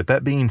 So with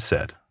that being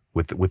said,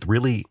 with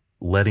really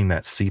letting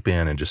that seep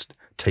in and just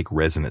take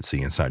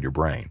resonancy inside your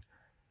brain,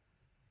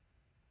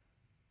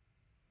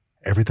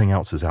 everything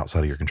else is outside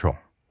of your control.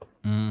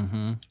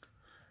 Mm-hmm.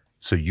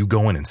 So you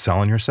go in and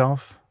selling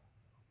yourself.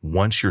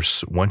 Once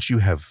you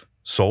have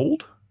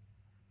sold,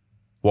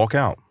 walk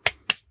out.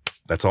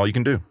 That's all you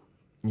can do.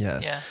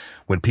 Yes.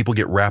 When people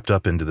get wrapped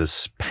up into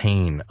this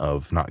pain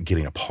of not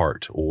getting a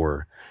part,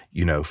 or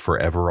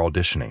forever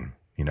auditioning,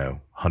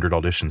 100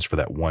 auditions for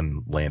that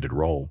one landed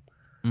role.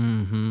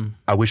 Mm-hmm.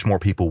 I wish more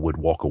people would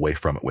walk away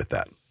from it with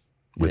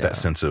that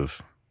sense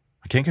of,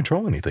 I can't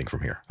control anything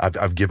from here.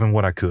 I've given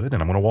what I could,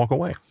 and I'm going to walk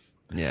away.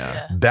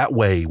 Yeah. That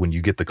way, when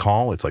you get the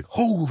call, it's like,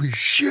 holy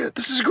shit,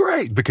 this is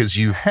great, because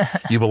you've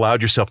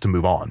allowed yourself to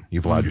move on.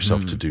 You've allowed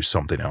yourself to do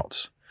something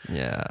else.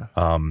 Yeah.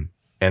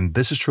 And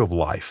this is true of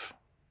life,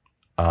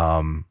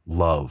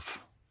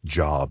 love,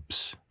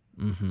 jobs,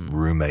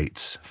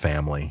 roommates,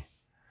 family.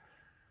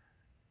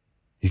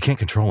 You can't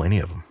control any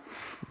of them.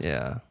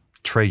 Yeah.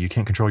 Trey, you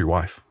can't control your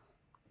wife.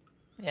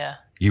 Yeah.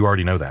 You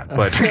already know that,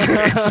 but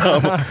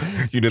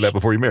you knew that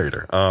before you married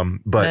her.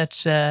 But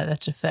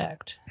That's a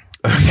fact.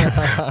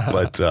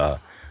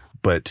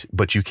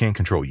 but you can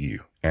control you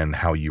and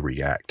how you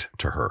react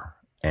to her,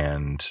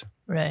 and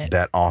Right.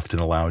 that often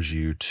allows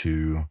you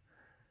to.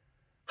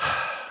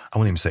 I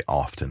wouldn't even say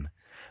often.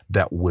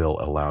 That will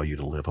allow you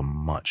to live a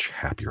much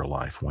happier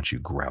life once you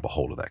grab a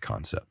hold of that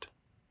concept.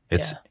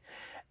 It's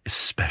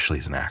especially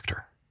as an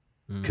actor,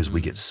 because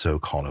we get so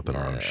caught up in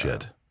our own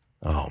shit.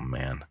 Oh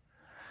man.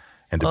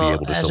 And to be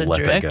able to as just a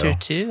let that director go.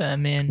 too, I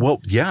mean, Well,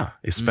 yeah,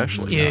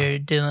 especially. yeah. you're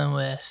dealing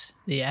with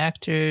the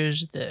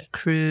actors, the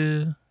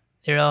crew.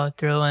 They're all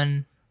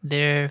throwing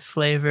their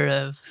flavor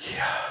of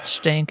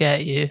stink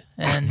at you,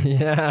 and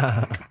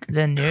Yeah.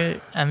 then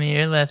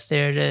you're left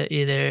there to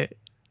either,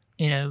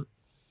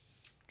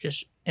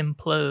 just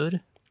implode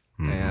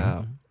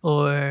Yeah.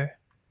 or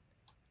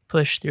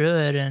push through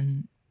it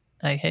and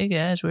like, hey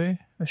guys, we're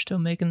still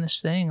making this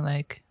thing.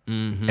 Like,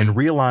 Mm-hmm. And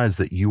realize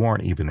that you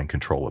aren't even in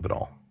control of it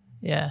all.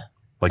 yeah,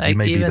 Like you Like,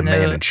 may be the even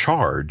man though- in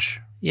charge,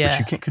 but Yeah.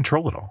 you can't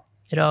control it all.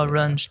 it all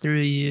runs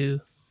through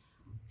you.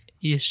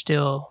 You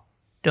still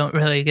don't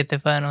really get the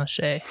final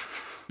say.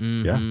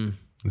 Yeah,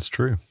 it's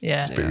true.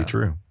 Yeah. It's very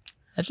true.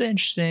 That's an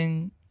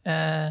interesting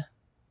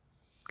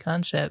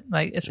concept.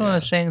 Like, it's one of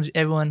those things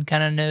everyone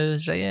kind of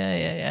knows. Like,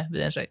 yeah. But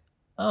then it's like,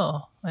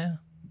 oh, well.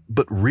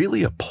 But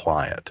really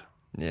apply it.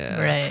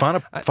 Yeah. Right.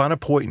 Find a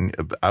point.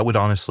 I would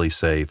honestly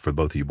say for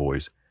both of you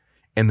boys,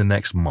 in the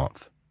next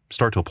month,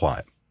 start to apply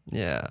it.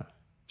 Yeah.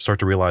 Start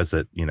to realize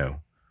that,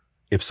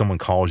 if someone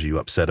calls you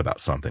upset about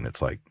something,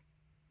 it's like,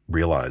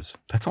 realize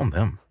that's on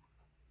them.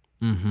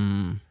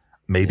 Mm-hmm.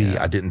 Maybe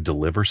I didn't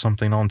deliver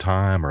something on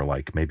time, or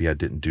like maybe I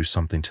didn't do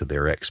something to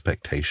their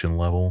expectation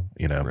level,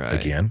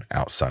 again,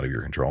 outside of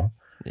your control.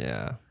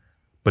 Yeah.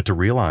 But to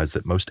realize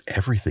that most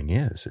everything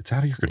it's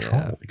out of your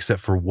control,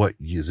 except for what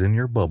is in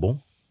your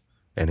bubble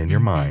and in your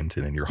mind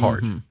and in your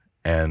heart.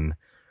 And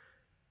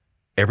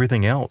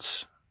everything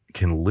else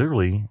can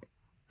literally,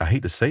 I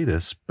hate to say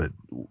this, but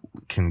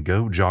can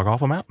go jog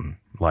off a mountain.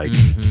 Like,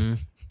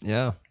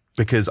 yeah.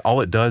 Because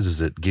all it does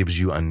is it gives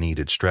you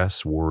unneeded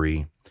stress,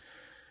 worry,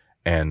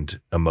 and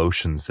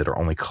emotions that are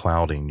only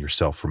clouding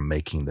yourself from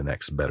making the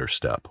next better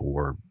step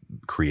or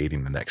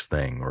creating the next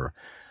thing or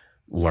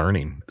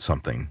learning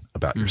something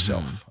about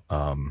yourself.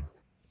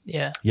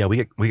 Yeah, we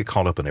get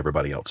caught up in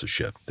everybody else's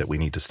shit that we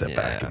need to step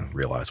back and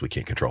realize we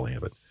can't control any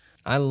of it.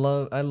 I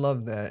love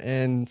that.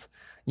 And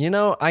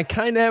I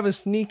kind of have a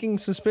sneaking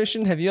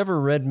suspicion. Have you ever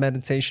read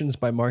Meditations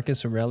by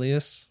Marcus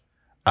Aurelius?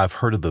 I've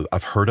heard of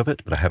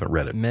it, but I haven't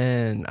read it.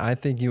 Man, I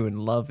think you would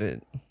love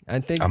it.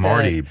 I think I'm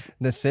already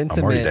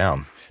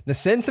down. The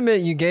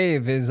sentiment you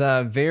gave is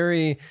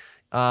very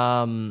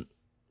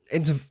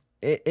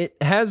it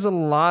has a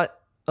lot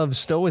of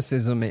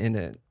stoicism in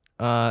it.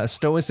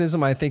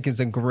 Stoicism, I think,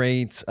 is a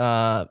great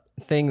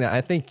thing that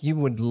I think you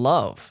would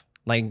love,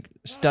 like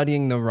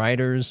studying the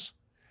writers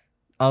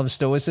of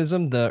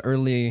stoicism, the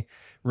early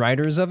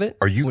writers of it.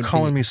 Are you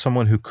calling me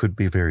someone who could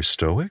be very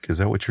stoic? Is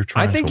that what you're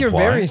trying to imply? I think you're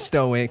very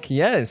stoic,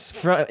 yes.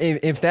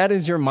 If that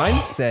is your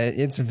mindset,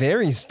 it's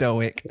very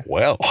stoic.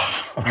 Well.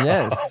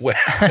 Yes.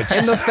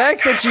 And the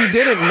fact that you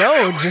didn't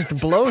know just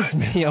blows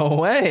me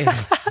away.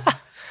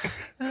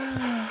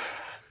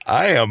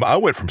 I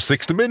went from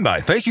 6 to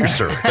midnight. Thank you,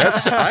 sir.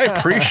 I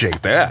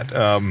appreciate that.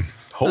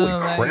 Holy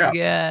crap. Oh my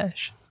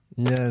gosh.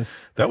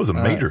 Yes. That was a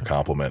major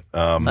compliment.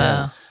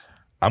 Yes.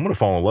 I'm going to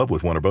fall in love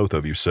with one or both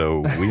of you,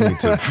 so we need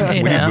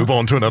to move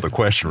on to another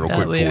question real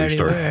quick before we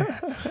start.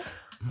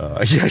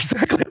 Yeah,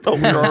 exactly. I thought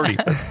we were already.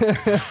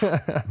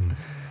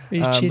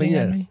 Are you cheating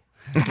on me?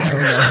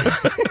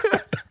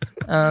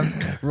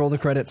 Roll the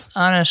credits.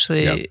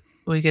 Honestly,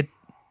 we're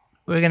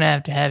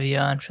gonna have you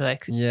on for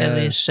at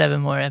least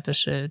 7 more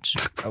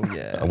episodes. Oh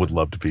yeah, I would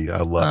love to be.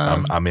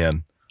 I'm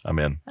in.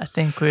 I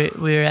think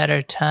we're at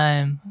our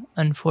time,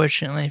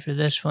 unfortunately, for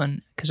this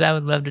one, because I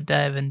would love to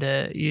dive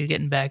into you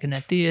getting back in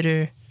that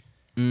theater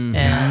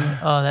and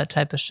all that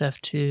type of stuff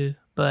too.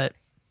 But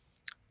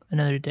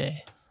another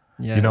day.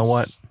 Yes. You know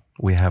what?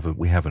 We have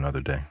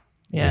another day.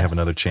 Yes. We have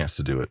another chance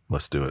to do it.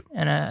 Let's do it.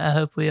 And I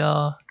hope we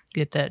all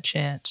get that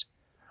chance.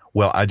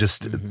 Well, I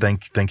just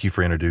thank you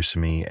for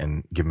introducing me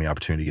and giving me the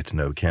opportunity to get to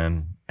know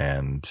Ken.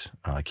 And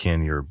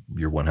Ken, you're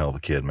one hell of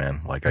a kid,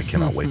 man. Like, I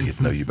cannot wait to get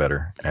to know you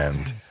better.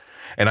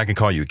 And I can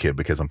call you a kid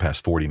because I'm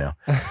past 40 now.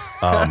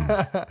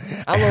 I'll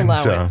allow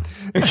it.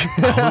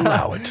 I'll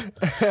allow it.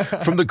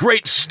 From the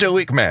great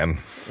stoic man.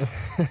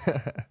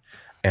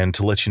 And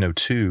to let you know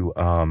too,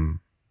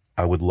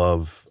 I would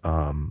love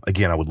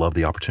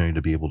the opportunity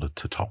to be able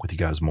to talk with you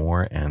guys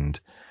more, and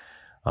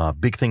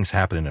big things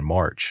happening in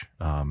March.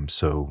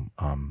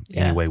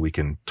 Any way we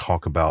can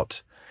talk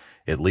about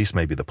at least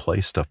maybe the play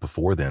stuff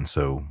before then,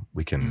 so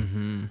we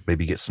can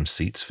maybe get some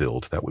seats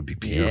filled. That would be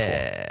beautiful.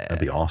 Yeah. That'd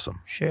be awesome.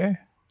 Sure.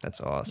 That's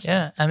awesome.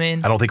 Yeah, I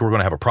mean, I don't think we're going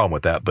to have a problem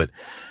with that, but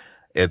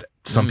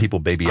some people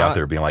may be out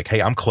there being like,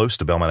 hey, I'm close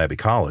to Belmont Abbey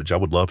College. I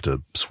would love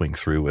to swing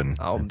through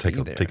and take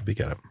a peek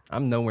at it.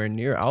 I'm nowhere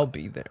near. I'll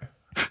be there.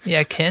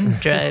 Yeah, Ken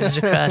drives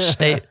across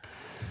state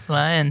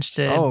lines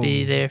to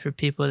be there for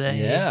people that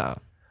he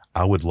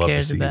I would love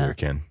to see about. you there,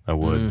 Ken. I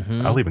would.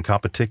 I'll even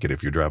cop a ticket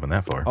if you're driving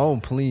that far. Oh,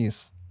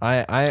 please.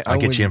 I'll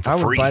get you in for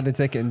free. I would buy the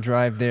ticket and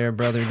drive there,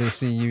 brother, to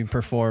see you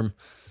perform.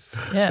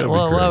 Yeah,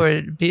 well, while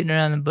we're beating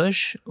around the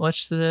bush,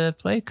 what's the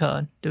play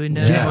called? Do we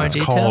know more it's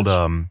details?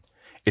 called,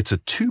 it's a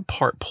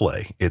 2-part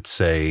play.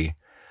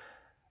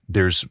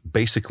 There's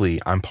basically,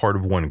 I'm part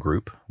of one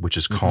group, which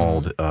is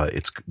called,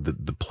 it's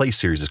the play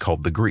series is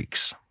called The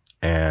Greeks.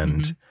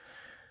 And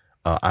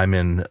I'm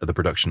in the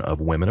production of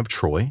Women of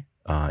Troy.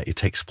 It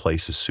takes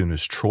place as soon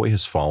as Troy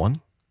has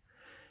fallen.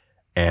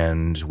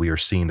 And we are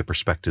seeing the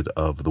perspective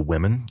of the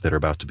women that are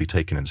about to be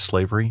taken into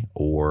slavery,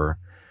 or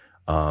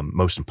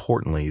most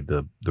importantly,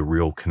 the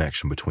real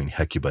connection between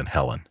Hecuba and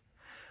Helen.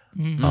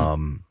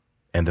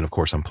 And then, of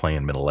course, I'm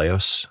playing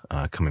Menelaus,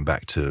 coming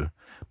back to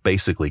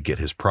basically get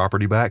his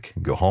property back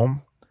and go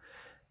home.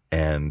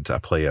 And I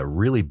play a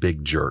really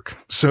big jerk.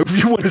 So if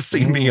you want to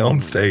see me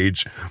on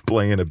stage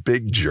playing a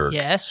big jerk,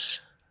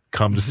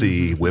 come to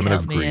see Women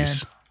of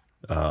Greece.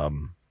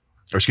 Women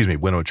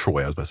of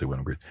Troy. I was about to say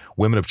Women of Greece.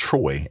 Women of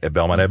Troy at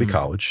Belmont Abbey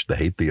College, the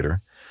Haight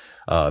Theater.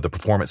 The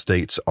performance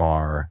dates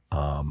are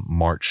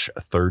March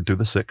 3rd through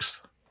the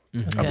 6th.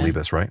 I believe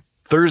that's right.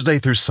 Thursday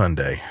through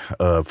Sunday,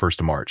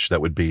 1st of March.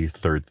 That would be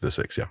 3rd to the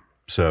 6th, yeah.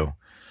 So,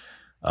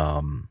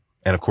 and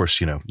of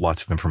course,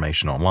 lots of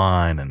information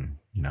online, and,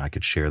 I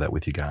could share that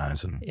with you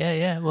guys. And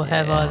Yeah, we'll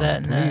have all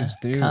that in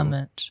the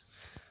comments.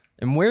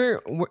 And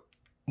where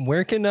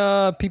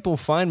can people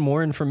find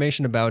more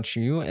information about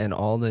you and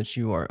all that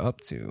you are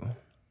up to?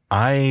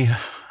 I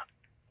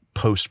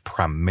post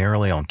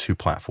primarily on 2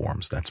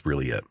 platforms. That's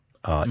really it.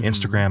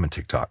 Instagram and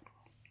TikTok.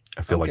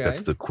 I feel like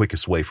that's the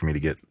quickest way for me to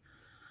get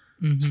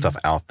stuff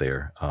out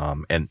there.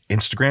 And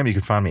Instagram, you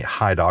can find me at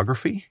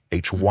Hydography,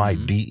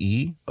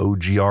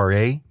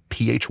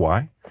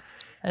 HYDEOGRAPHY.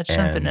 That's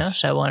something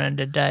else I wanted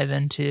to dive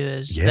into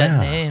is that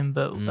name,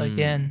 but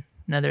again,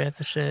 another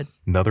episode.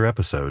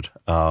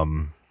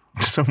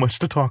 So much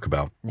to talk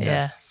about.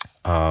 Yes.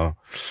 And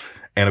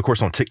of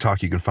course on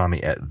TikTok, you can find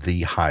me at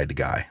The Hyde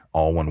Guy,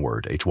 all one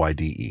word,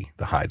 HYDE,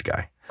 The Hyde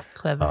Guy.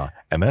 Clever.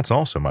 And that's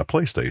also my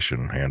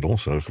PlayStation handle.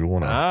 So if you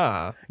want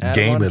to add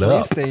game on it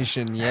up,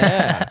 PlayStation,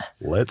 yeah.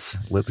 let's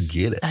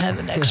get it. I have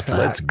an Xbox.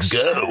 Let's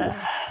go.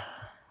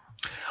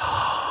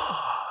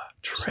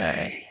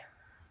 Trey.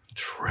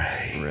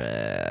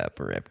 Rep.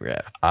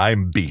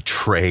 I'm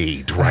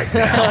betrayed right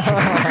now.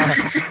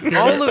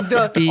 all of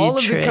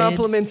the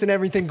compliments and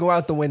everything go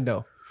out the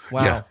window.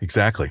 Wow. Yeah,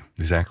 exactly.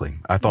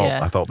 I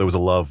thought there was a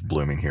love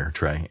blooming here,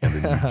 Trey, and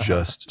then you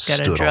just Got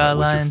stood to draw on a it.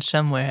 line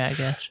somewhere, I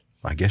guess.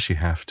 I guess you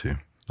have to.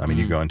 I mean,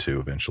 you're going to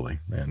eventually,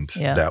 and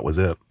that was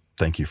it.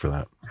 Thank you for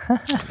that.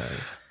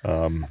 Nice.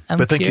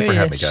 But thank you for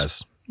having me,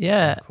 guys.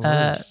 Yeah.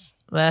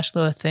 Last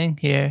little thing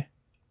here.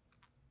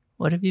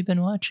 What have you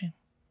been watching?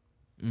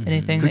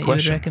 Anything Good that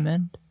question. you would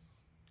recommend?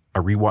 I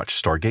rewatched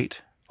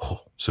Stargate.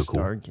 Oh, so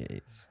cool.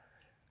 Stargates.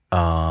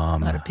 A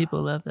lot of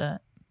people love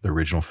that. The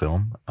original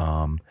film.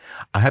 I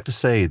have to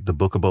say, the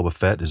Book of Boba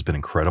Fett has been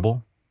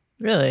incredible.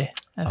 Really?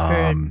 I've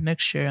heard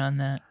mixture on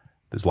that.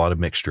 There's a lot of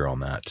mixture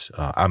on that.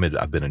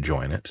 I've been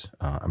enjoying it.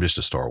 I'm just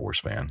a Star Wars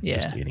fan. Yeah.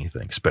 Just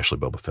anything, especially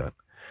Boba Fett.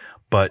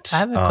 But I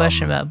have a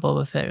question about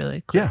Boba Fett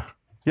really quick.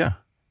 Yeah.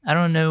 I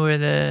don't know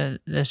where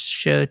this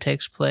show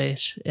takes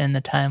place in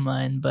the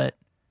timeline, but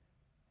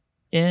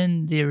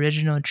in the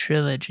original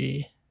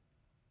trilogy,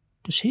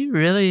 does he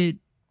really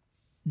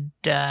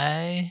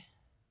die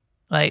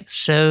like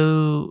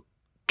so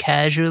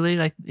casually?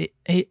 Like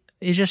he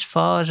just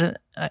falls.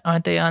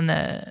 Aren't they in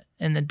the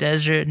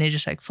desert and he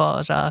just like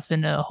falls off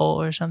into a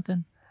hole or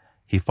something?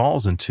 He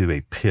falls into a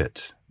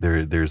pit.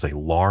 There's a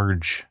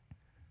large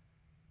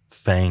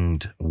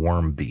fanged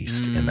worm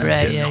beast in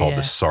that pit called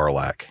the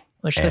Sarlacc.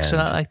 Which looks a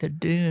lot like the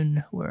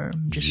Dune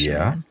worm.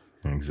 Saying.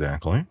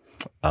 Exactly.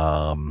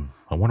 I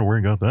wonder where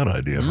he got that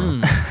idea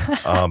from.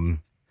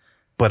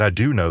 But I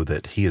do know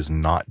that he is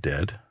not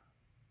dead.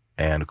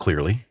 And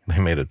clearly, they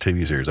made a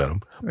TV series out of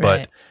him.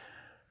 Right.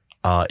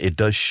 But it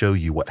does show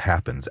you what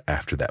happens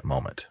after that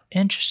moment.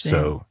 Interesting.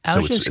 So I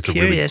was just it's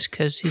curious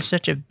because he's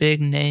such a big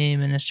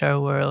name in the Star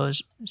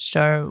Wars.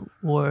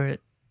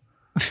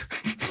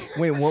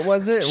 Wait, what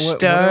was it?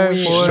 Star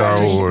Wars.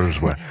 Star Wars.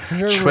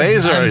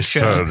 Trey's already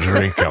started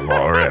drinking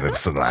already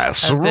tonight.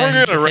 So we're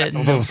going to wrap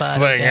this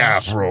thing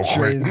up real quick.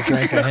 Trey's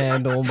drank a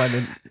handle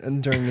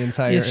during the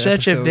entire He's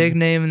such episode. a big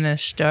name in the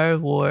Star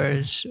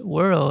Wars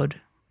world.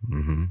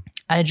 Mm-hmm.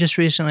 I just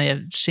recently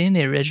have seen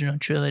the original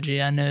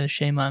trilogy. I know,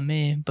 shame on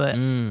me, but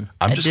I'm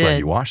just glad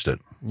you watched it.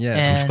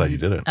 Yes. I'm just glad you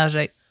did it. I was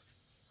like,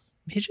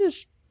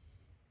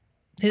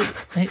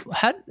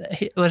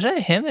 was that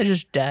him that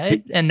just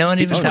died and no one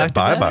even He talked went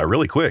about bye it?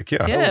 really quick.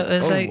 Yeah. Yeah, it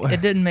was like it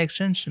didn't make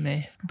sense to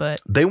me, but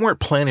They weren't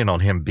planning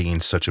on him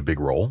being such a big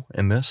role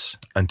in this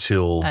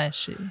until I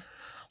see.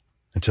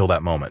 until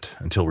that moment,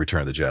 until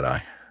Return of the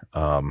Jedi,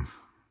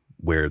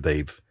 where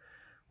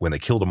when they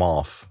killed him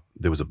off,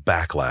 there was a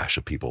backlash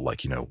of people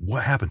like,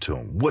 what happened to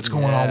him? What's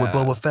going on with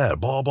Boba Fett?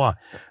 Blah, blah.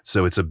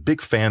 So it's a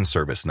big fan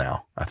service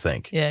now, I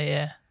think,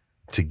 Yeah.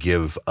 to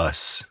give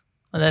us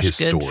Well, that's his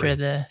good story. for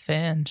the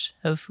fans,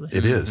 hopefully.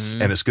 It is.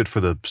 And it's good for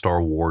the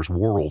Star Wars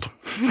world.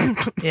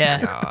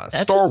 Yeah.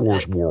 Star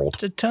Wars world.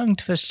 It's a tongue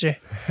twister.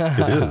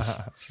 It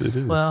is. It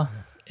is. Well,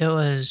 it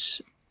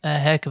was a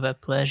heck of a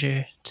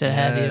pleasure to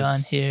have you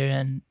on here,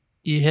 and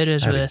you hit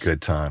us I had a with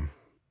good time.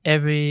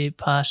 every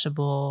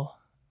possible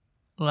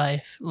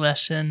life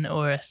lesson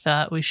or a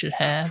thought we should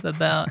have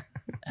about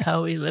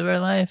how we live our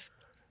life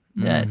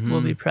that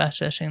we'll be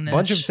processing this.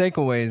 Bunch of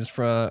takeaways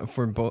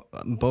for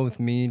both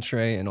me,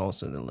 Trey, and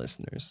also the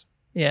listeners.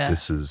 Yeah.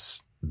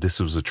 This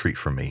was a treat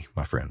for me,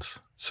 my friends.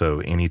 So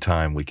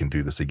anytime we can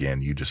do this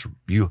again,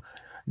 you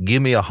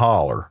give me a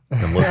holler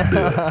and let's do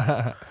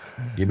it.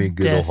 Give me a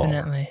good old holler.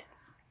 Definitely.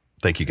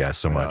 Thank you guys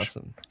so much.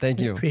 Awesome.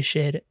 Thank you.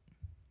 Appreciate it.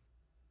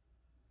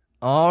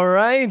 All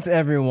right,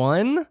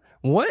 everyone.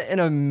 What an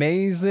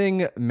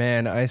amazing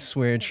man. I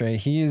swear, Trey,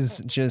 he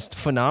is just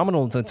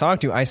phenomenal to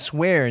talk to. I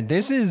swear,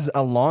 this is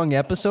a long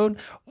episode,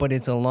 but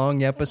it's a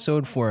long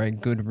episode for a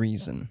good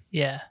reason.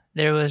 Yeah.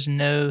 There was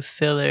no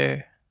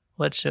filler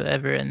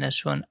whatsoever in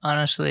this one.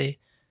 Honestly,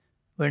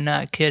 we're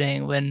not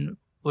kidding. When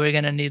we're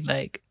going to need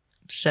like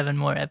 7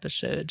 more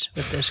episodes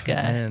with this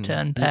guy Man. to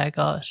unpack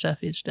all the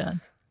stuff he's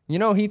done. You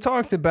know, he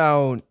talked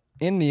about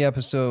in the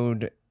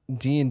episode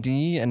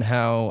D&D and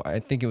how I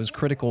think it was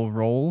Critical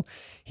Role.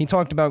 He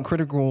talked about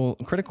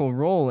Critical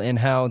Role and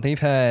how they've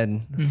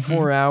had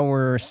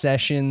 4-hour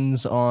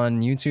sessions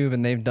on YouTube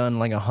and they've done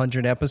like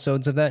 100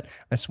 episodes of that.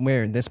 I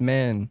swear, this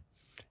man,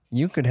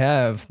 you could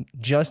have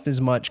just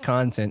as much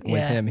content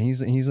with him.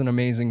 He's an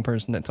amazing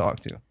person to talk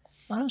to.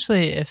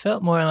 Honestly, it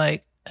felt more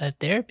like a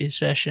therapy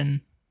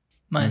session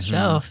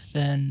myself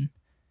than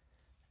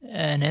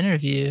an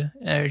interview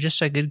or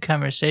just a good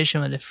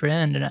conversation with a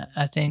friend. And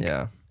I think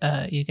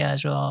you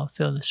guys will all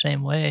feel the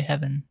same way,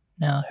 having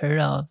now heard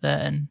all of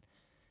that. And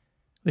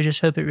we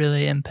just hope it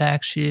really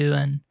impacts you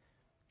and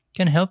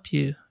can help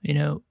you. You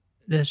know,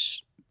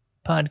 this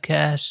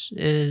podcast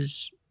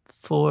is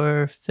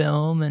for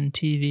film and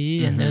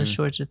TV and those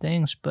sorts of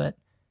things, but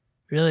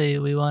really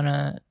we want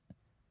to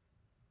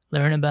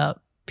learn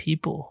about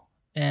people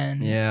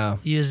and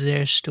use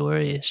their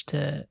stories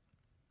to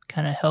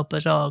kind of help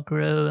us all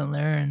grow and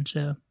learn.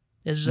 So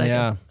this is like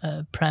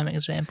a prime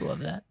example of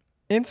that.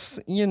 It's,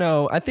 you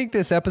know, I think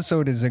this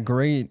episode is a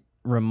great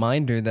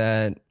reminder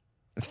that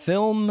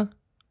film,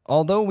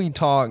 although we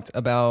talked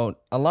about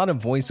a lot of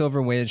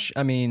voiceover, which,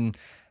 I mean,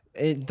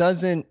 it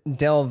does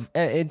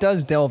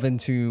delve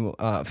into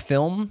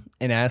film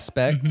in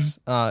aspects,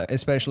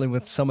 especially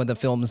with some of the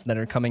films that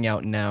are coming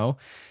out now,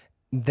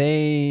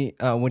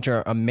 which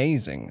are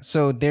amazing.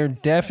 So there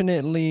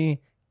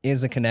definitely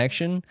is a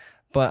connection,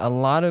 but a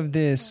lot of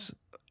this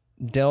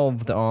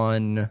delved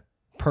on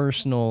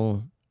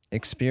personal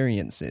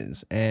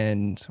experiences.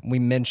 And we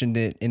mentioned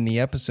it in the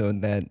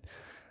episode that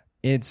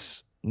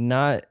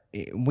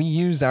we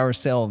use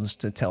ourselves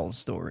to tell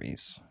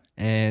stories.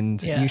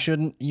 And you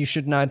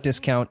should not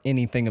discount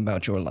anything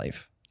about your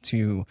life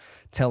to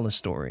tell a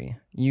story.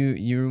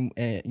 You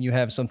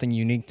have something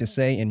unique to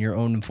say in your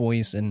own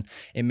voice, and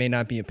it may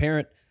not be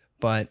apparent,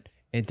 but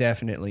it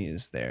definitely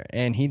is there.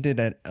 And he did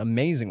an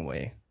amazing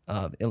way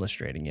of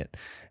illustrating it,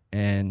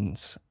 and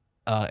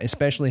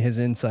especially his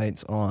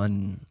insights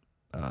on.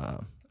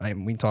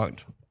 We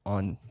talked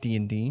on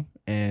D&D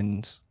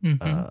and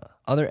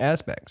other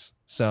aspects.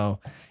 So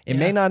it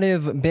may not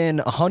have been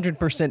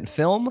 100%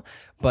 film,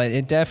 but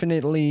it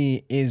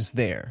definitely is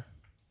there.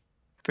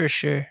 For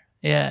sure.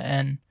 Yeah.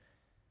 And,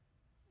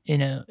 you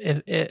know,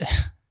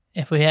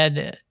 if we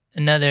had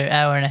another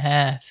hour and a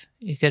half,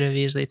 you could have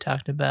easily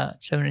talked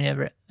about so many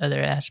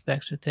other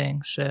aspects of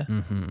things. So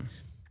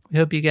we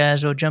hope you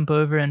guys will jump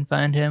over and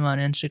find him on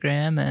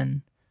Instagram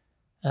and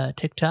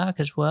TikTok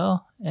as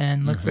well,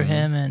 and look for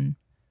him, and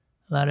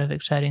a lot of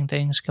exciting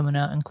things coming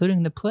out,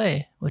 including the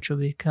play, which will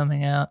be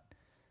coming out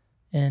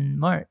in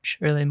March,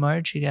 early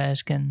March. You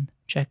guys can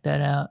check that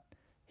out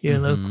here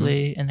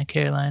locally in the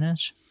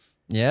Carolinas.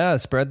 Yeah,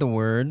 spread the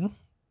word.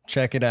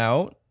 Check it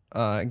out.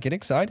 Get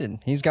excited.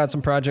 He's got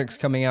some projects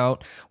coming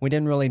out. We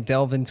didn't really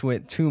delve into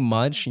it too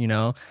much, you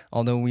know,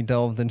 although we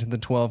delved into the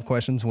 12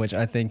 questions, which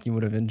I think you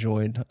would have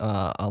enjoyed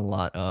a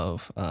lot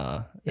of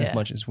as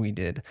much as we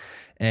did.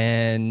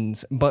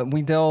 But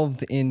we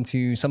delved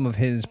into some of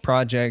his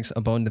projects, A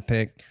Bone to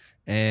Pick,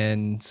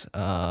 and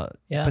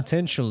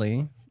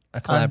potentially a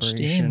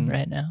collaboration. On Steam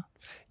right now.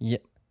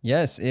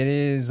 Yes, it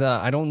is.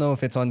 I don't know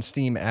if it's on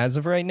Steam as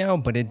of right now,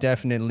 but it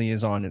definitely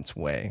is on its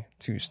way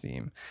to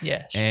Steam.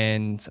 Yes.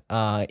 And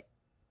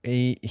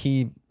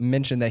he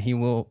mentioned that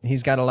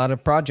he's got a lot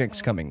of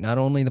projects coming, not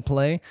only the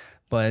play,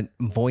 but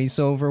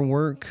voiceover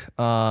work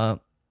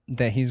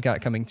that he's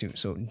got coming too.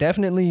 So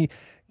definitely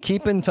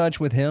keep in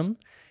touch with him,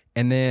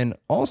 and then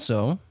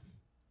also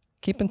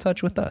keep in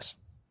touch with us.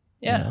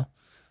 Yeah. You know?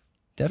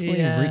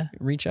 Definitely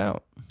reach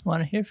out.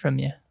 Want to hear from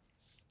you.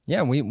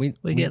 Yeah, we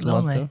get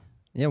lonely. Love to.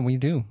 Yeah, we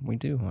do.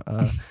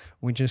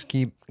 We just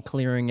keep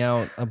clearing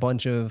out a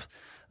bunch of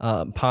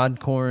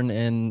Podcorn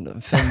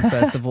and film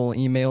festival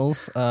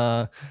emails.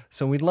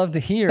 So we'd love to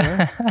hear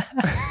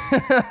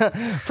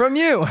from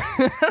you.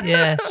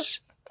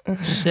 Yes.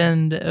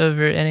 Send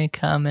over any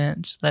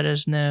comments. Let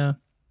us know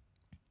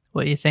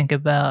what you think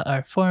about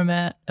our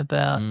format,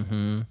 about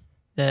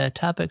the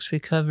topics we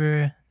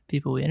cover,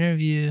 people we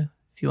interview.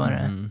 If you want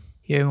to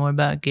hear more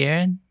about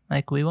Garen,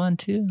 like we want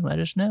to, let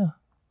us know.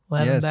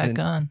 We'll have him back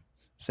on.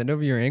 Send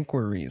over your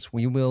inquiries.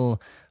 We will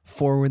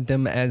forward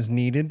them as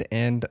needed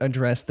and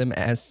address them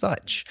as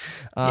such.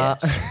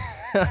 Yes.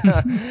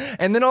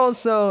 And then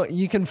also,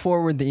 you can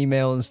forward the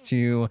emails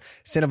to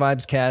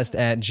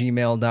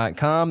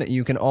cinevibescast@gmail.com.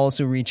 You can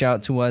also reach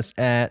out to us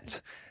at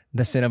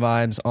the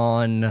Cinevibes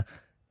on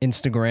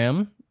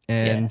Instagram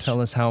and tell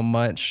us how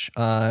much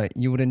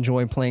you would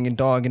enjoy playing a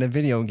dog in a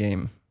video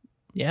game.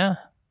 Yeah.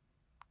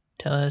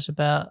 Tell us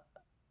about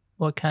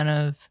what kind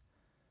of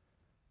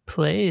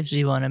plays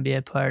you want to be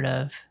a part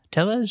of.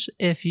 Tell us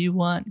if you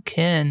want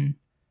Ken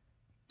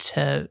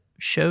to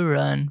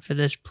showrun for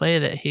this play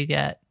that he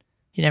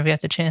never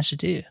got the chance to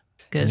do,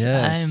 because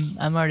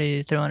I'm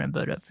already throwing a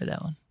boat up for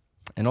that one.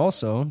 And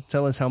also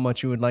tell us how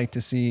much you would like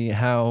to see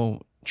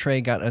how Trey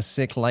got a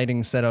sick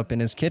lighting setup in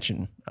his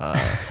kitchen.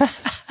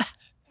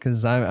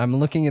 Because I'm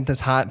looking at this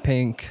hot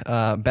pink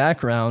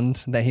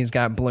background that he's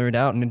got blurred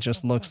out, and it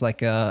just looks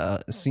like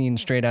a scene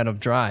straight out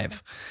of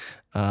Drive.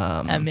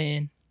 I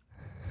mean,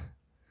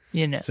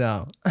 you know,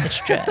 So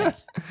it's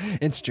Drive.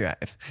 it's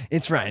Drive.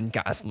 It's Ryan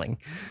Gosling.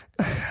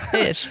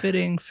 Hey, it's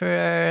fitting for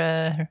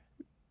our,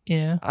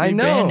 I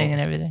know. rebranding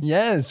and everything.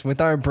 Yes, with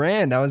our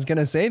brand. I was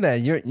gonna say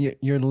that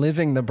you're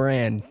living the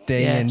brand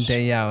day in, Yes.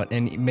 day out,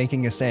 and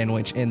making a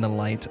sandwich in the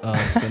light of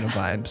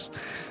Cinevibes.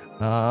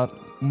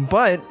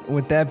 But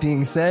with that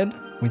being said,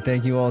 we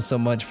thank you all so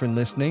much for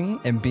listening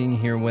and being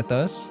here with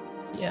us.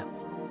 Yeah.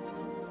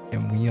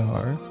 And we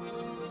are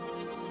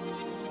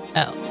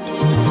Out.